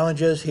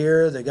challenges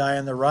here. The guy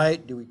on the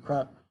right, do we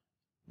crop?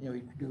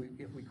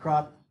 If we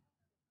crop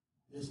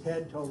this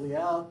head totally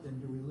out, then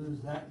do we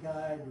lose that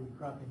guy? Do we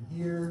crop in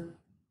here?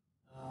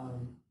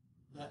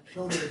 That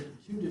shoulder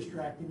isn't too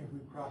distracting if we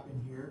crop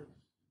in here.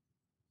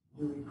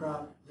 Do we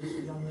crop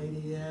this young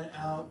lady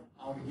out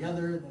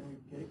altogether? Then we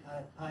get it kind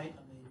of tight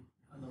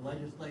on the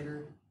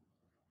legislator.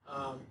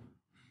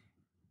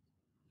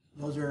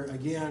 Those are,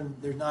 again,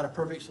 there's not a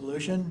perfect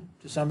solution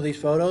to some of these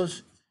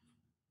photos,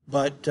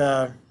 but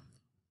I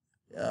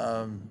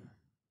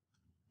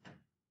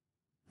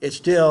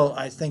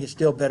think it's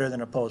still better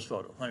than a posed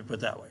photo. Let me put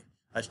it that way.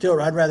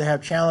 I'd rather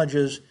have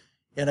challenges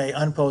in an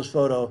unposed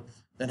photo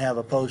than have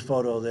a posed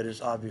photo that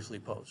is obviously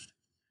posed.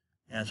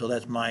 And so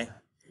that's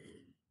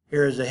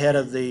here is the head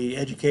of the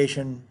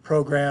education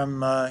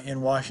program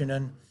in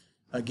Washington,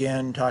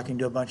 again, talking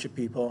to a bunch of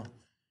people.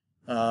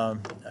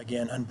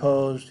 Again,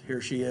 unposed.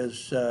 Here she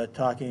is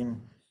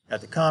talking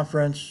at the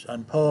conference,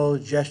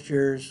 unposed,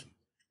 gestures.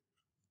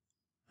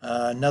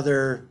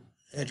 Another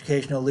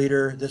educational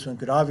leader. This one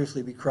could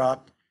obviously be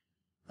cropped,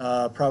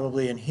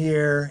 probably in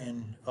here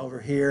and over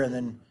here, and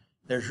then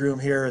there's room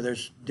here,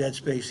 there's dead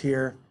space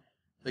here.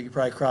 So you could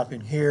probably crop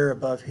in here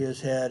above his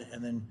head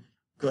and then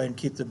go ahead and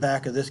keep the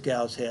back of this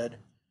gal's head,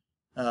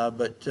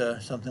 but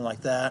something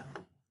like that.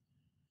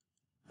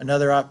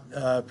 Another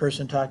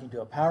person talking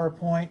to a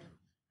PowerPoint.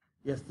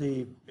 If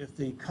the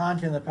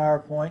content of the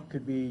PowerPoint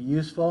could be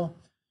useful,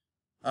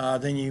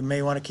 then you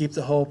may want to keep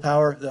the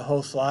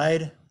whole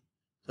slide.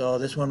 So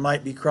this one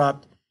might be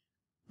cropped,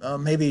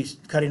 maybe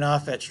cutting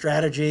off at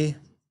strategy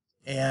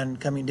and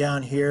coming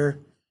down here.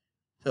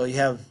 So you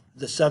have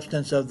the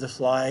substance of the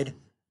slide,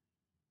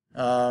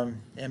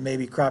 and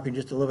maybe cropping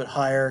just a little bit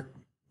higher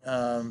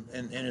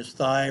in his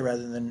thigh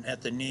rather than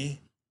at the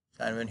knee,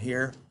 kind of in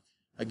here.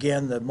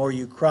 Again, the more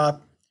you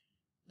crop,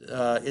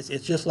 it's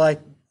just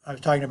like I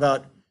was talking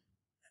about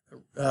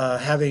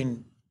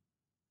having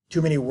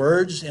too many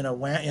words in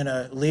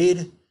a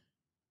lead.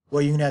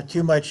 Well, you can have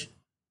too much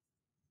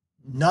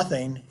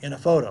nothing in a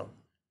photo.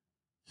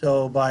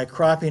 So by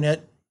cropping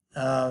it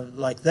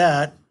like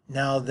that,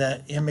 now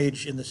that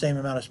image in the same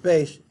amount of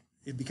space,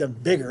 it becomes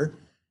bigger.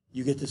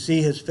 You get to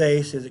see his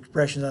face, his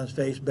expressions on his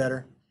face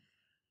better.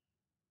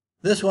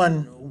 This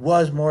one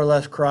was more or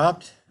less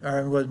cropped,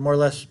 or was more or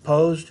less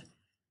posed.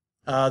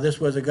 This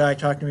was a guy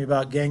talking to me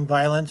about gang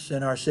violence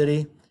in our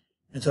city.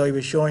 And so he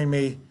was showing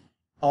me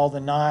all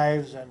the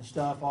knives and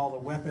stuff, all the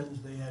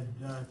weapons they had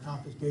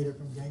confiscated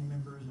from gang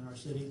members in our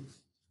city.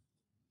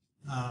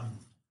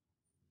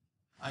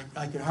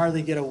 I could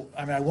hardly get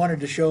I wanted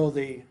to show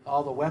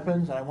all the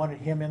weapons, and I wanted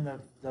him in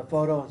the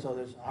photo, and so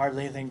there's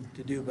hardly anything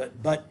to do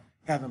but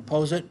have him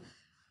pose it,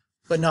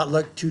 but not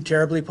look too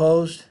terribly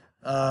posed.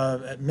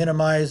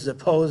 Minimize the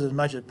pose as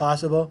much as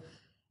possible,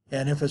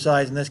 and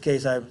emphasize, in this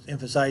case, I was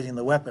emphasizing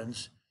the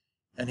weapons,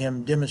 and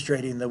him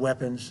demonstrating the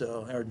weapons,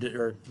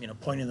 or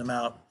pointing them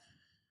out.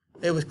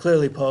 It was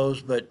clearly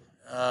posed, but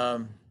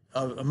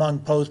among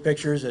posed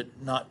pictures,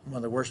 not one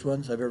of the worst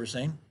ones I've ever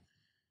seen.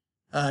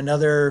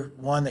 Another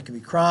one that can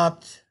be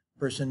cropped,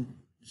 person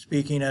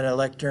speaking at a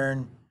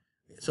lectern.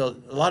 So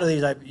a lot of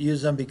these I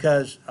use them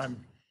because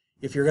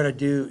if you're going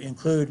to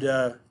include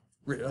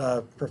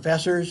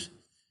professors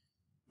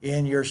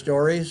in your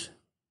stories,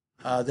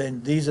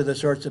 then these are the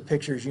sorts of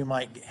pictures you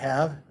might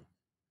have.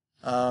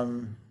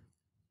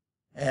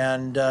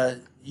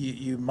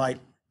 You might,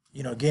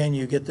 again,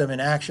 you get them in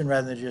action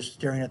rather than just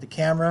staring at the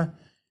camera.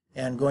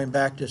 And going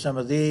back to some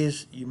of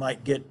these, you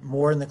might get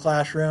more in the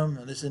classroom.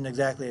 This isn't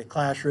exactly a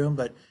classroom,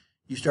 but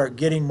you start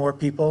getting more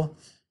people,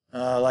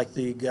 like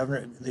the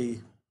governor,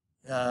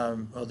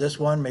 this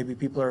one, maybe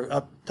people are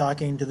up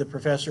talking to the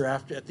professor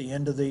at the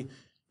end of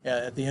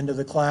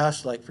the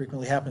class, like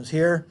frequently happens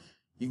here.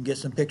 You can get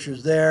some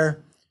pictures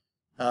there.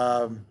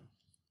 We're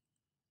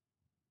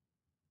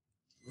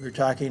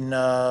talking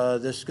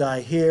this guy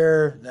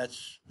here.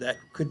 That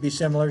could be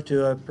similar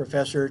to a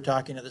professor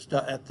talking at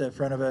the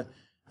front of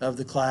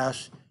the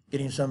class,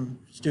 getting some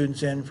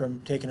students in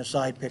from taking a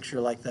side picture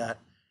like that.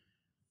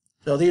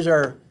 So these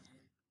are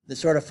the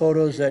sort of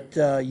photos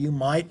that you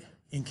might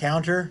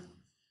encounter.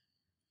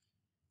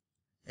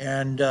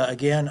 And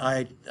again,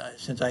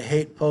 since I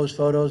hate posed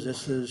photos,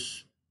 this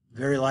is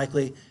very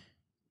likely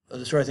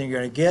the sort of thing you're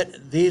going to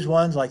get. These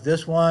ones, like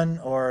this one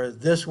or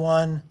this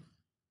one,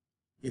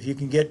 if you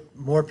can get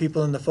more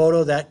people in the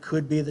photo, that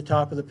could be the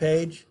top of the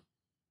page.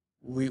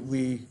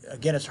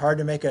 Again, it's hard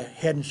to make a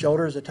head and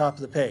shoulders the top of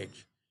the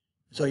page.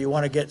 So you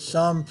want to get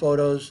some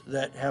photos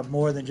that have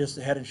more than just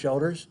the head and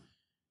shoulders.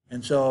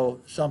 And so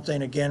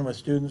something, again, with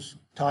students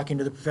talking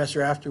to the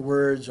professor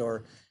afterwards,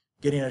 or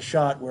getting a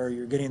shot where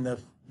you're getting the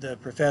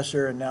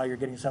professor and now you're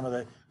getting some of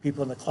the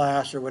people in the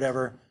class or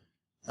whatever,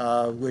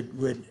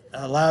 would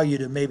allow you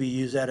to maybe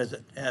use that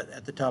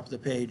at the top of the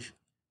page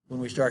when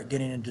we start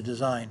getting into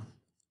design.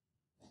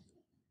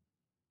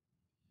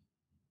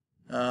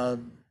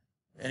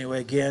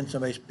 Anyway, again,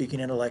 somebody speaking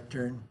in a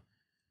lectern.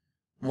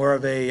 More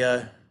of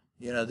a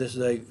this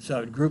is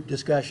a group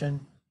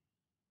discussion.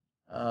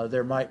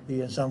 There might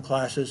be in some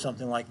classes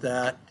something like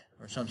that,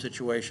 or some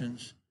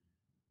situations.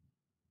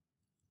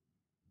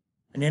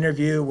 An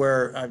interview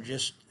where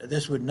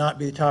this would not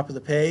be the top of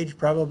the page,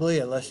 probably,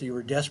 unless you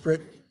were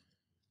desperate.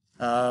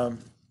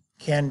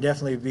 Can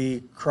definitely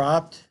be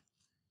cropped.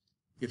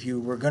 If you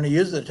were going to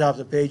use it at the top of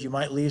the page, you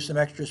might leave some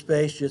extra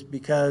space just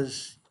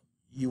because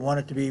you want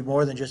it to be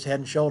more than just head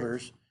and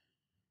shoulders.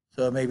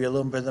 So maybe a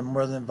little bit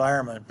more of the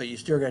environment, but you're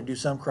still going to do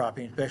some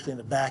cropping, especially in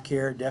the back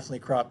here. Definitely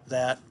crop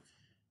that.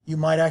 You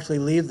might actually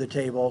leave the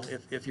table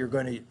if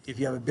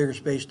you have a bigger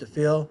space to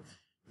fill.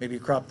 Maybe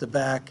crop the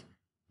back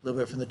a little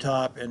bit from the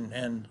top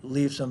and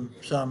leave some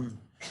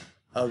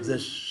of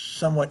this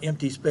somewhat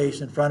empty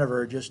space in front of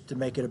her just to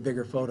make it a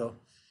bigger photo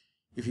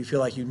if you feel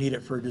like you need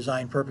it for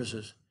design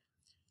purposes.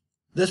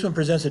 This one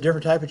presents a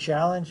different type of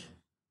challenge.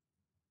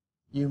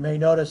 You may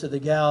notice that the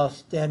gal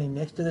standing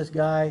next to this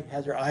guy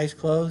has her eyes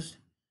closed.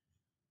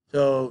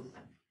 So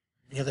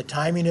the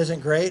timing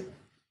isn't great.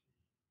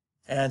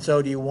 And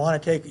so do you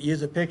want to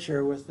use a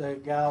picture with the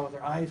gal with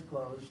her eyes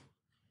closed?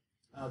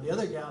 The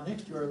other gal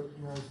next to her,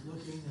 is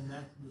looking,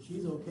 and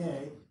she's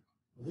okay.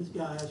 Well, this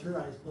gal has her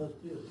eyes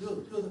closed too.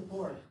 Two of the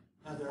four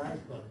have their eyes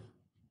closed.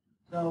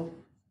 So,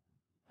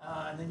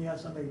 and then you have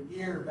somebody's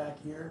ear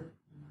back here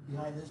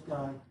behind this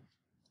guy.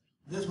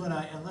 This one,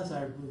 unless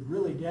I was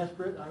really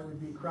desperate, I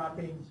would be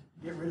cropping,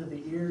 get rid of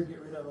the ear,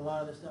 get rid of a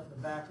lot of the stuff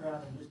in the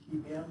background, and just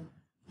keep him.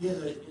 He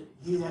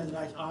has a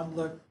nice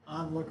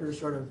onlooker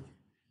sort of.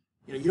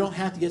 You don't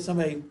have to get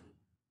somebody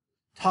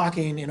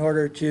talking in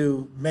order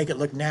to make it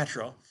look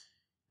natural.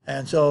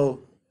 And so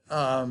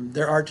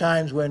there are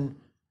times when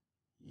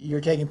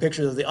you're taking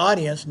pictures of the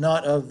audience,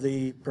 not of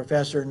the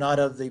professor, not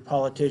of the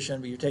politician,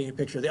 but you're taking a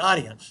picture of the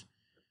audience.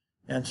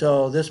 And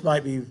so this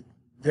might be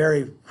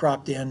very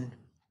cropped in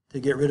to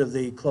get rid of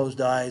the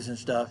closed eyes and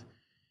stuff.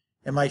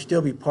 It might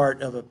still be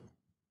part of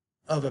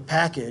a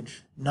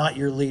package, not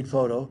your lead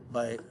photo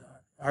by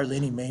hardly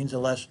any means,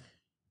 unless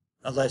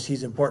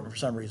he's important for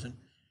some reason.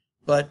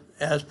 But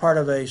as part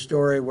of a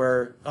story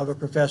of a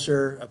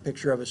professor, a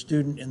picture of a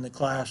student in the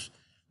class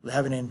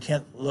having an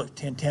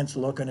intense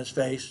look on his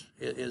face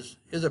is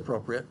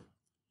appropriate.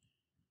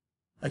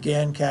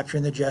 Again,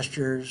 capturing the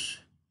gestures.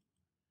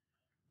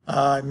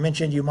 I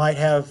mentioned you might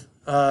have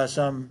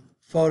some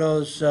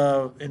photos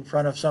in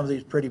front of some of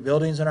these pretty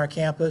buildings on our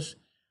campus.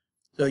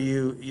 So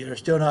you're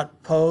still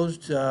not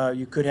posed.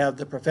 You could have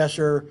the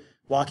professor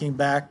walking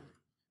back,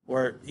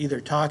 or either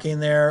talking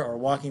there or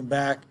walking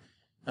back.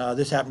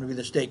 This happened to be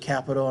the state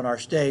capitol in our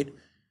state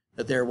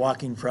that they're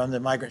walking from.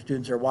 The migrant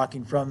students are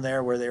walking from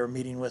there, where they were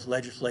meeting with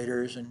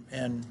legislators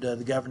and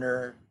the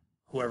governor,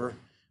 whoever.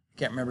 I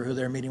can't remember who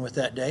they were meeting with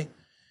that day.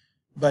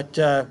 But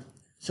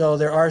so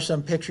there are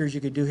some pictures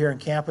you could do here on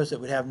campus that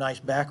would have nice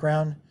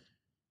background.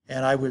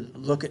 And I would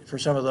look for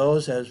some of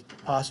those as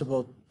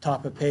possible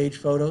top of page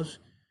photos,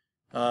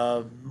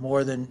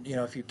 more than,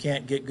 if you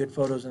can't get good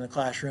photos in the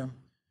classroom.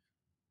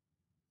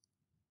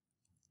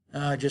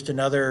 Just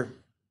another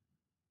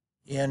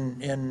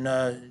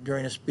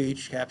during a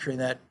speech, capturing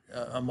that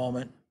a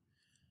moment.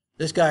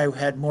 This guy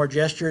had more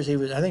gestures. He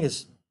was, I think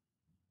it's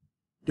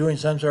doing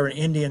some sort of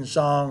Indian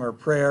song or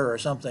prayer or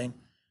something,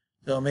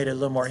 so it made it a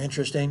little more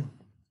interesting.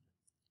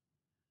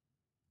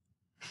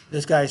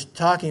 This guy's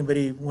talking, but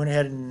he went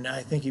ahead and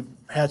I think he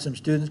had some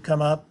students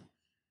come up,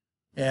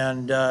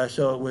 and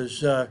so it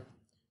was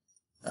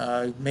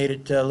made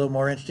it a little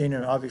more interesting,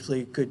 and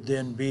obviously could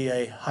then be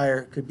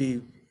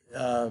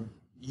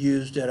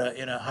used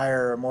in a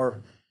higher or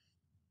more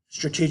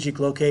strategic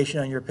location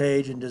on your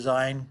page and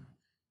design.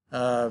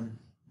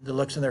 The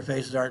looks in their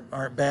faces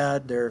aren't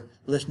bad. They're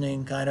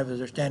listening kind of as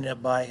they're standing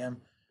up by him.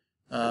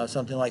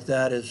 Something like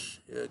that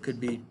could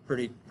be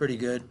pretty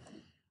good.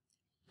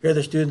 Here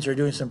the students are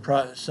doing some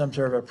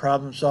sort of a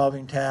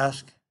problem-solving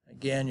task.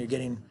 Again, you're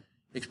getting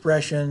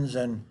expressions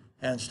and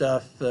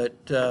stuff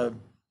that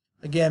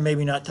again,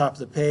 maybe not top of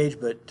the page,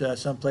 but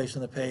someplace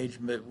on the page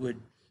but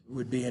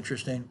would be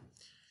interesting.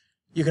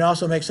 You can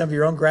also make some of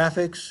your own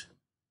graphics.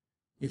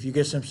 If you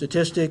get some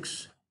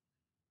statistics,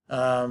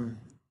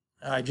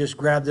 I just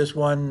grabbed this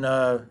one.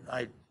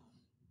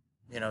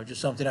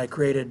 Just something I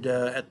created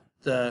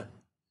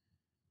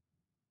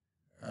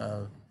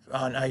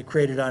I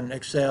created on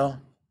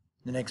Excel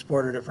and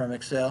exported it from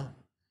Excel.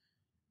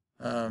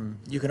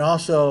 You can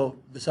also,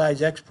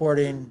 besides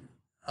exporting,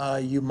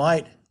 I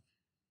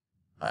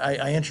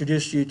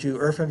introduced you to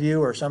OrphanView,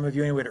 or some of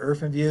you anyway, to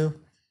OrphanView,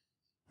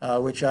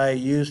 which I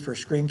use for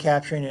screen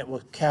capturing. It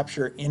will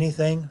capture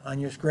anything on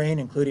your screen,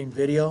 including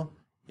video.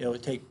 It will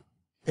take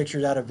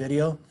pictures out of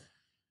video.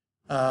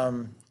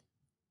 And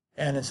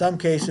in some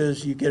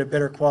cases, you get a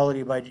better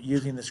quality by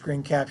using the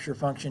screen capture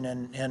function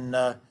in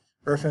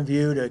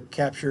OrphanView to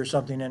capture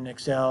something in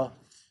Excel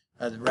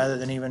rather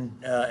than even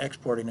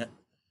exporting it.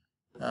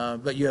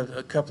 But you have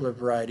a couple of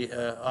variety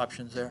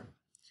options there.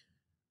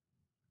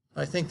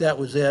 I think that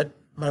was it.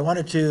 But I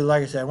wanted to,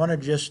 like I said, I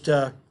wanted to just,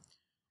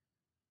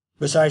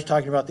 besides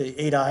talking about the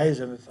 8 eyes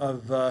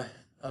of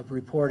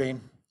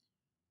reporting,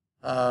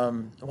 I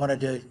wanted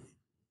to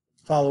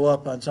follow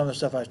up on some of the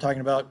stuff I was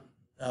talking about,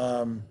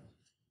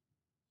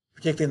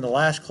 particularly in the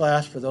last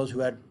class for those who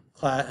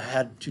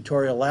had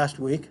tutorial last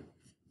week.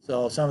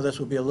 So some of this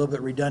will be a little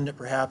bit redundant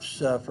perhaps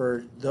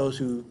for those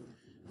who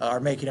are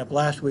making up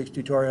last week's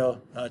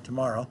tutorial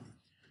tomorrow.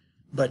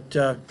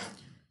 But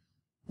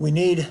we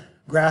need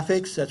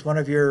graphics. That's one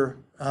of your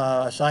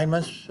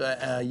assignments.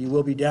 You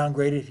will be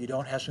downgraded if you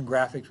don't have some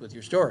graphics with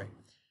your story.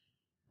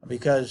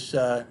 Because,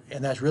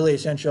 and that's really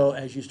essential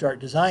as you start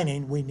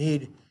designing, we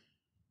need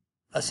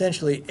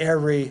essentially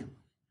every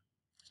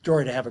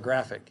story to have a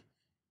graphic.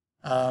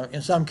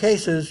 In some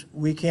cases,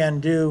 we can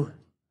do,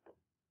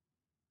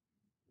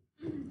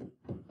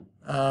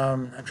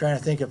 I'm trying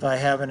to think if I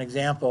have an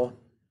example.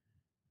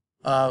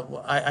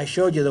 I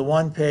showed you the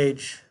one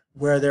page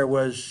where there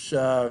was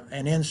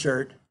an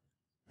insert,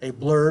 a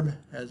blurb,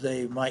 as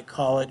they might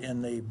call it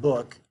in the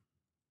book,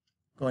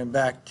 going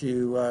back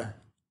to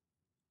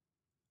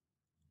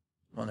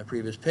one of the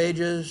previous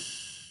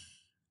pages.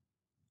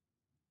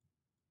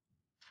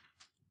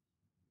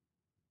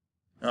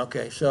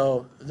 Okay,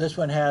 so this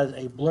one has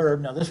a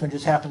blurb. Now, this one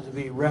just happens to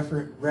be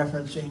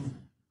referencing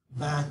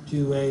back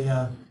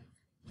to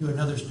to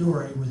another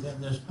story within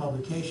this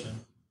publication.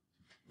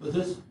 But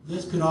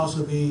this could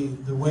also be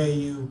the way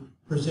you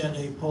present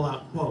a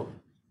pull-out quote.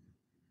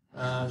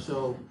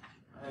 So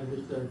I have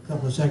just a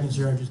couple of seconds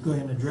here. I'll just go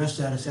ahead and address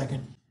that a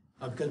second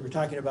because we're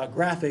talking about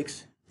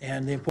graphics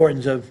and the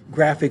importance of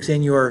graphics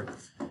in your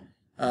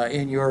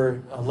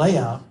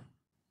layout.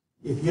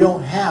 If you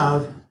don't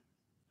have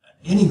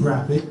any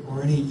graphic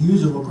or any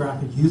usable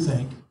graphic you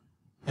think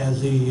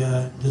as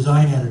the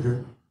design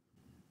editor,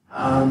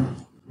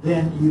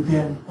 then you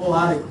can pull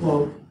out a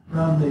quote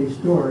from the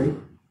story.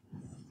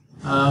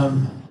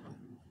 Well,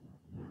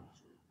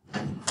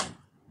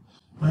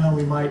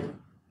 we might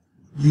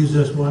use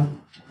this one.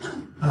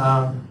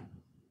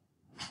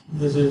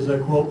 This is a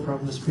quote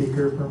from the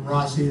speaker, from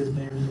Rossi. His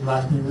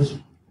last name is.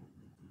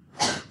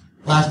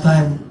 Last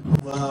time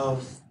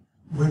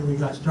when we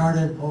got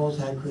started, polls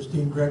had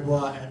Christine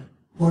Gregoire at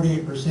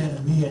 48%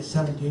 and me at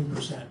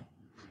 17%.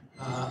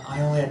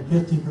 I only had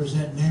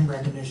 15% name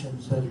recognition,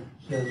 says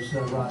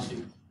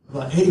Rossi.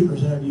 About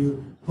 80% of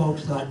you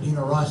folks thought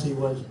Dino Rossi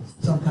was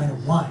some kind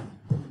of wine.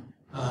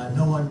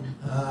 No one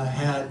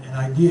had an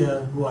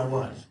idea who I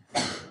was.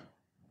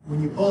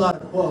 When you pull out a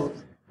quote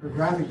for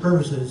graphic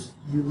purposes,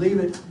 you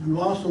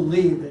also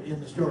leave it in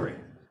the story.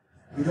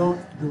 You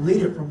don't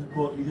delete it from the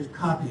quote, you just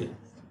copy it.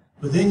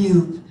 But then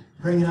you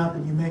bring it up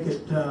and you make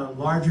it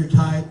larger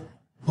type,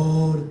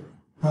 bold,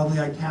 probably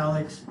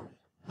italics.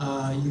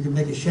 You can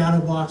make a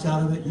shadow box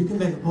out of it. You can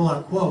make a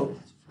pull-out quote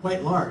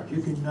quite large.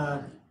 You can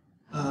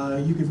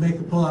make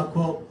a pull-out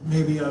quote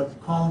maybe a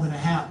column and a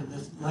half in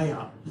this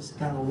layout. This is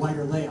kind of a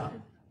wider layout.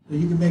 So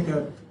you can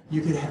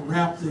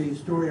wrap the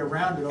story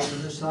around it over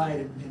this side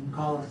in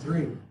column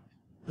 3.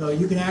 So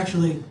you can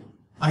actually,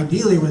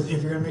 ideally,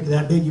 if you're going to make it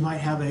that big, you might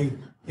have a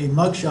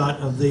mugshot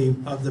of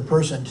the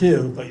person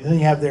too. But then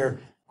you have their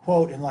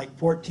quote in like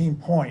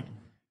 14-point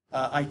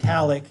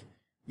italic.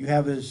 You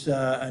have his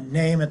a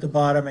name at the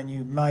bottom, and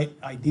you might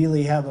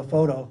ideally have a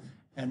photo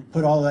and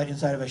put all that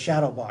inside of a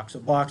shadow box, a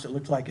box that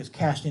looks like it's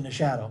casting a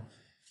shadow.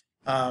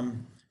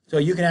 So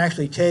you can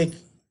actually take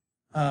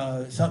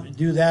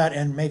do that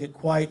and make it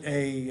quite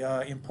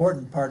a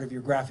important part of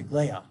your graphic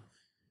layout.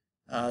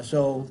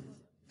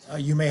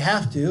 You may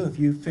have to, if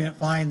you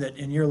find that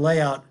in your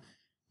layout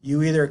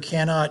you either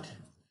cannot,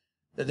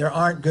 that there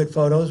aren't good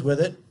photos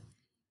with it,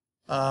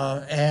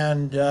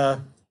 and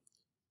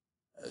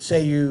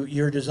say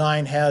your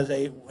design has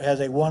a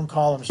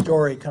one-column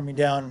story coming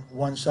down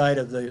one side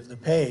of the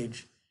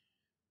page,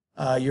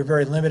 you're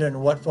very limited in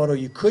what photo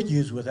you could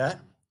use with that.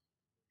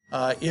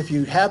 If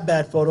you have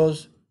bad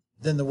photos,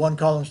 then the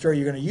one-column story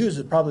you're going to use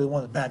is probably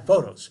one of the bad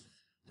photos.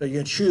 So you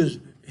can choose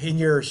in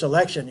your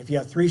selection. If you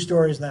have 3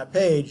 stories in that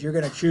page, you're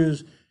going to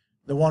choose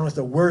the one with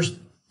the worst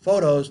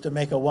photos to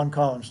make a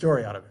one-column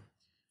story out of it.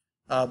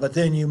 But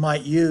then you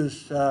might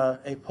use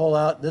a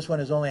pull-out. This one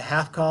is only a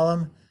half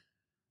column.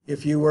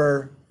 If you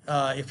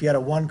had a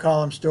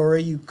one-column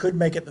story, you could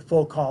make it the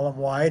full column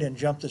wide and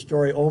jump the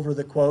story over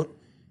the quote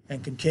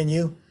and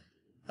continue.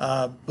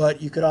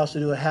 But you could also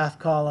do a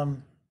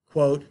half-column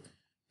quote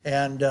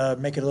and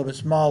make it a little bit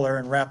smaller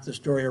and wrap the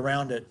story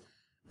around it.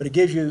 But it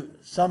gives you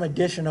some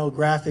additional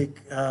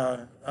graphic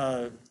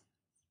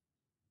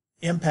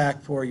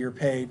impact for your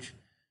page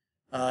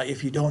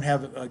if you don't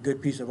have a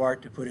good piece of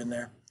art to put in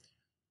there.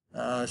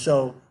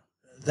 So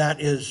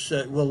that is,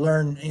 we'll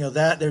learn,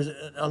 that there's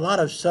a lot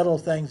of subtle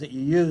things that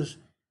you use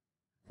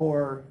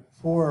for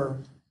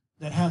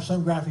that have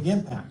some graphic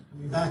impact. I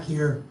mean, back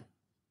here,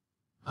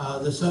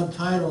 the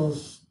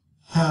subtitles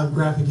have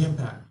graphic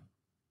impact.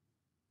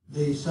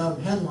 The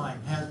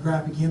sub-headline has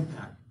graphic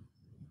impact.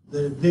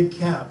 The big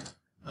cap,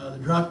 the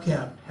drop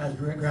cap has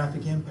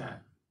graphic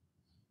impact.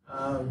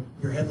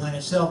 Your headline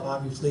itself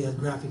obviously has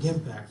graphic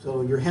impact.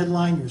 So your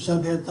headline, your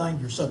sub-headline,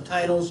 your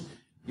subtitles,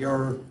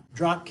 your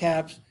drop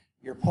caps,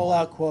 your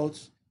pull-out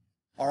quotes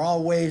are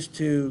all ways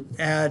to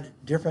add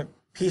different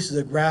pieces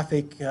of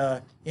graphic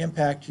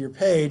impact to your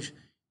page,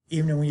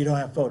 even when you don't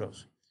have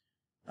photos.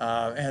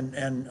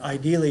 And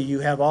ideally, you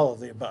have all of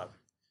the above.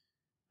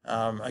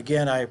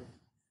 Again,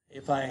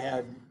 if I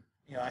had,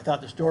 I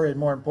thought the story is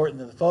more important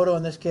than the photo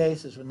in this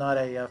case. This was not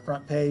a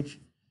front page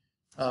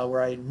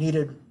where I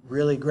needed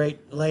really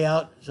great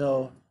layout.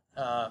 So,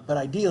 but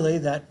ideally,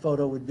 that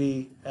photo would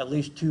be at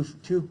least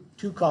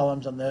two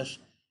columns on this,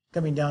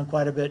 coming down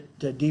quite a bit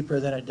deeper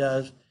than it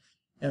does,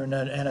 and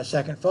a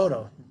second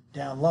photo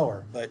down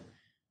lower. But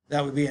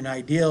that would be an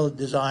ideal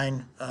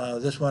design.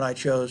 This one I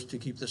chose to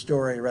keep the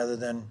story rather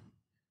than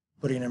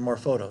putting in more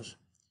photos,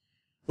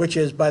 which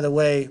is, by the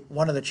way,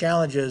 one of the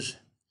challenges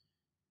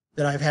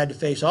that I've had to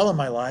face all of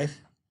my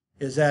life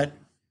is that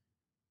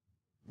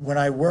when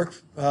I work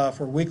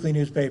for weekly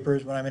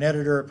newspapers, when I'm an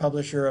editor or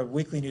publisher of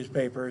weekly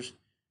newspapers,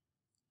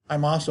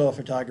 I'm also a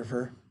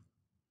photographer.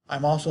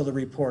 I'm also the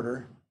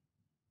reporter.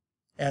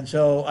 And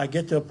so I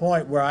get to a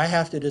point where I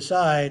have to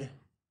decide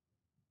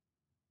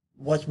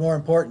what's more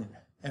important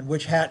and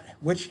which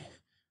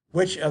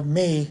of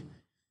me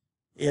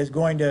is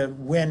going to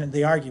win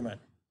the argument.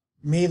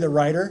 me the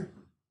writer,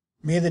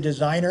 me the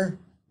designer,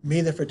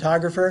 me the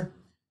photographer,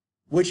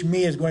 which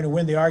me is going to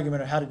win the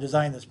argument of how to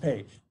design this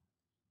page?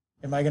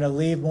 Am I going to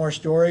leave more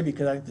story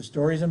because I think the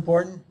story is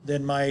important?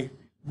 Then my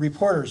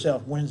reporter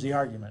self wins the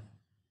argument.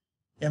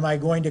 Am I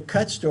going to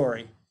cut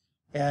story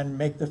and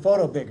make the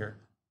photo bigger?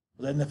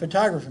 Then the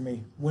photographer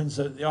me wins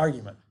the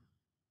argument.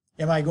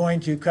 Am I going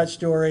to cut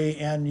story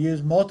and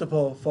use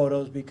multiple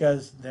photos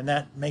because then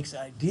that makes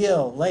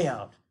ideal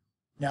layout?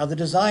 Now the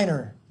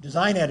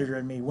design editor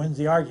in me wins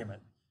the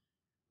argument.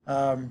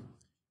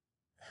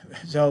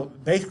 So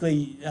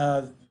basically,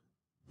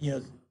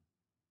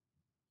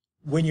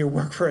 when you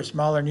work for a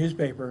smaller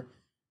newspaper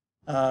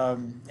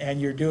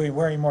and you're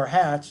wearing more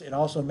hats, it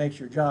also makes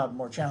your job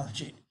more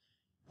challenging.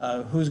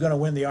 Who's going to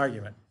win the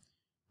argument?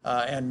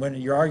 And when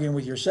you're arguing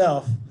with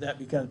yourself, that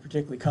becomes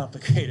particularly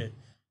complicated.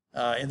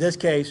 In this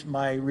case,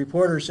 my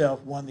reporter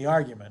self won the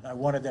argument. I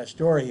wanted that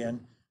story in,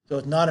 so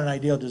it's not an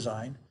ideal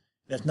design.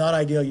 It's not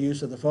ideal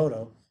use of the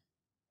photo,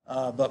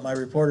 but my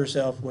reporter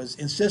self was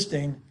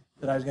insisting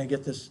that I was going to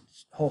get this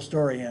whole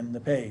story in the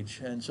page,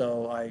 and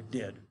so I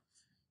did,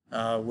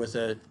 with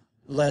a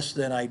less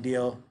than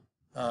ideal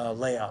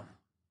layout.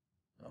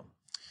 So,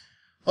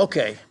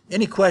 okay,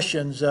 any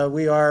questions?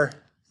 We are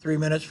 3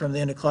 minutes from the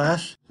end of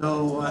class.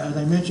 So as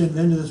I mentioned, at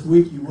the end of this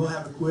week, you will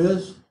have a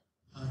quiz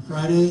on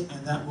Friday,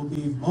 and that will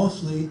be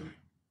mostly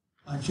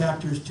on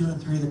chapters 2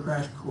 and 3 of the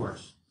crash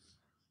course.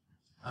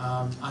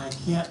 I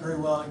can't very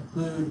well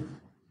include,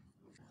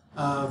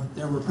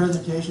 there were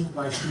presentations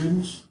by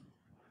students,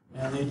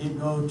 and they did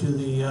go to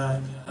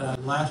the,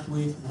 last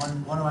week,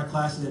 one of my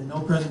classes had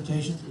no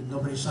presentations because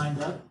nobody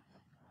signed up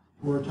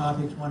for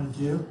topics 1 and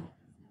 2.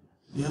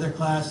 The other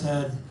class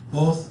had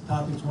both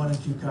topics 1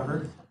 and 2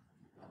 covered.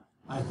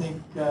 I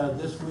think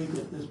this week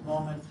at this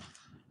moment,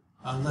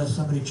 unless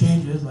somebody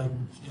changes, like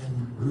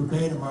in Group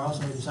A tomorrow,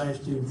 somebody decides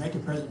to make a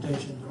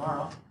presentation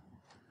tomorrow,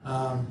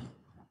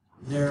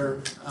 there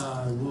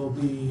will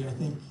be, I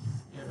think,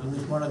 at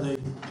least one of the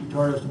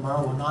tutorials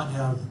tomorrow will not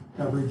have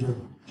coverage of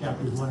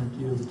chapters 1 and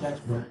 2 of the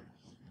textbook,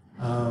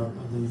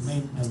 of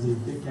the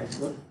big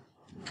textbook.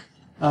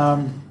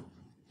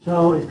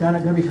 So it's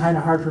going to be kind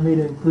of hard for me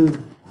to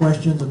include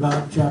questions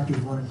about chapters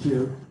 1 and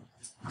 2.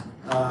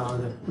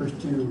 The first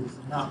two,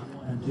 not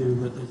 1 and 2,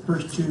 but the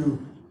first two.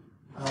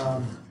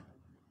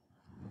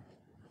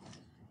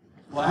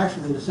 Well,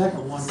 actually, the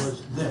second one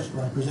was this,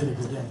 what I presented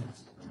today,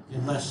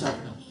 in less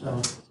substance.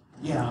 So,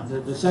 yeah,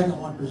 the second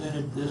one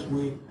presented this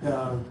week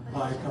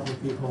by a couple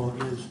of people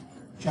is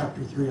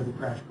chapter 3 of the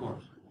crash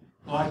course.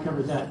 Well, I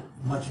covered that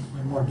much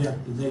in more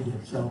depth than they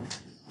did. So,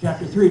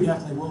 chapter 3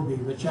 definitely will be,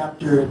 but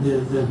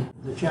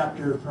the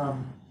chapter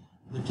from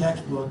the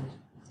textbook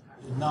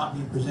is not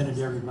being presented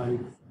to everybody.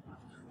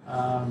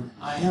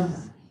 I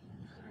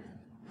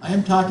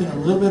am talking a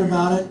little bit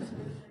about it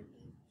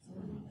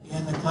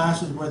in the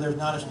classes where there's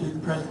not a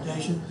student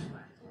presentation.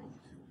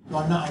 So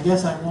I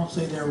guess I won't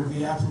say there will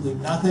be absolutely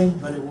nothing,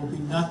 but it will be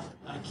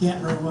I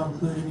can't very well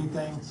include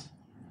anything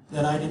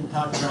that I didn't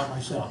talk about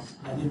myself.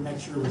 I didn't make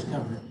sure it was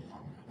covered.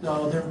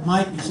 So there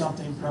might be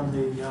something from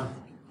the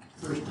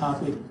first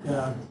topic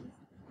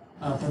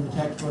from the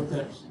textbook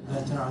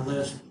that's in our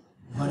list,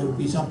 but it would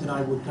be something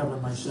I would cover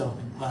myself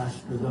in class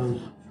for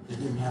those that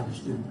didn't have a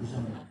student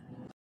presenting it.